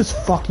 Fuck this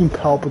fucking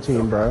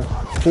Palpatine, bro.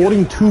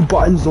 Holding 2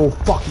 buttons the whole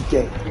fucking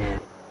game.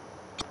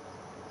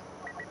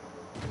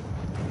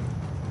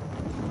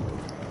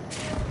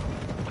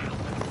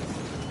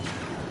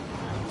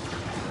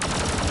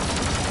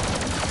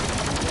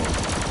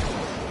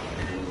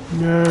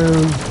 No.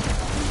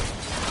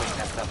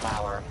 Witness the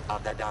power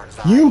of the dark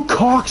side. You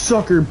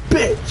cocksucker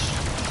bitch!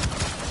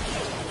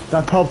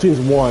 That Palpatine's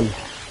won.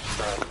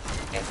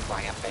 Truth is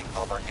triumphing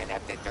over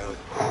ineptitude.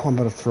 I'm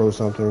gonna throw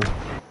something.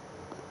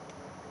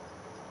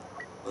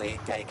 Lead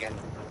taken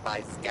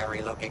by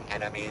scary-looking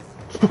enemies.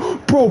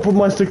 Bro, but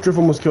my stick drift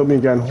almost killed me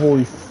again.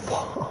 Holy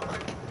fuck.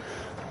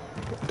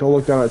 Don't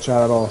look down at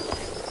chat at all.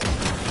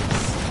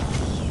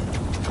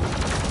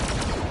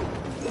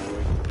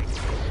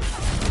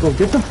 Bro,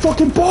 get the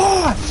fucking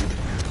boss!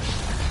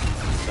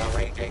 The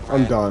raging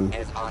I'm red done.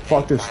 is on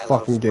Fuck a this Kylo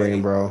fucking spree.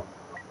 game, bro.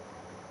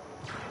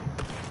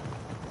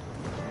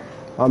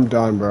 I'm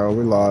done, bro.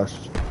 We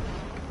lost.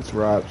 It's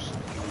wraps.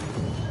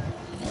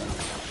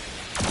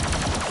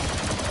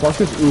 Fuck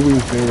this Uwe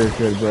Vader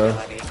kid, bro.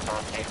 Ability from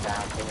a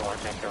path toward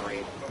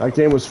victory. That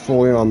game was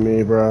fully on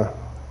me, bro.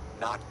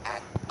 Not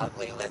an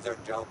ugly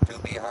lizard joke to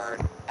be heard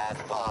as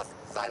boss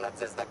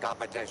silences the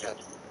competition.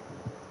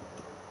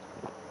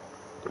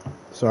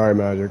 Sorry,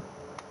 Magic.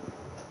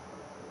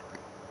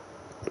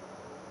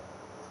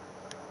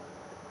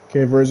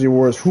 Okay, Verzi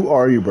Wars, who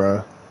are you,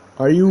 bro?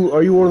 Are you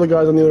one of the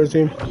guys on the other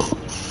team?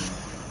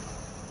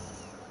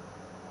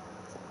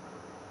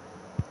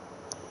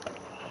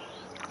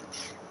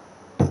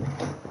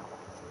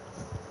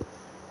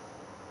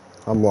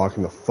 I'm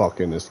locking the fuck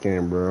in this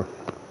game, bro.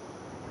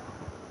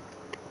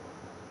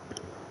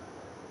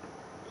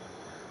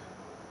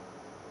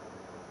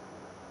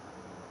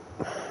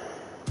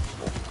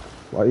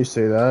 Why do you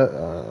say that?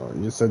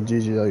 You just said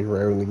GG like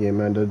right when the game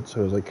ended,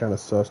 so it was like kind of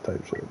sus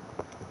type shit.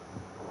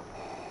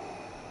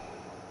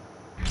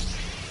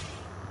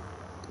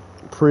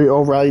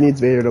 O'Reilly needs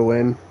Vader to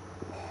win.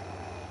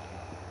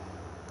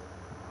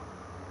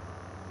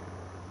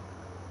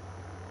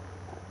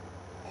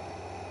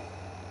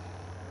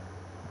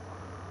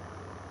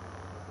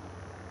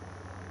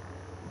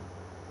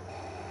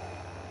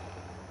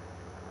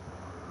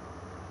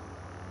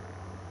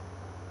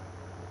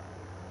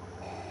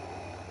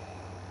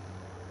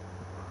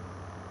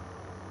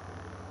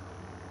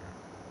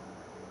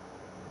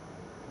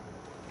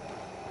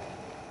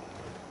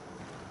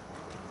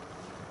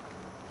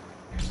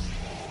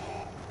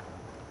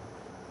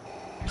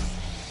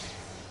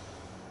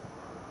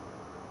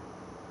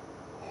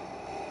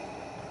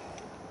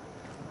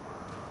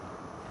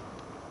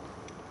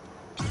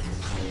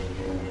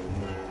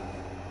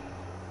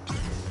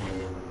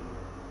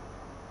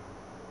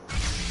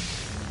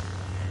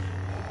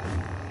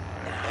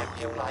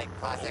 If you like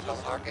classical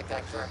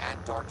architecture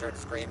and tortured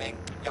screaming,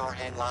 you're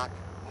in luck.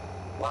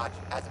 Watch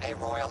as a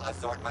royal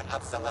assortment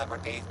of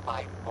celebrities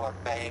fight for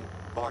fame,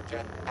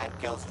 fortune, and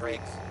kill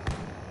streaks.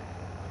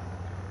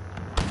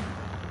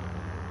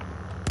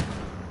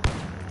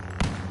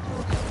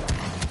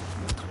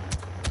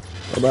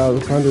 About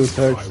the kind of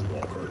text.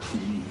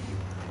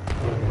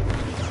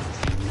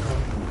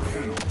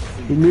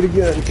 We meet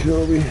again,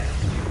 Kenobi.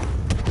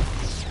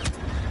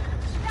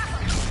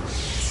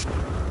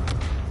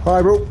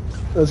 Hi, bro.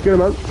 Let's get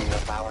him out.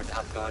 The powers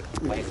of good,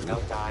 waste no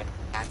time,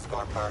 and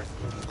score first.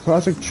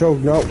 Classic choke,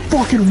 not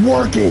fucking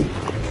working.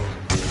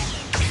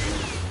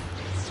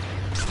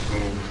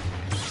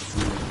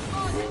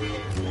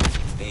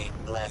 The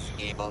less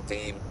evil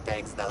team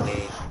takes the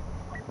lead.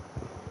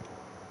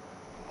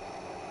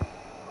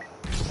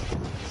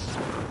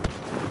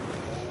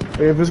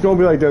 Like, if it's gonna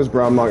be like this,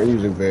 bro, I'm not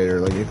using Vader.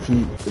 Like,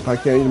 if I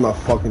can't use my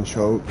fucking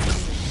choke.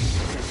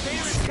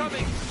 Vader's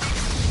coming.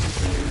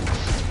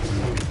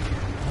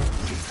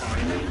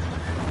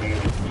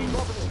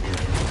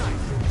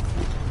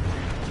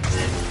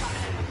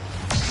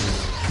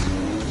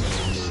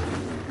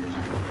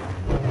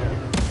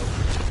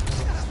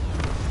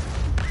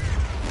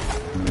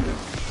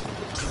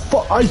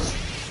 Fuck,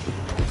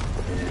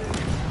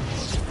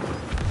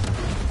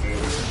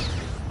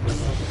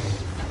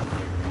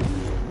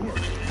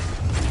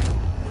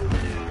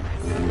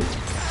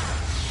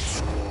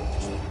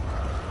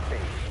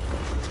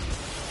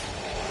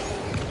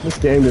 This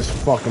game just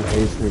fucking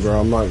hates me, bro.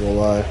 I'm not gonna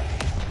lie.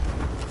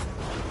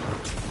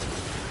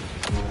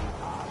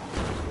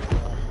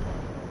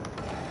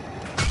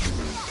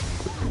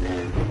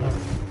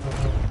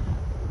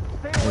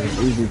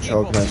 Easy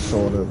choke and I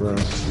sold it, bro.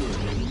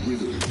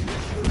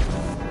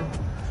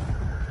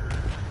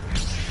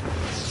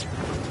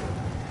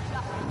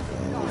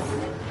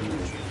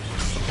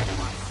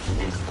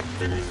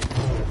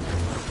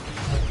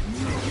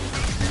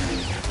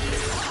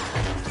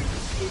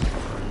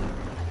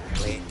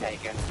 Lead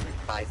taken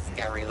by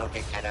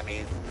scary-looking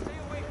enemies.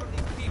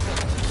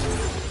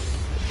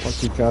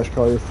 Fuck you, Cash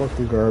Call. You're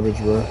fucking garbage,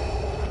 bro.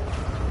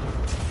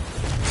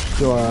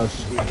 Still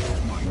ass.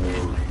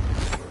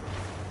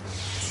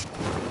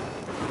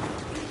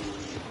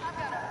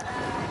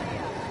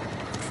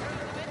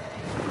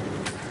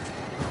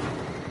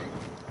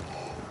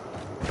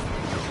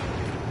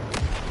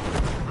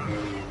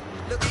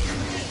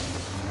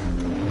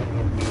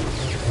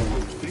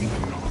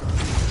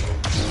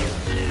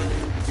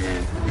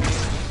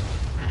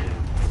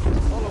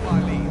 Follow my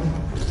lead.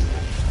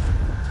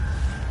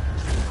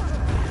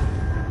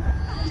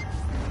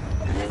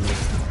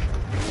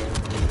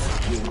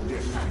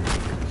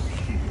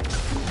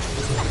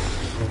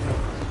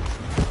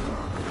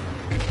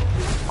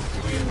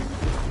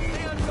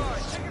 Stay on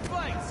guard. Check your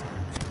flanks.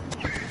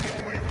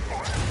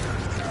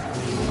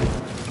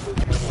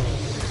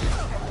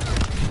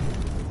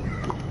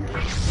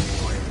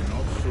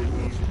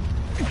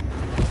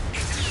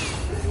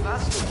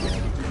 Master,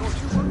 don't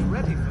you look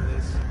ready for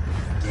this?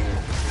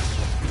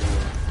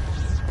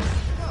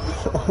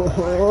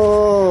 Oh,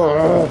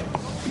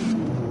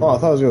 I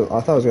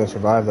thought I was gonna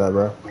survive that,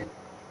 bro.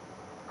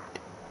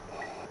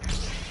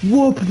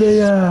 Whoop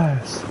the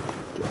ass.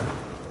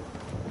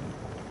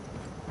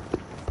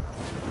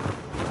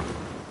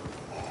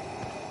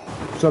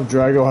 What's up,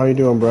 Drago? How you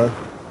doing, bro?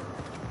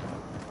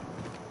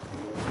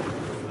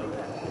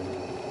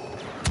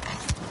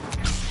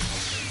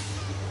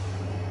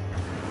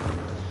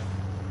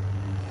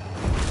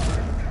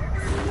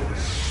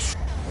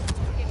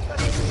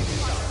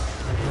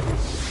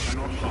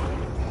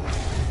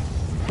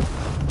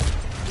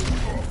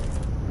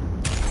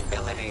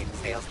 Ability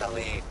steals the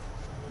lead.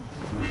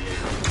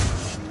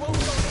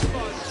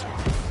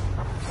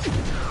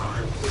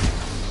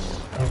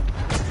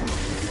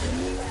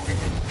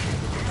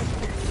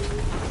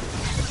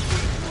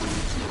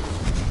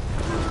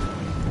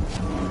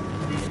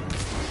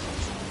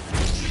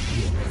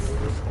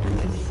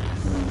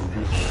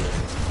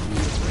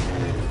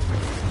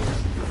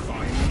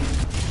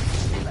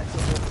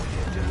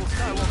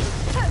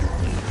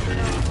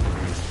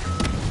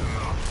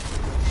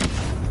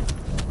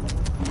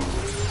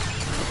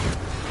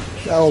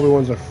 That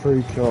Obi-Wan's a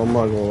free kill, I'm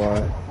not gonna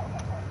lie.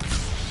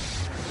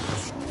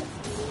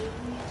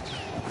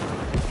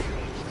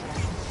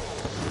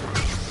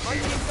 My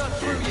team's not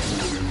through yet.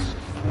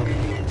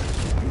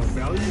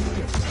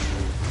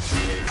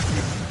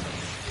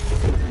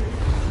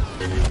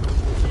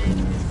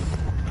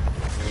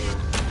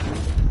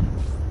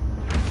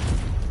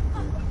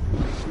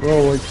 Bro,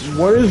 like,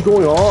 what is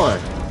going on?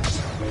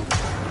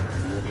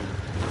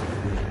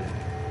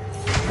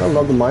 I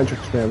love the mind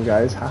trick spam,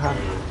 guys. Haha.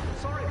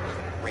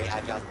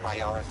 Readjust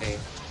priorities.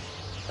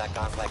 The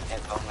conflict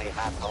is only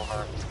half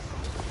over.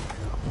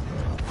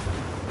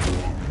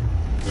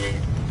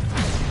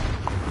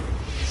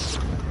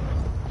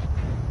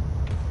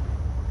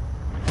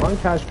 Come on,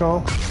 Cash Call.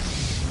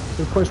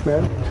 Good push,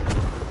 man.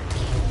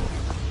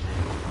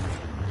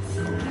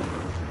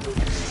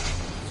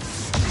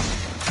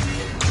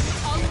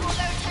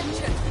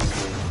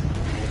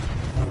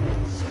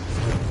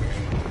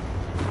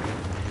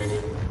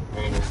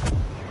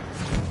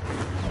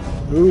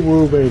 Woo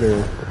woo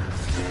Vader.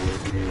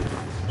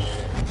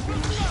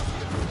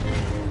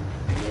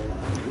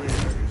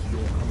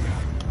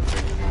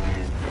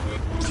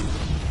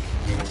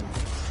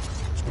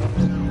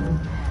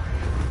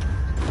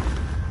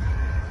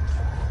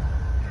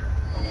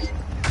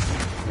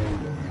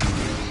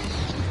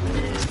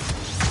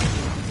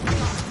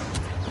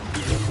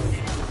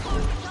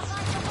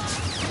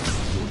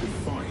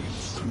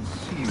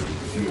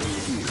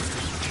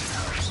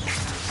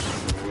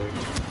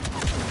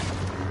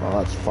 Oh,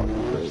 that's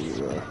fucking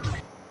crazy, bro.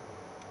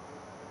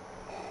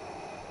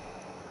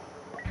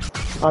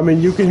 I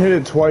mean, you can hit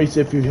it twice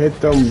if you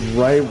hit them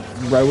right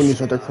when you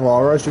start the claw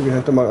rush. You can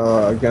hit them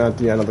again at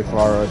the end of the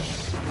claw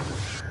rush.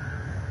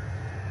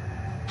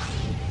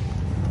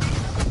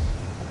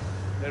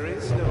 There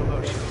is no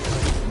emotion.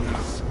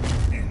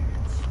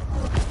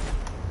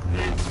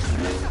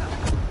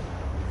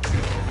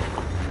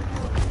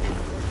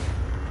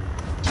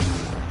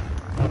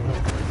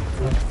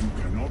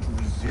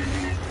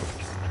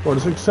 Bro,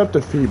 just accept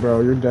defeat,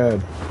 bro. You're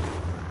dead.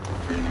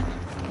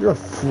 You're a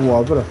fool.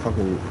 I better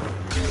fucking...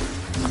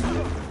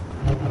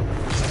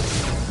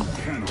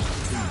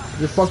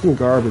 You're fucking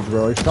garbage,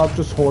 bro. Like, stop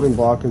just holding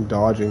block and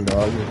dodging,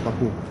 dog. You're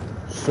fucking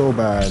so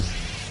bad.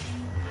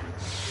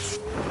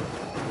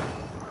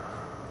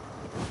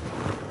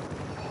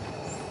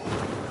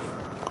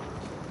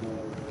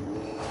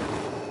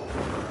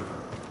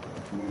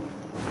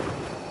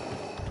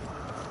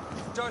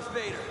 Darth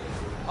Vader.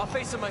 I'll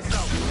face him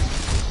myself.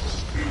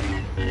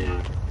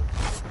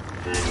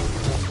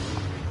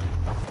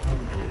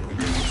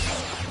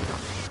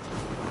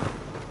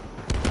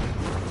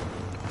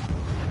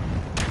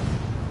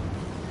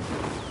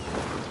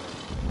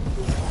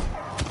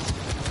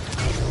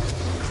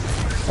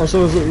 Oh,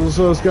 so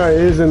this guy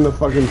is in the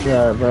fucking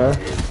chat, bro.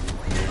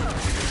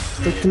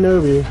 The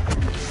Kenobi.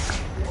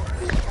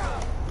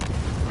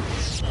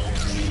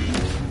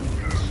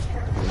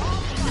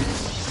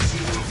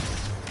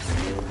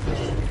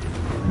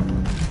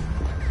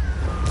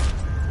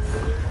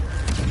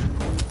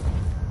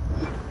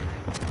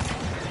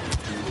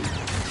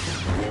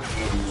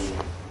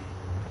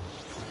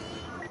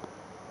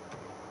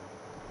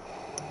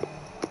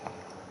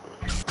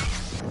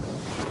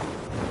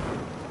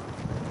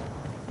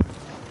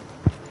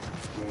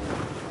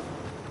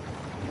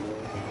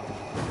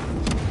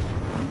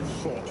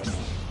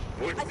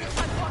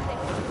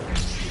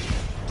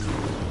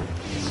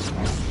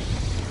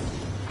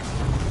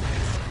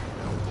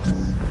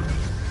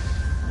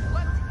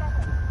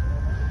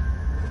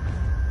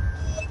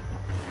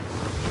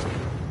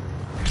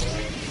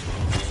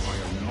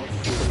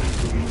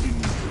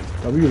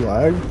 W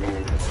lag?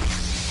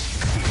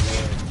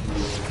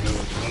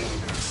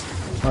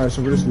 Alright,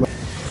 so we're just...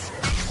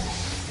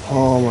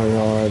 Oh my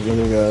god, let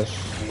me guess.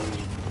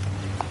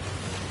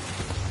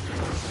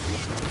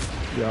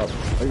 Yup,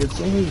 like it's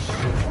always...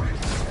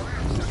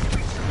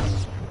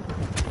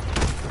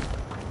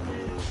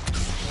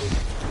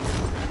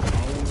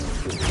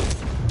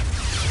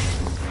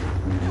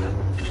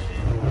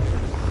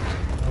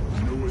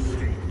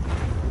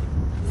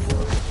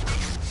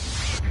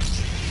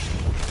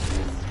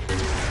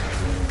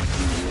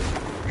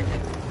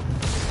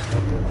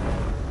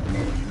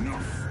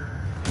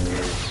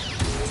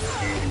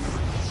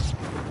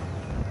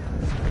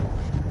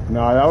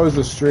 Nah, that was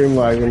the stream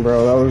lagging,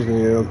 bro. That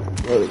wasn't you.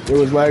 It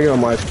was lagging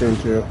on my screen,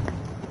 too.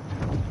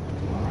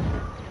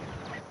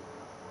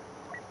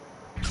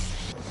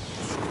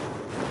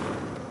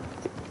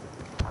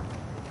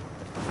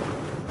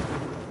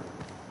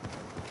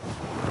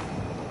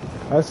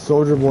 That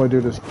soldier boy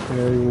dude is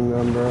carrying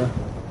them, bro.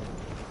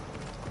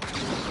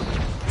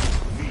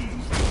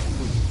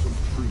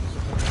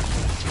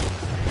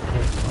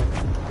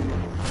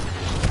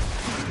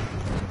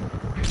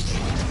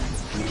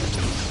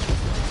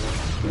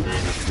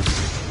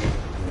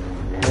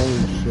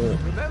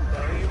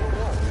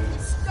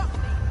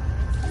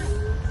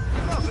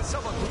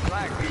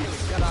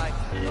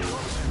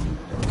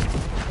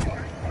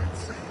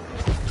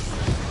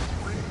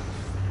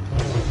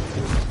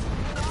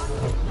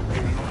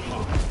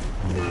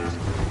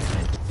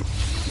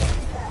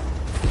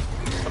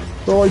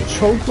 So like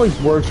choke like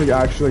works like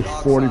actually like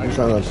 40%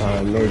 of the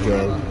time, no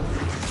joke.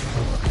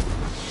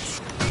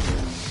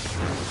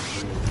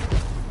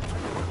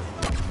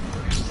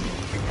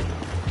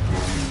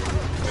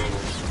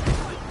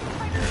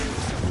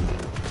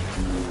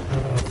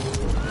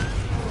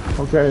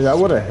 Okay, that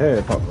would have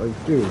hit, but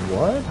like dude,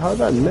 what? How'd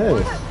that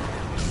miss?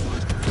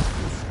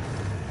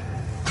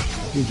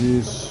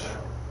 GG's.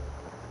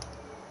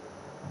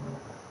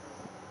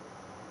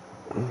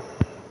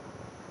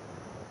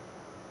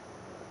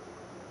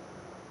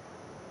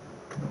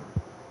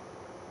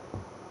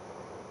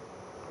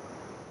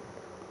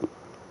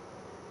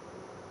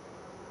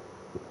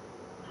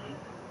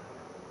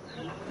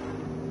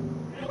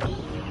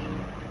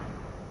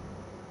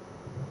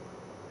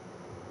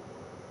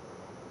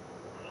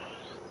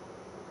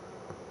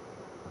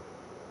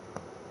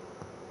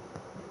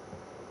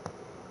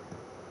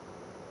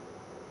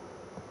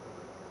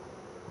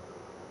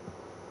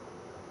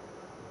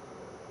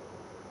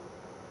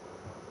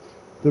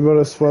 They're about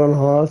to sweat on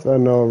Hoth? I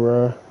know,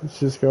 bro. It's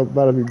just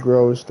about to be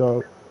gross,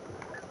 dog.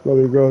 About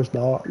to be gross,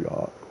 dog.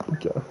 Y'all.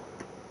 Okay.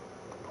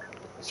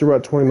 So we're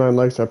at 29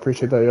 likes. I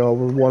appreciate that, y'all.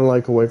 We're 1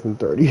 like away from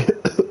 30.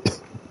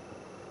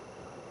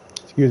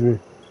 Excuse me.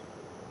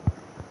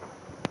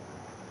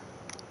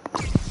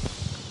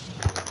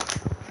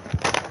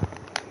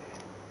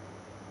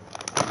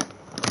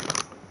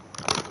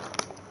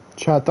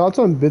 Chat, thoughts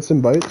on bits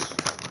and bytes?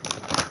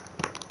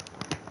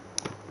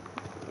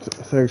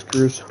 Thanks,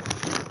 Cruz.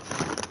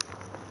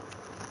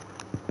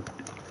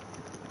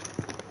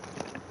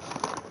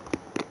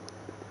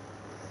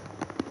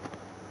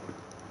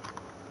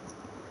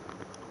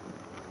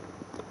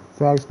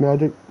 Facts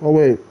magic. Oh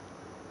wait,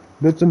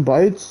 bits and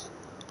bytes.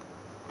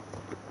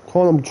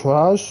 Call them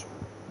trash.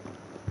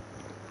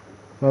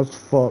 That's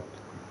fucked.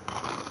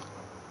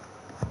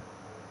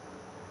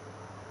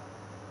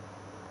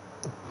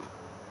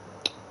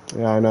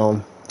 Yeah, I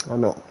know.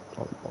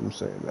 I'm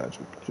saying that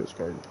just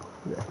crazy.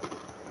 Yeah.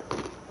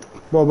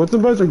 Bro, bits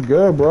and bytes are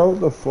good, bro. What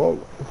the fuck?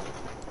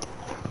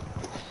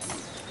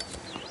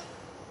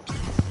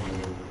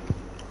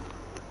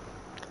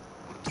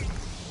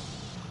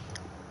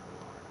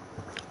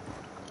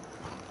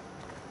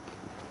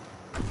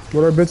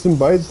 What are bits and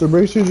bytes? They're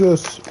basically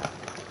just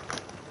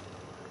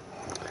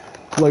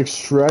like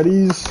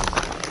shreddies,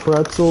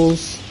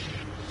 pretzels.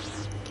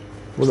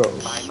 What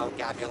else? My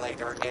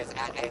vocabulator is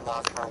at a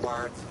loss for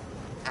words.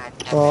 An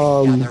epic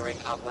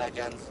gathering of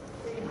legends.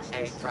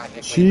 A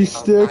tragically cheese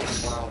remote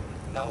sticks, world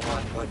no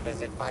one would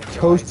visit by choice.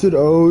 toasted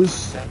O's.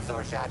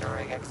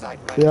 Sensor-shattering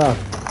excitement. Yeah,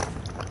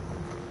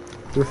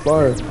 they're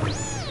fire.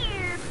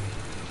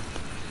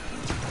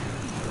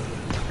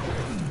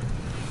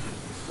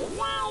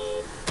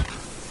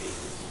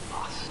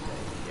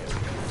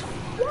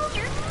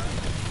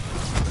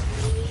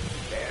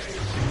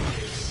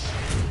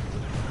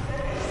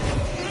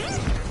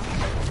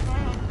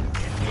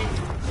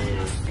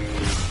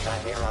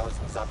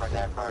 Suffered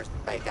their first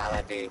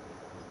fatality.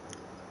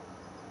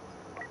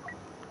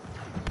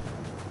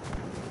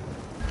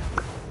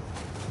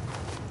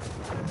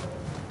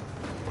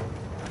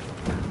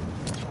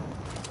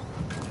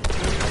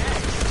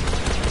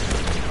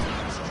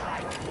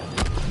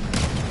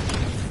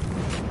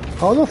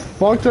 How the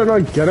fuck did I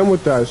not get him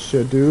with that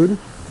shit, dude?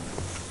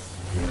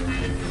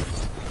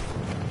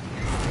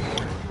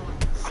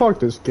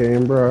 Fuck this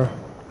game, bro.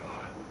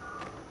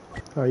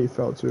 How you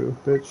felt too,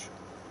 bitch.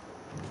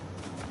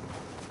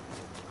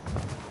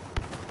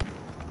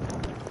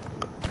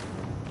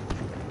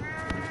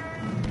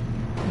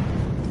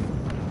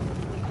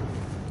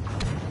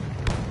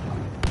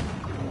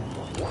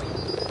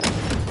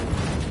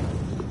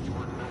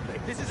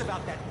 this is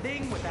about that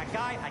thing with that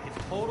guy, I can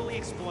totally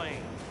explain.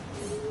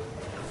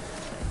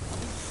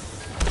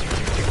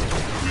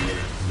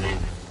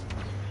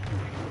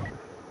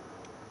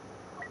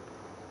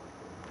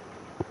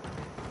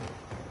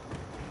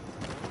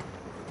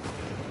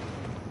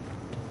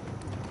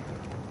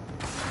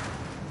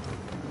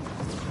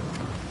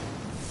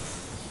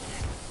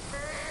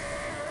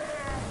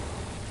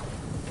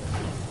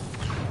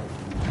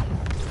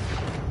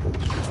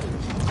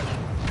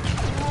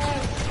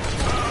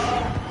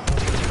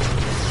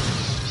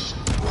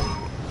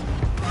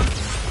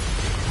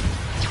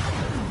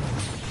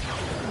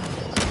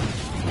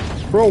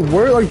 Bro,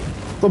 where, like,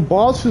 the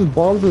boss's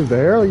bombs are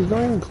there? Like, he's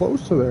not even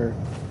close to there.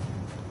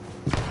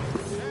 Check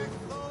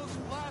those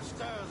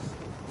blasters.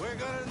 We're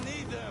gonna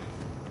need them.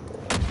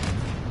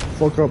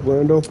 Fuck up,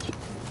 Lando.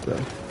 Yeah.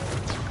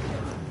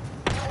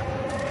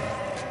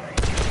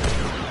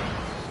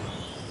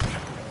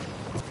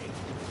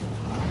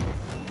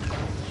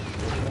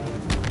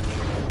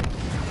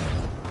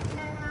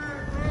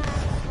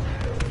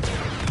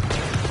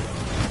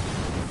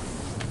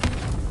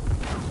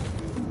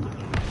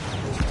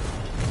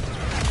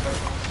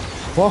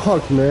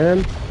 Fuck,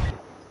 man.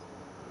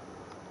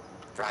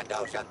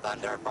 Trandoshan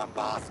thunder from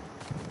boss.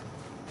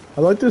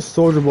 I like this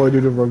soldier boy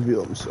dude to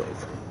reveal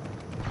himself.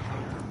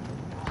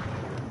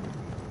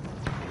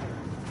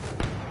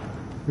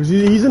 Cause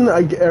he's in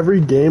like every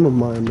game of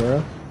mine, bro.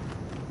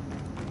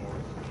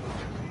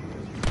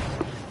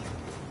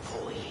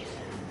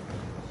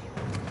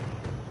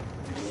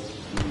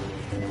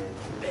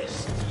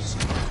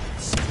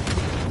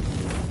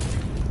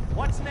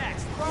 What's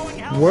next? Throwing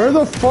hell. Where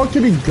the fuck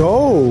did he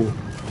go?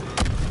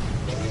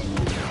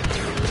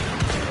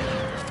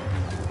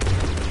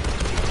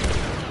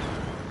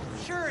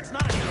 Sure, it's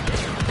not a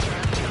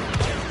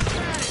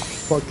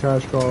Fuck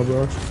cash call,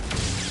 bro.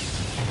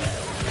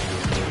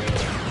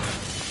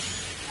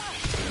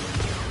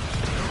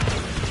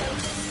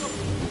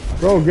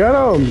 Bro, get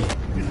him!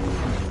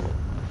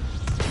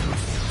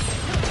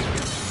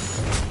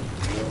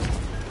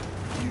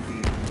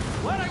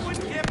 what I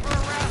wouldn't give for a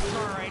rap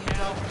car right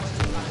now.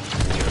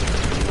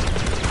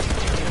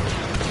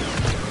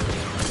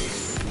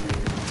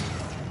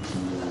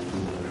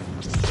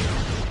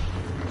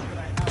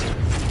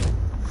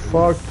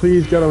 Fuck,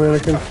 please get him,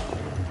 Anakin.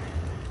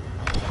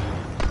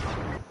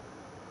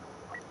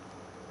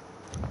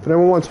 If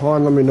anyone wants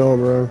Han, let me know,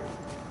 bro.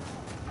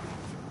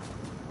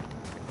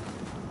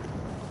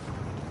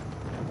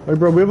 Like,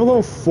 bro, we have a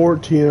little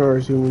 14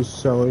 hours even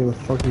selling in the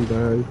fucking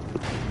bag.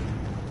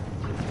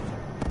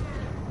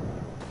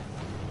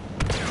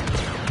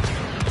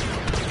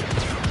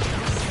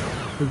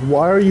 Like,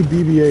 why are you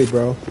BB-8,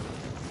 bro?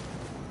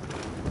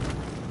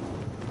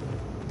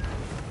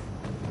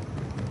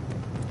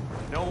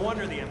 No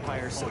wonder the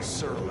Empire's so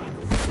surly.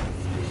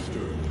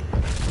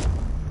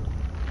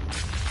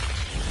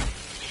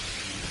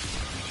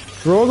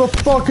 Throw the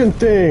fucking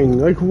thing!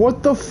 Like,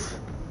 what the f-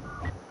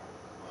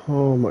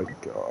 Oh my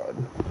god.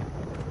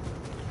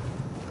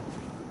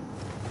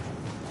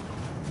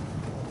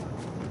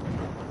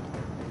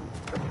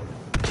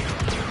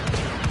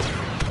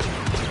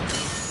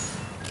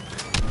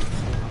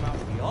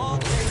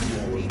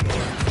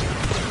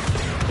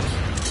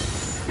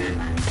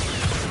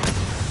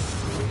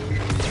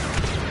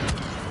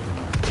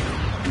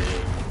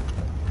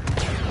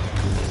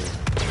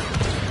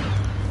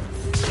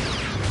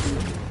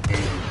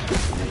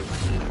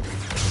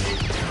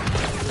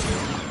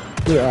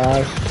 Your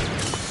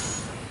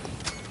ass.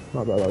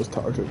 My bad, I was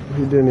toxic.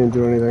 He didn't even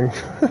do anything.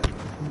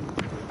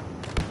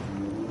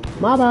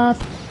 My bad.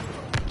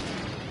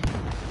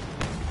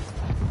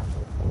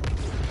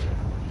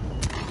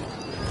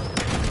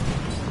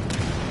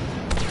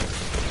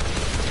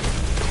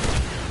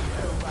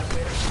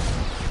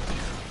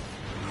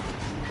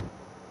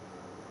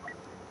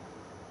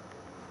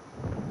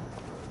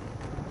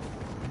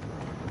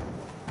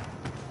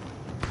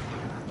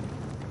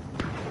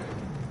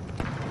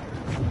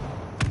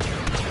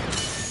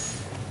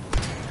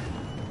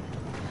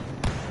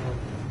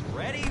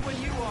 Ready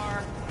when you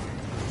are.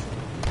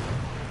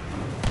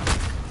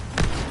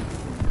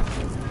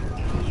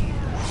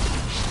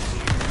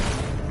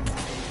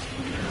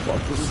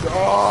 Fucking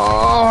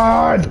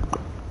god!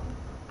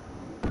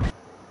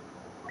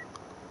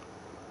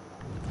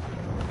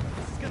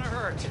 This is gonna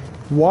hurt.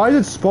 Why is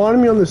it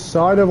spawning me on the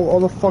side of all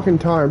the fucking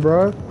time,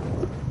 bro?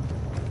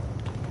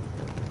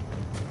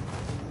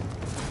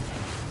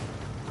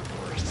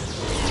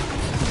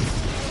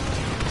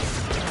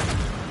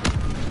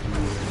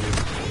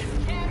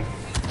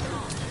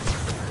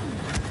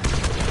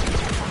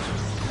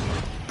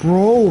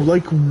 Bro,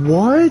 like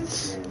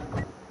what?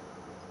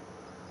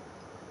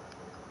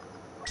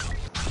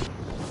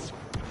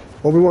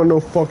 Oh, we want no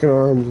fucking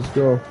arms. Let's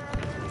go.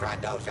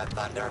 Trandoshan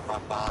thunder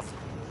from boss.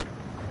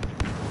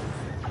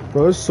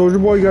 Bro, this soldier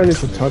boy guy needs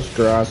to touch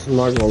grass. I'm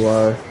not gonna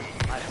lie.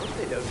 I hope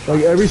they don't.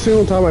 Like every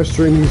single time I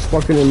stream, he's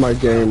fucking in my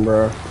game,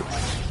 bro.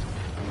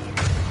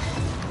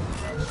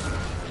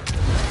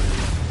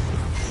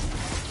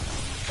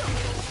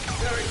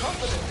 Very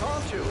confident,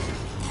 aren't you?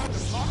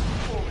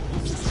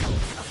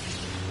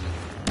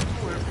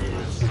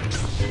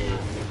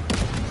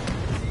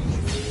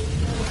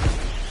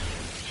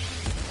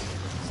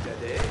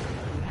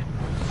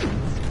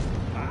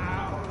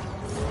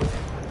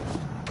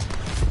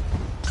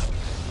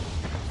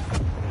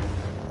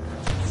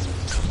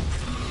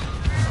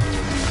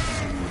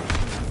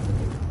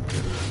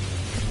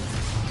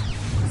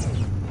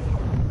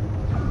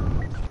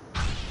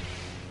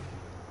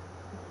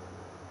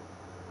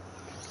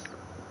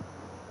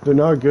 They're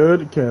not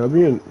good? Okay, let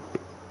me in.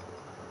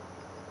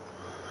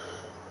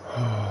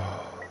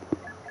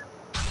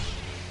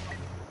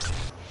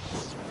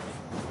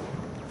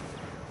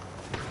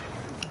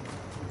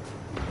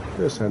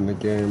 Just end the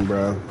game,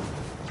 bro.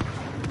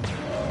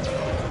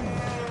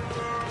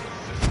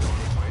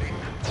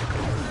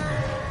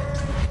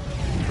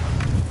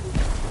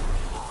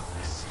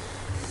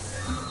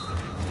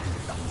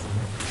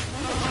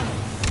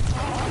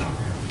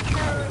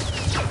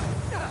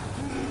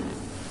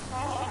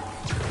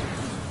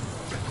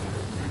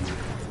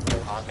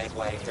 On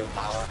midway to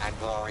power and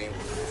glory.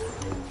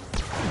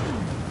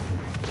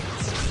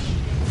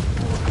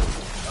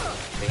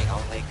 The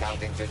only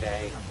counting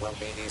today will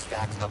be these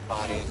stacks of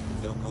bodies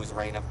Dooku's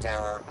reign of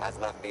terror has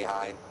left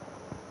behind.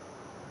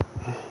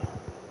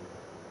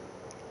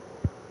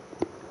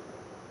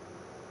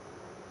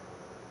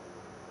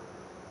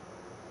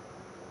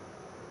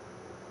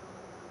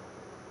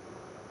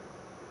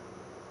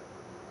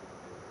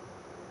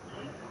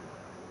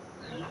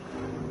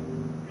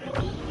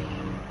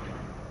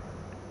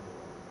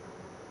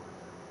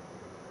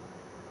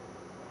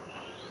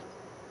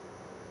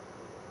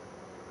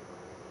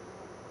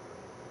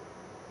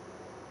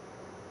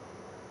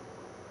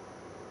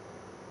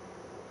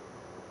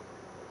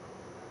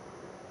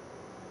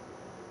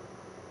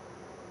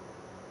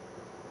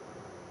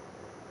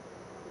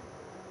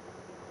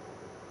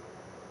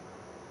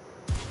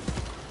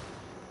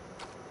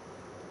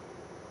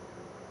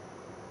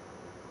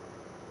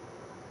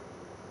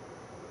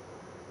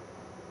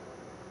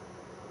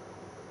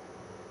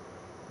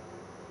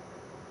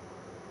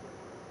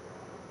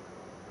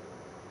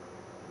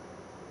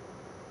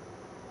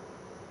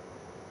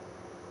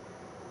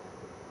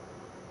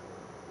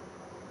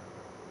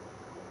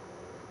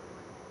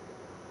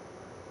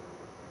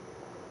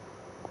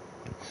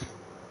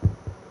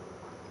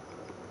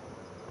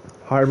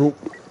 Hi, bro.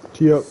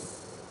 Tee up.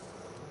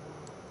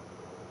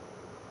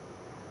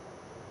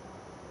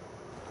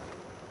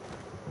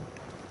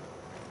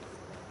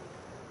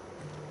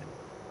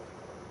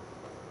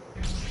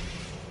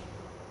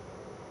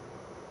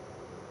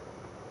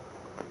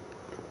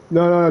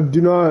 No,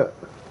 do not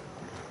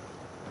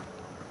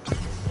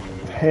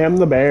ham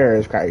the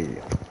bears, crazy.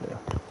 Yeah.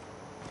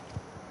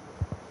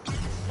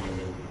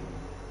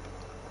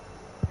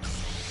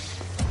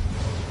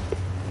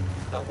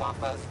 The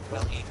Wampas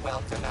will eat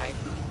well tonight.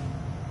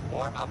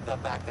 Warm up the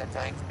Bacta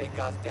tanks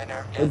because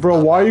dinner Hey, is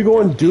bro, why are you about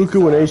going to be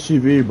Dooku and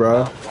served. HCV,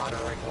 bro? The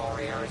Watering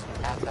warriors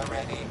at the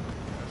ready.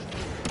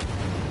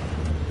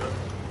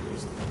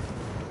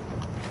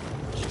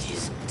 It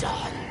is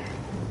done.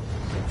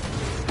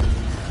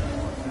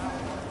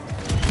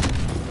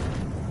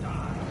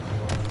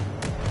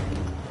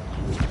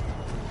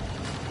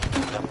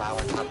 The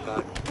powers of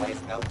good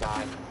waste no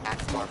time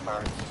and score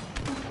first.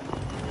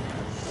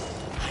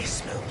 I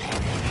smell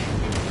panic.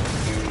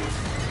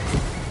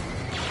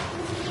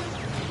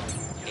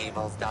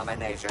 Evil's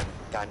domination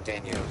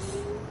continues.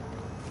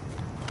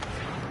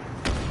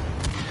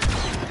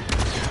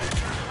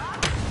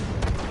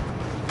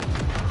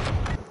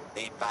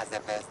 The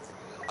pacifists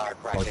are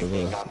crushing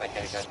the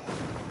competition.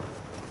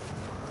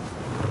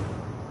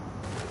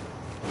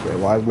 Okay,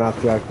 why is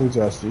Matthew acting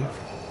zesty?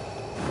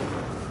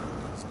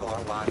 Score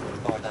one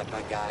for the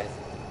good guys.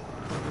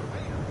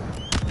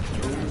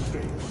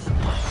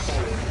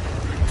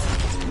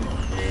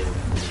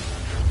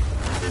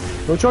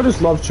 Don't y'all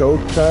just love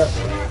choke, chat?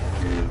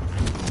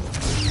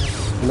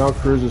 Now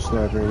Cruz is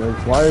sniping. Like,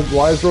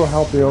 why is bro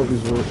helping out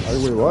these?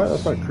 Wait, what?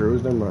 That's not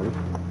Cruz. Never mind.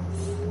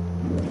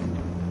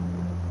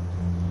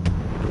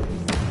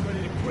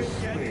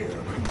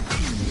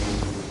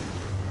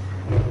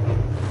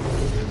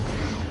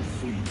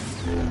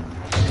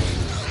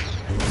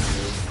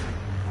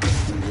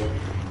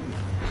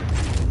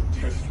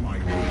 Test my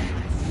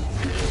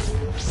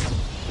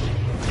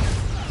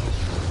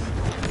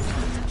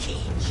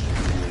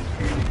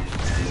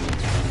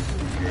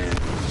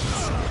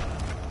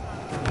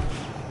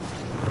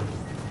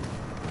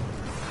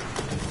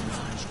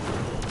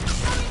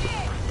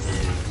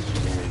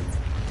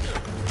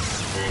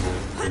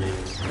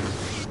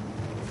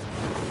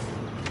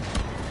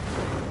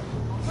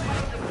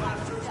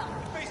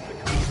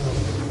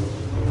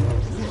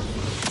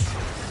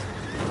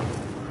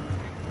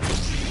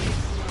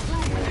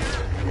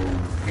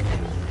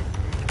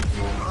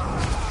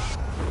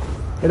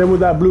Hit him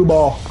with that blue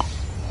ball.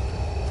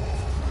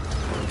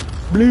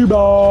 Blue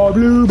ball,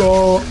 blue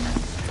ball.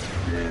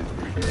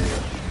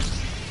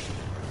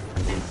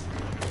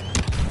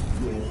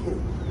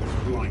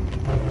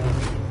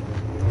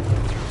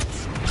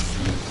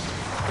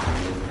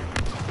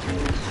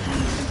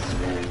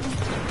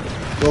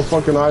 Bro,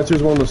 fucking I2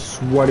 is one of the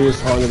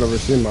sweatiest hunts I've ever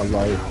seen in my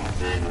life.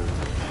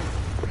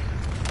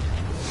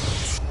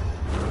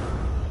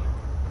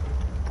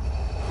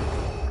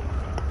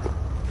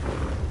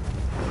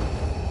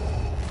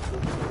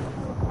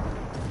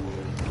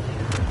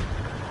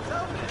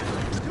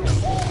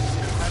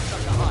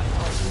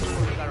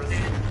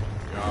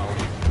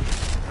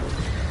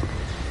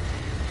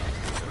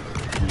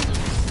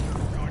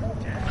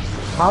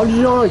 How did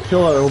you not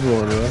kill that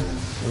overlord, bro?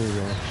 There you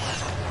go.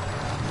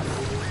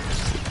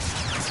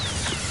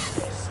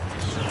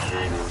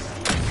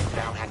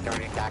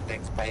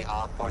 tactics pay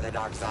off for the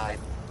dark side.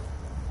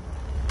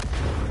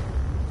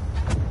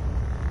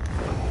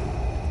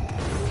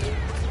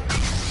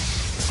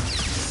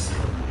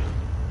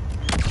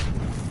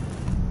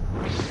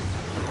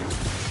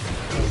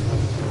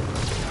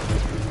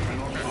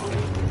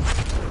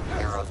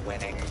 Heroes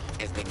winning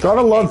is becoming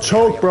Gotta love a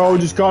choke, bro.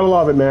 stereotype. Just gotta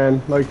love it,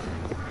 man. Like,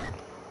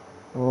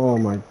 oh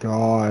my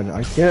god.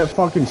 I can't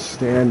fucking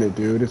stand it,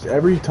 dude. It's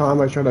every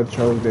time I try to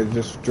choke, it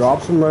just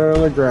drops them right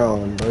on the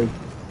ground. Like,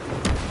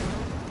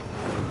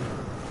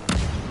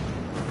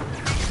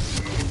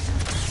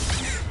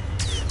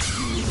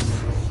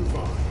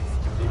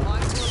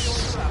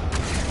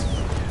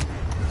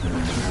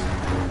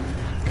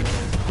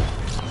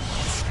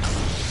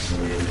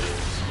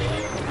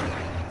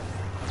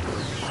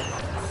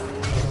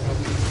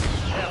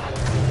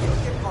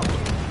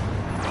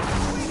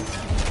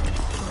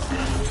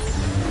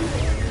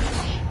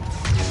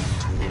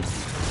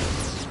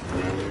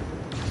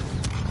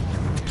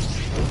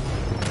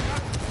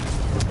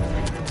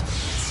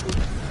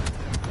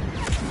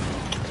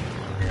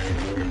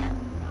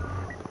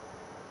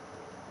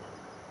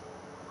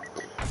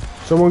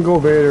 someone go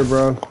Vader,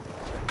 bro.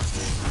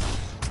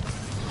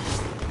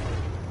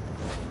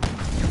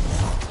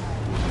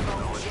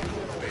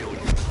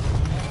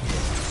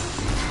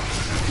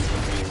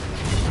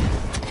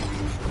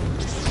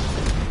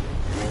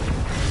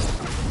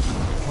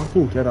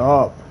 Fucking get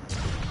up.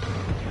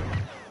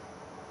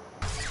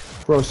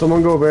 Bro,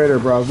 someone go Vader,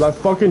 bro. That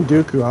fucking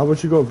Dooku. How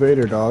about you go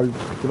Vader, dog?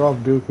 Get off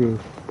Dooku. You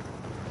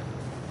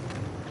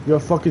got a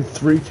fucking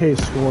 3K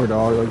score,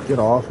 dog. Like, get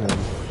off him.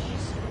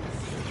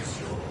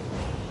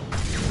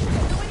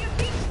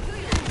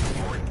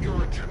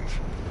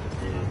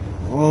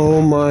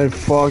 Oh my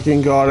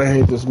fucking god, I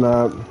hate this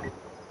map.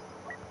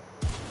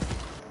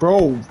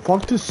 Bro,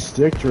 fuck this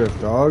stick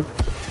drift, dog.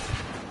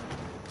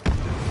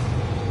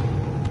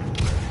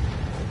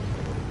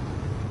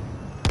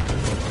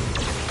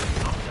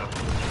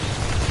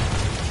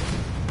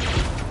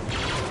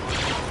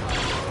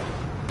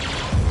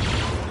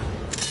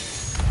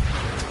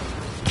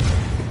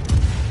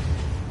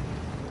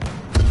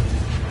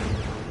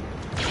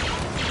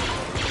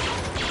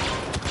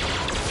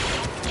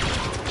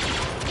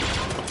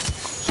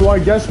 So I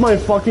guess my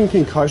fucking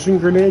concussion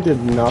grenade did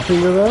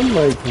nothing to them?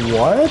 Like,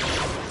 what?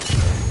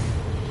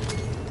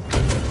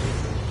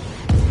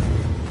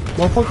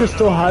 Motherfucker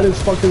still had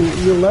his fucking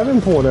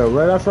E11 pulled out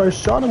right after I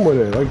shot him with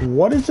it. Like,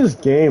 what is this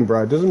game,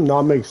 bro? It doesn't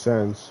not make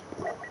sense.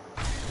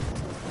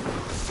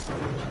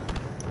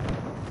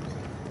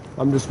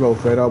 I'm just real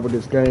fed up with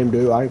this game,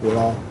 dude. I ain't gonna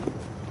lie.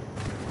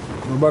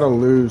 We're about to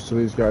lose to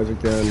these guys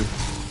again.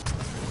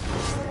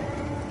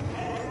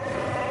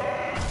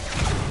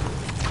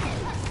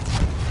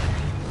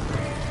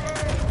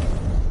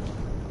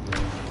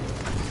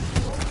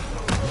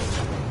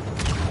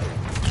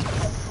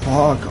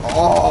 Fuck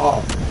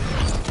off!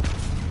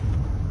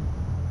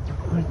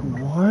 Like,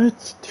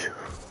 what? Dude.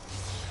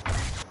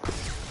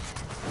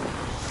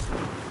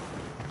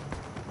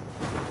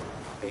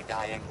 The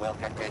dying will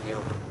continue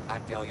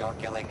until your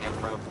killing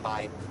improves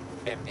by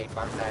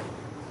 50%.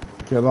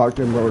 Get locked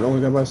in, bro. We're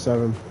only down by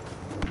 7.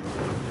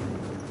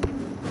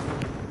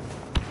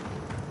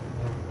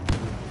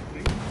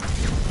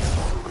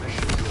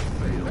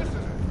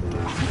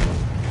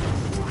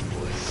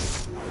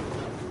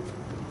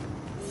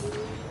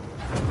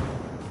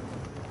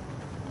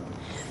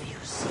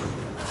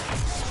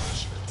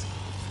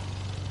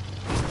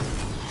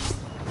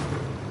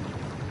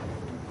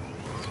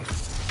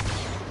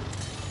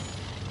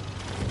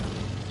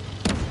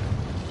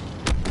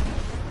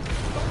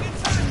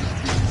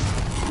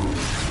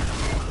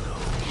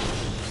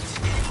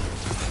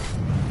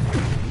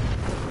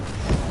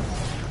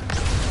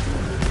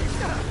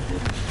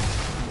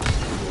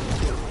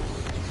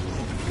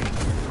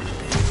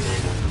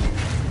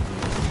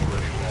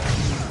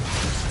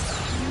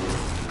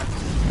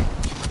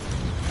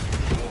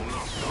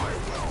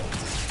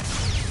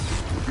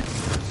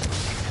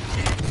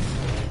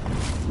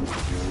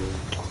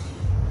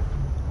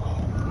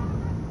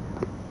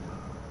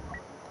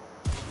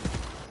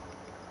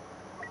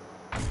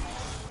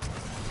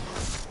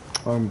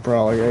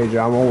 Bro, like,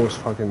 AJ, I'm almost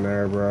fucking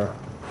there, bro.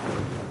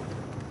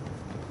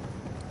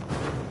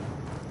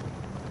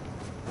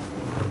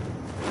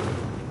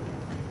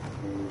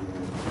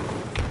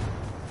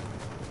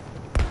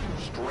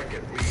 Strike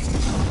at me.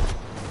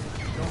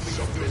 Don't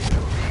submit to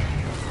me.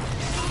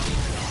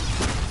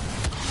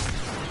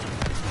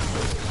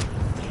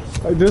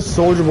 Like, this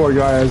Soldier Boy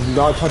guy has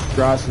not touched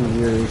grass in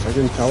years. I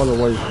can tell by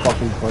the way he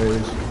fucking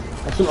plays.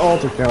 That's an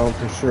alt account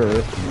for sure.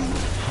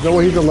 There's no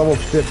way he's a level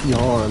 50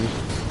 Han.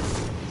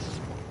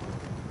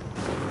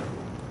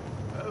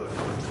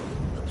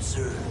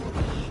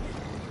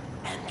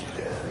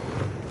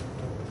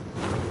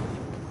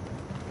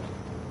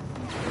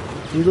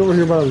 He's over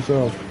here by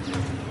himself.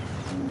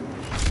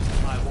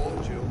 I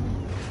won't you.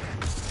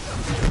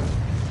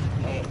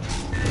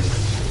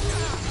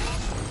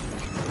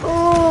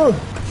 Oh!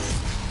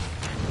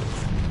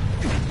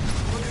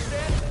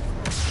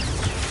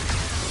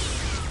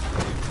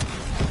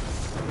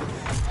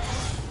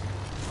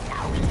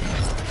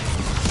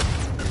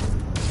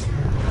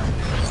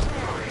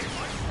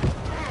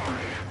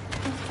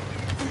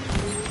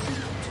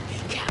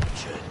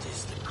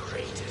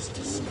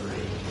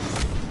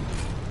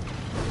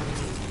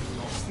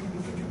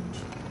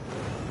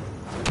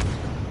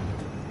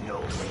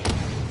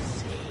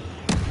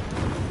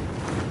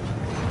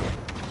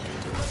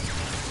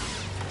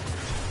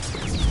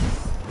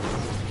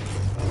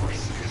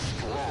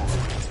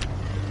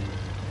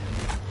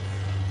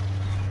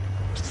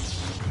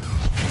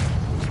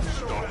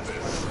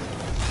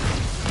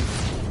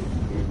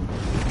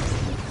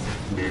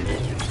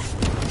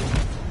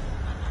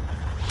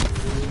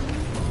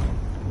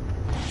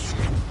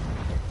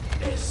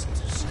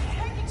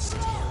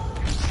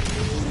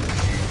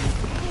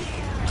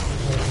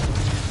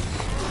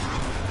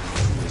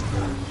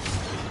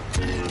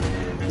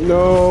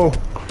 No.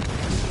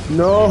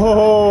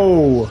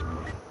 No.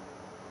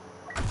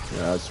 Yeah,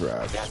 that's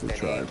rad. We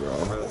tried, bro.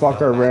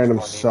 Fuck our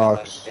random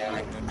sucks.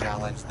 Daring to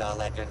challenge the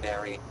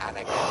legendary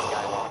Anakin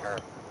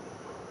Skywalker.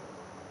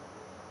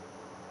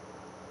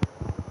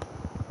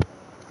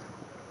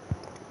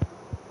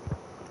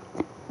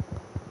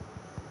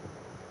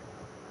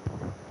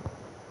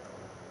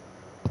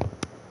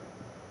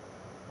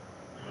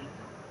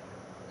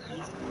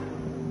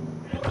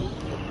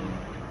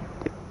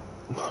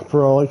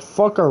 Bro, like,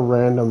 fuck our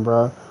random,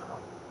 bro.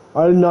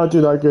 I did not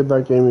do that good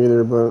that game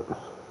either, but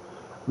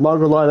I'm not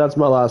gonna lie, that's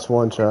my last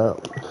one,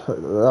 chat. That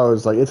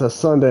was like, it's a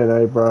Sunday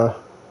night, bro.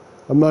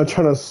 I'm not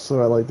trying to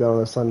sweat like that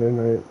on a Sunday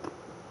night.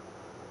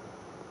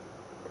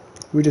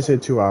 We just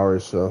hit 2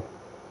 hours, so.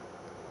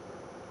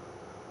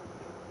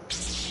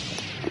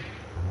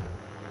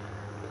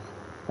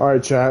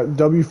 Alright, chat.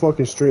 W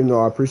fucking stream,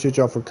 though. I appreciate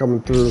y'all for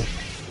coming through.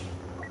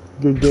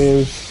 Good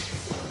games.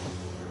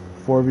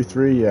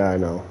 4v3, yeah, I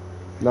know.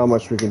 Not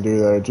much we can do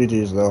there.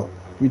 GG's, though.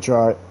 We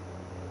tried.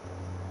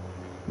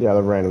 Yeah,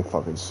 the random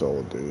fucking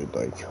soul, dude.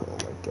 Like, oh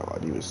my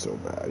god, he was so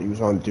bad. He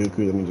was on Dooku,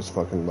 then he just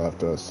fucking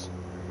left us.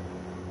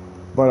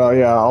 But,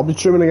 yeah, I'll be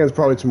streaming again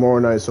probably tomorrow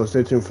night, so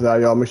stay tuned for that,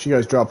 y'all. Make sure you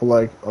guys drop a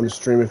like on the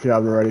stream if you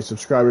haven't already.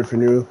 Subscribe if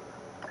you're new.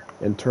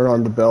 And turn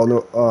on the bell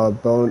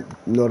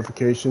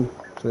notification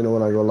so you know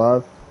when I go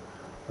live.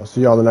 I'll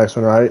see y'all the next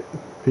one, alright?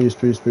 Peace,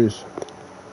 peace, peace.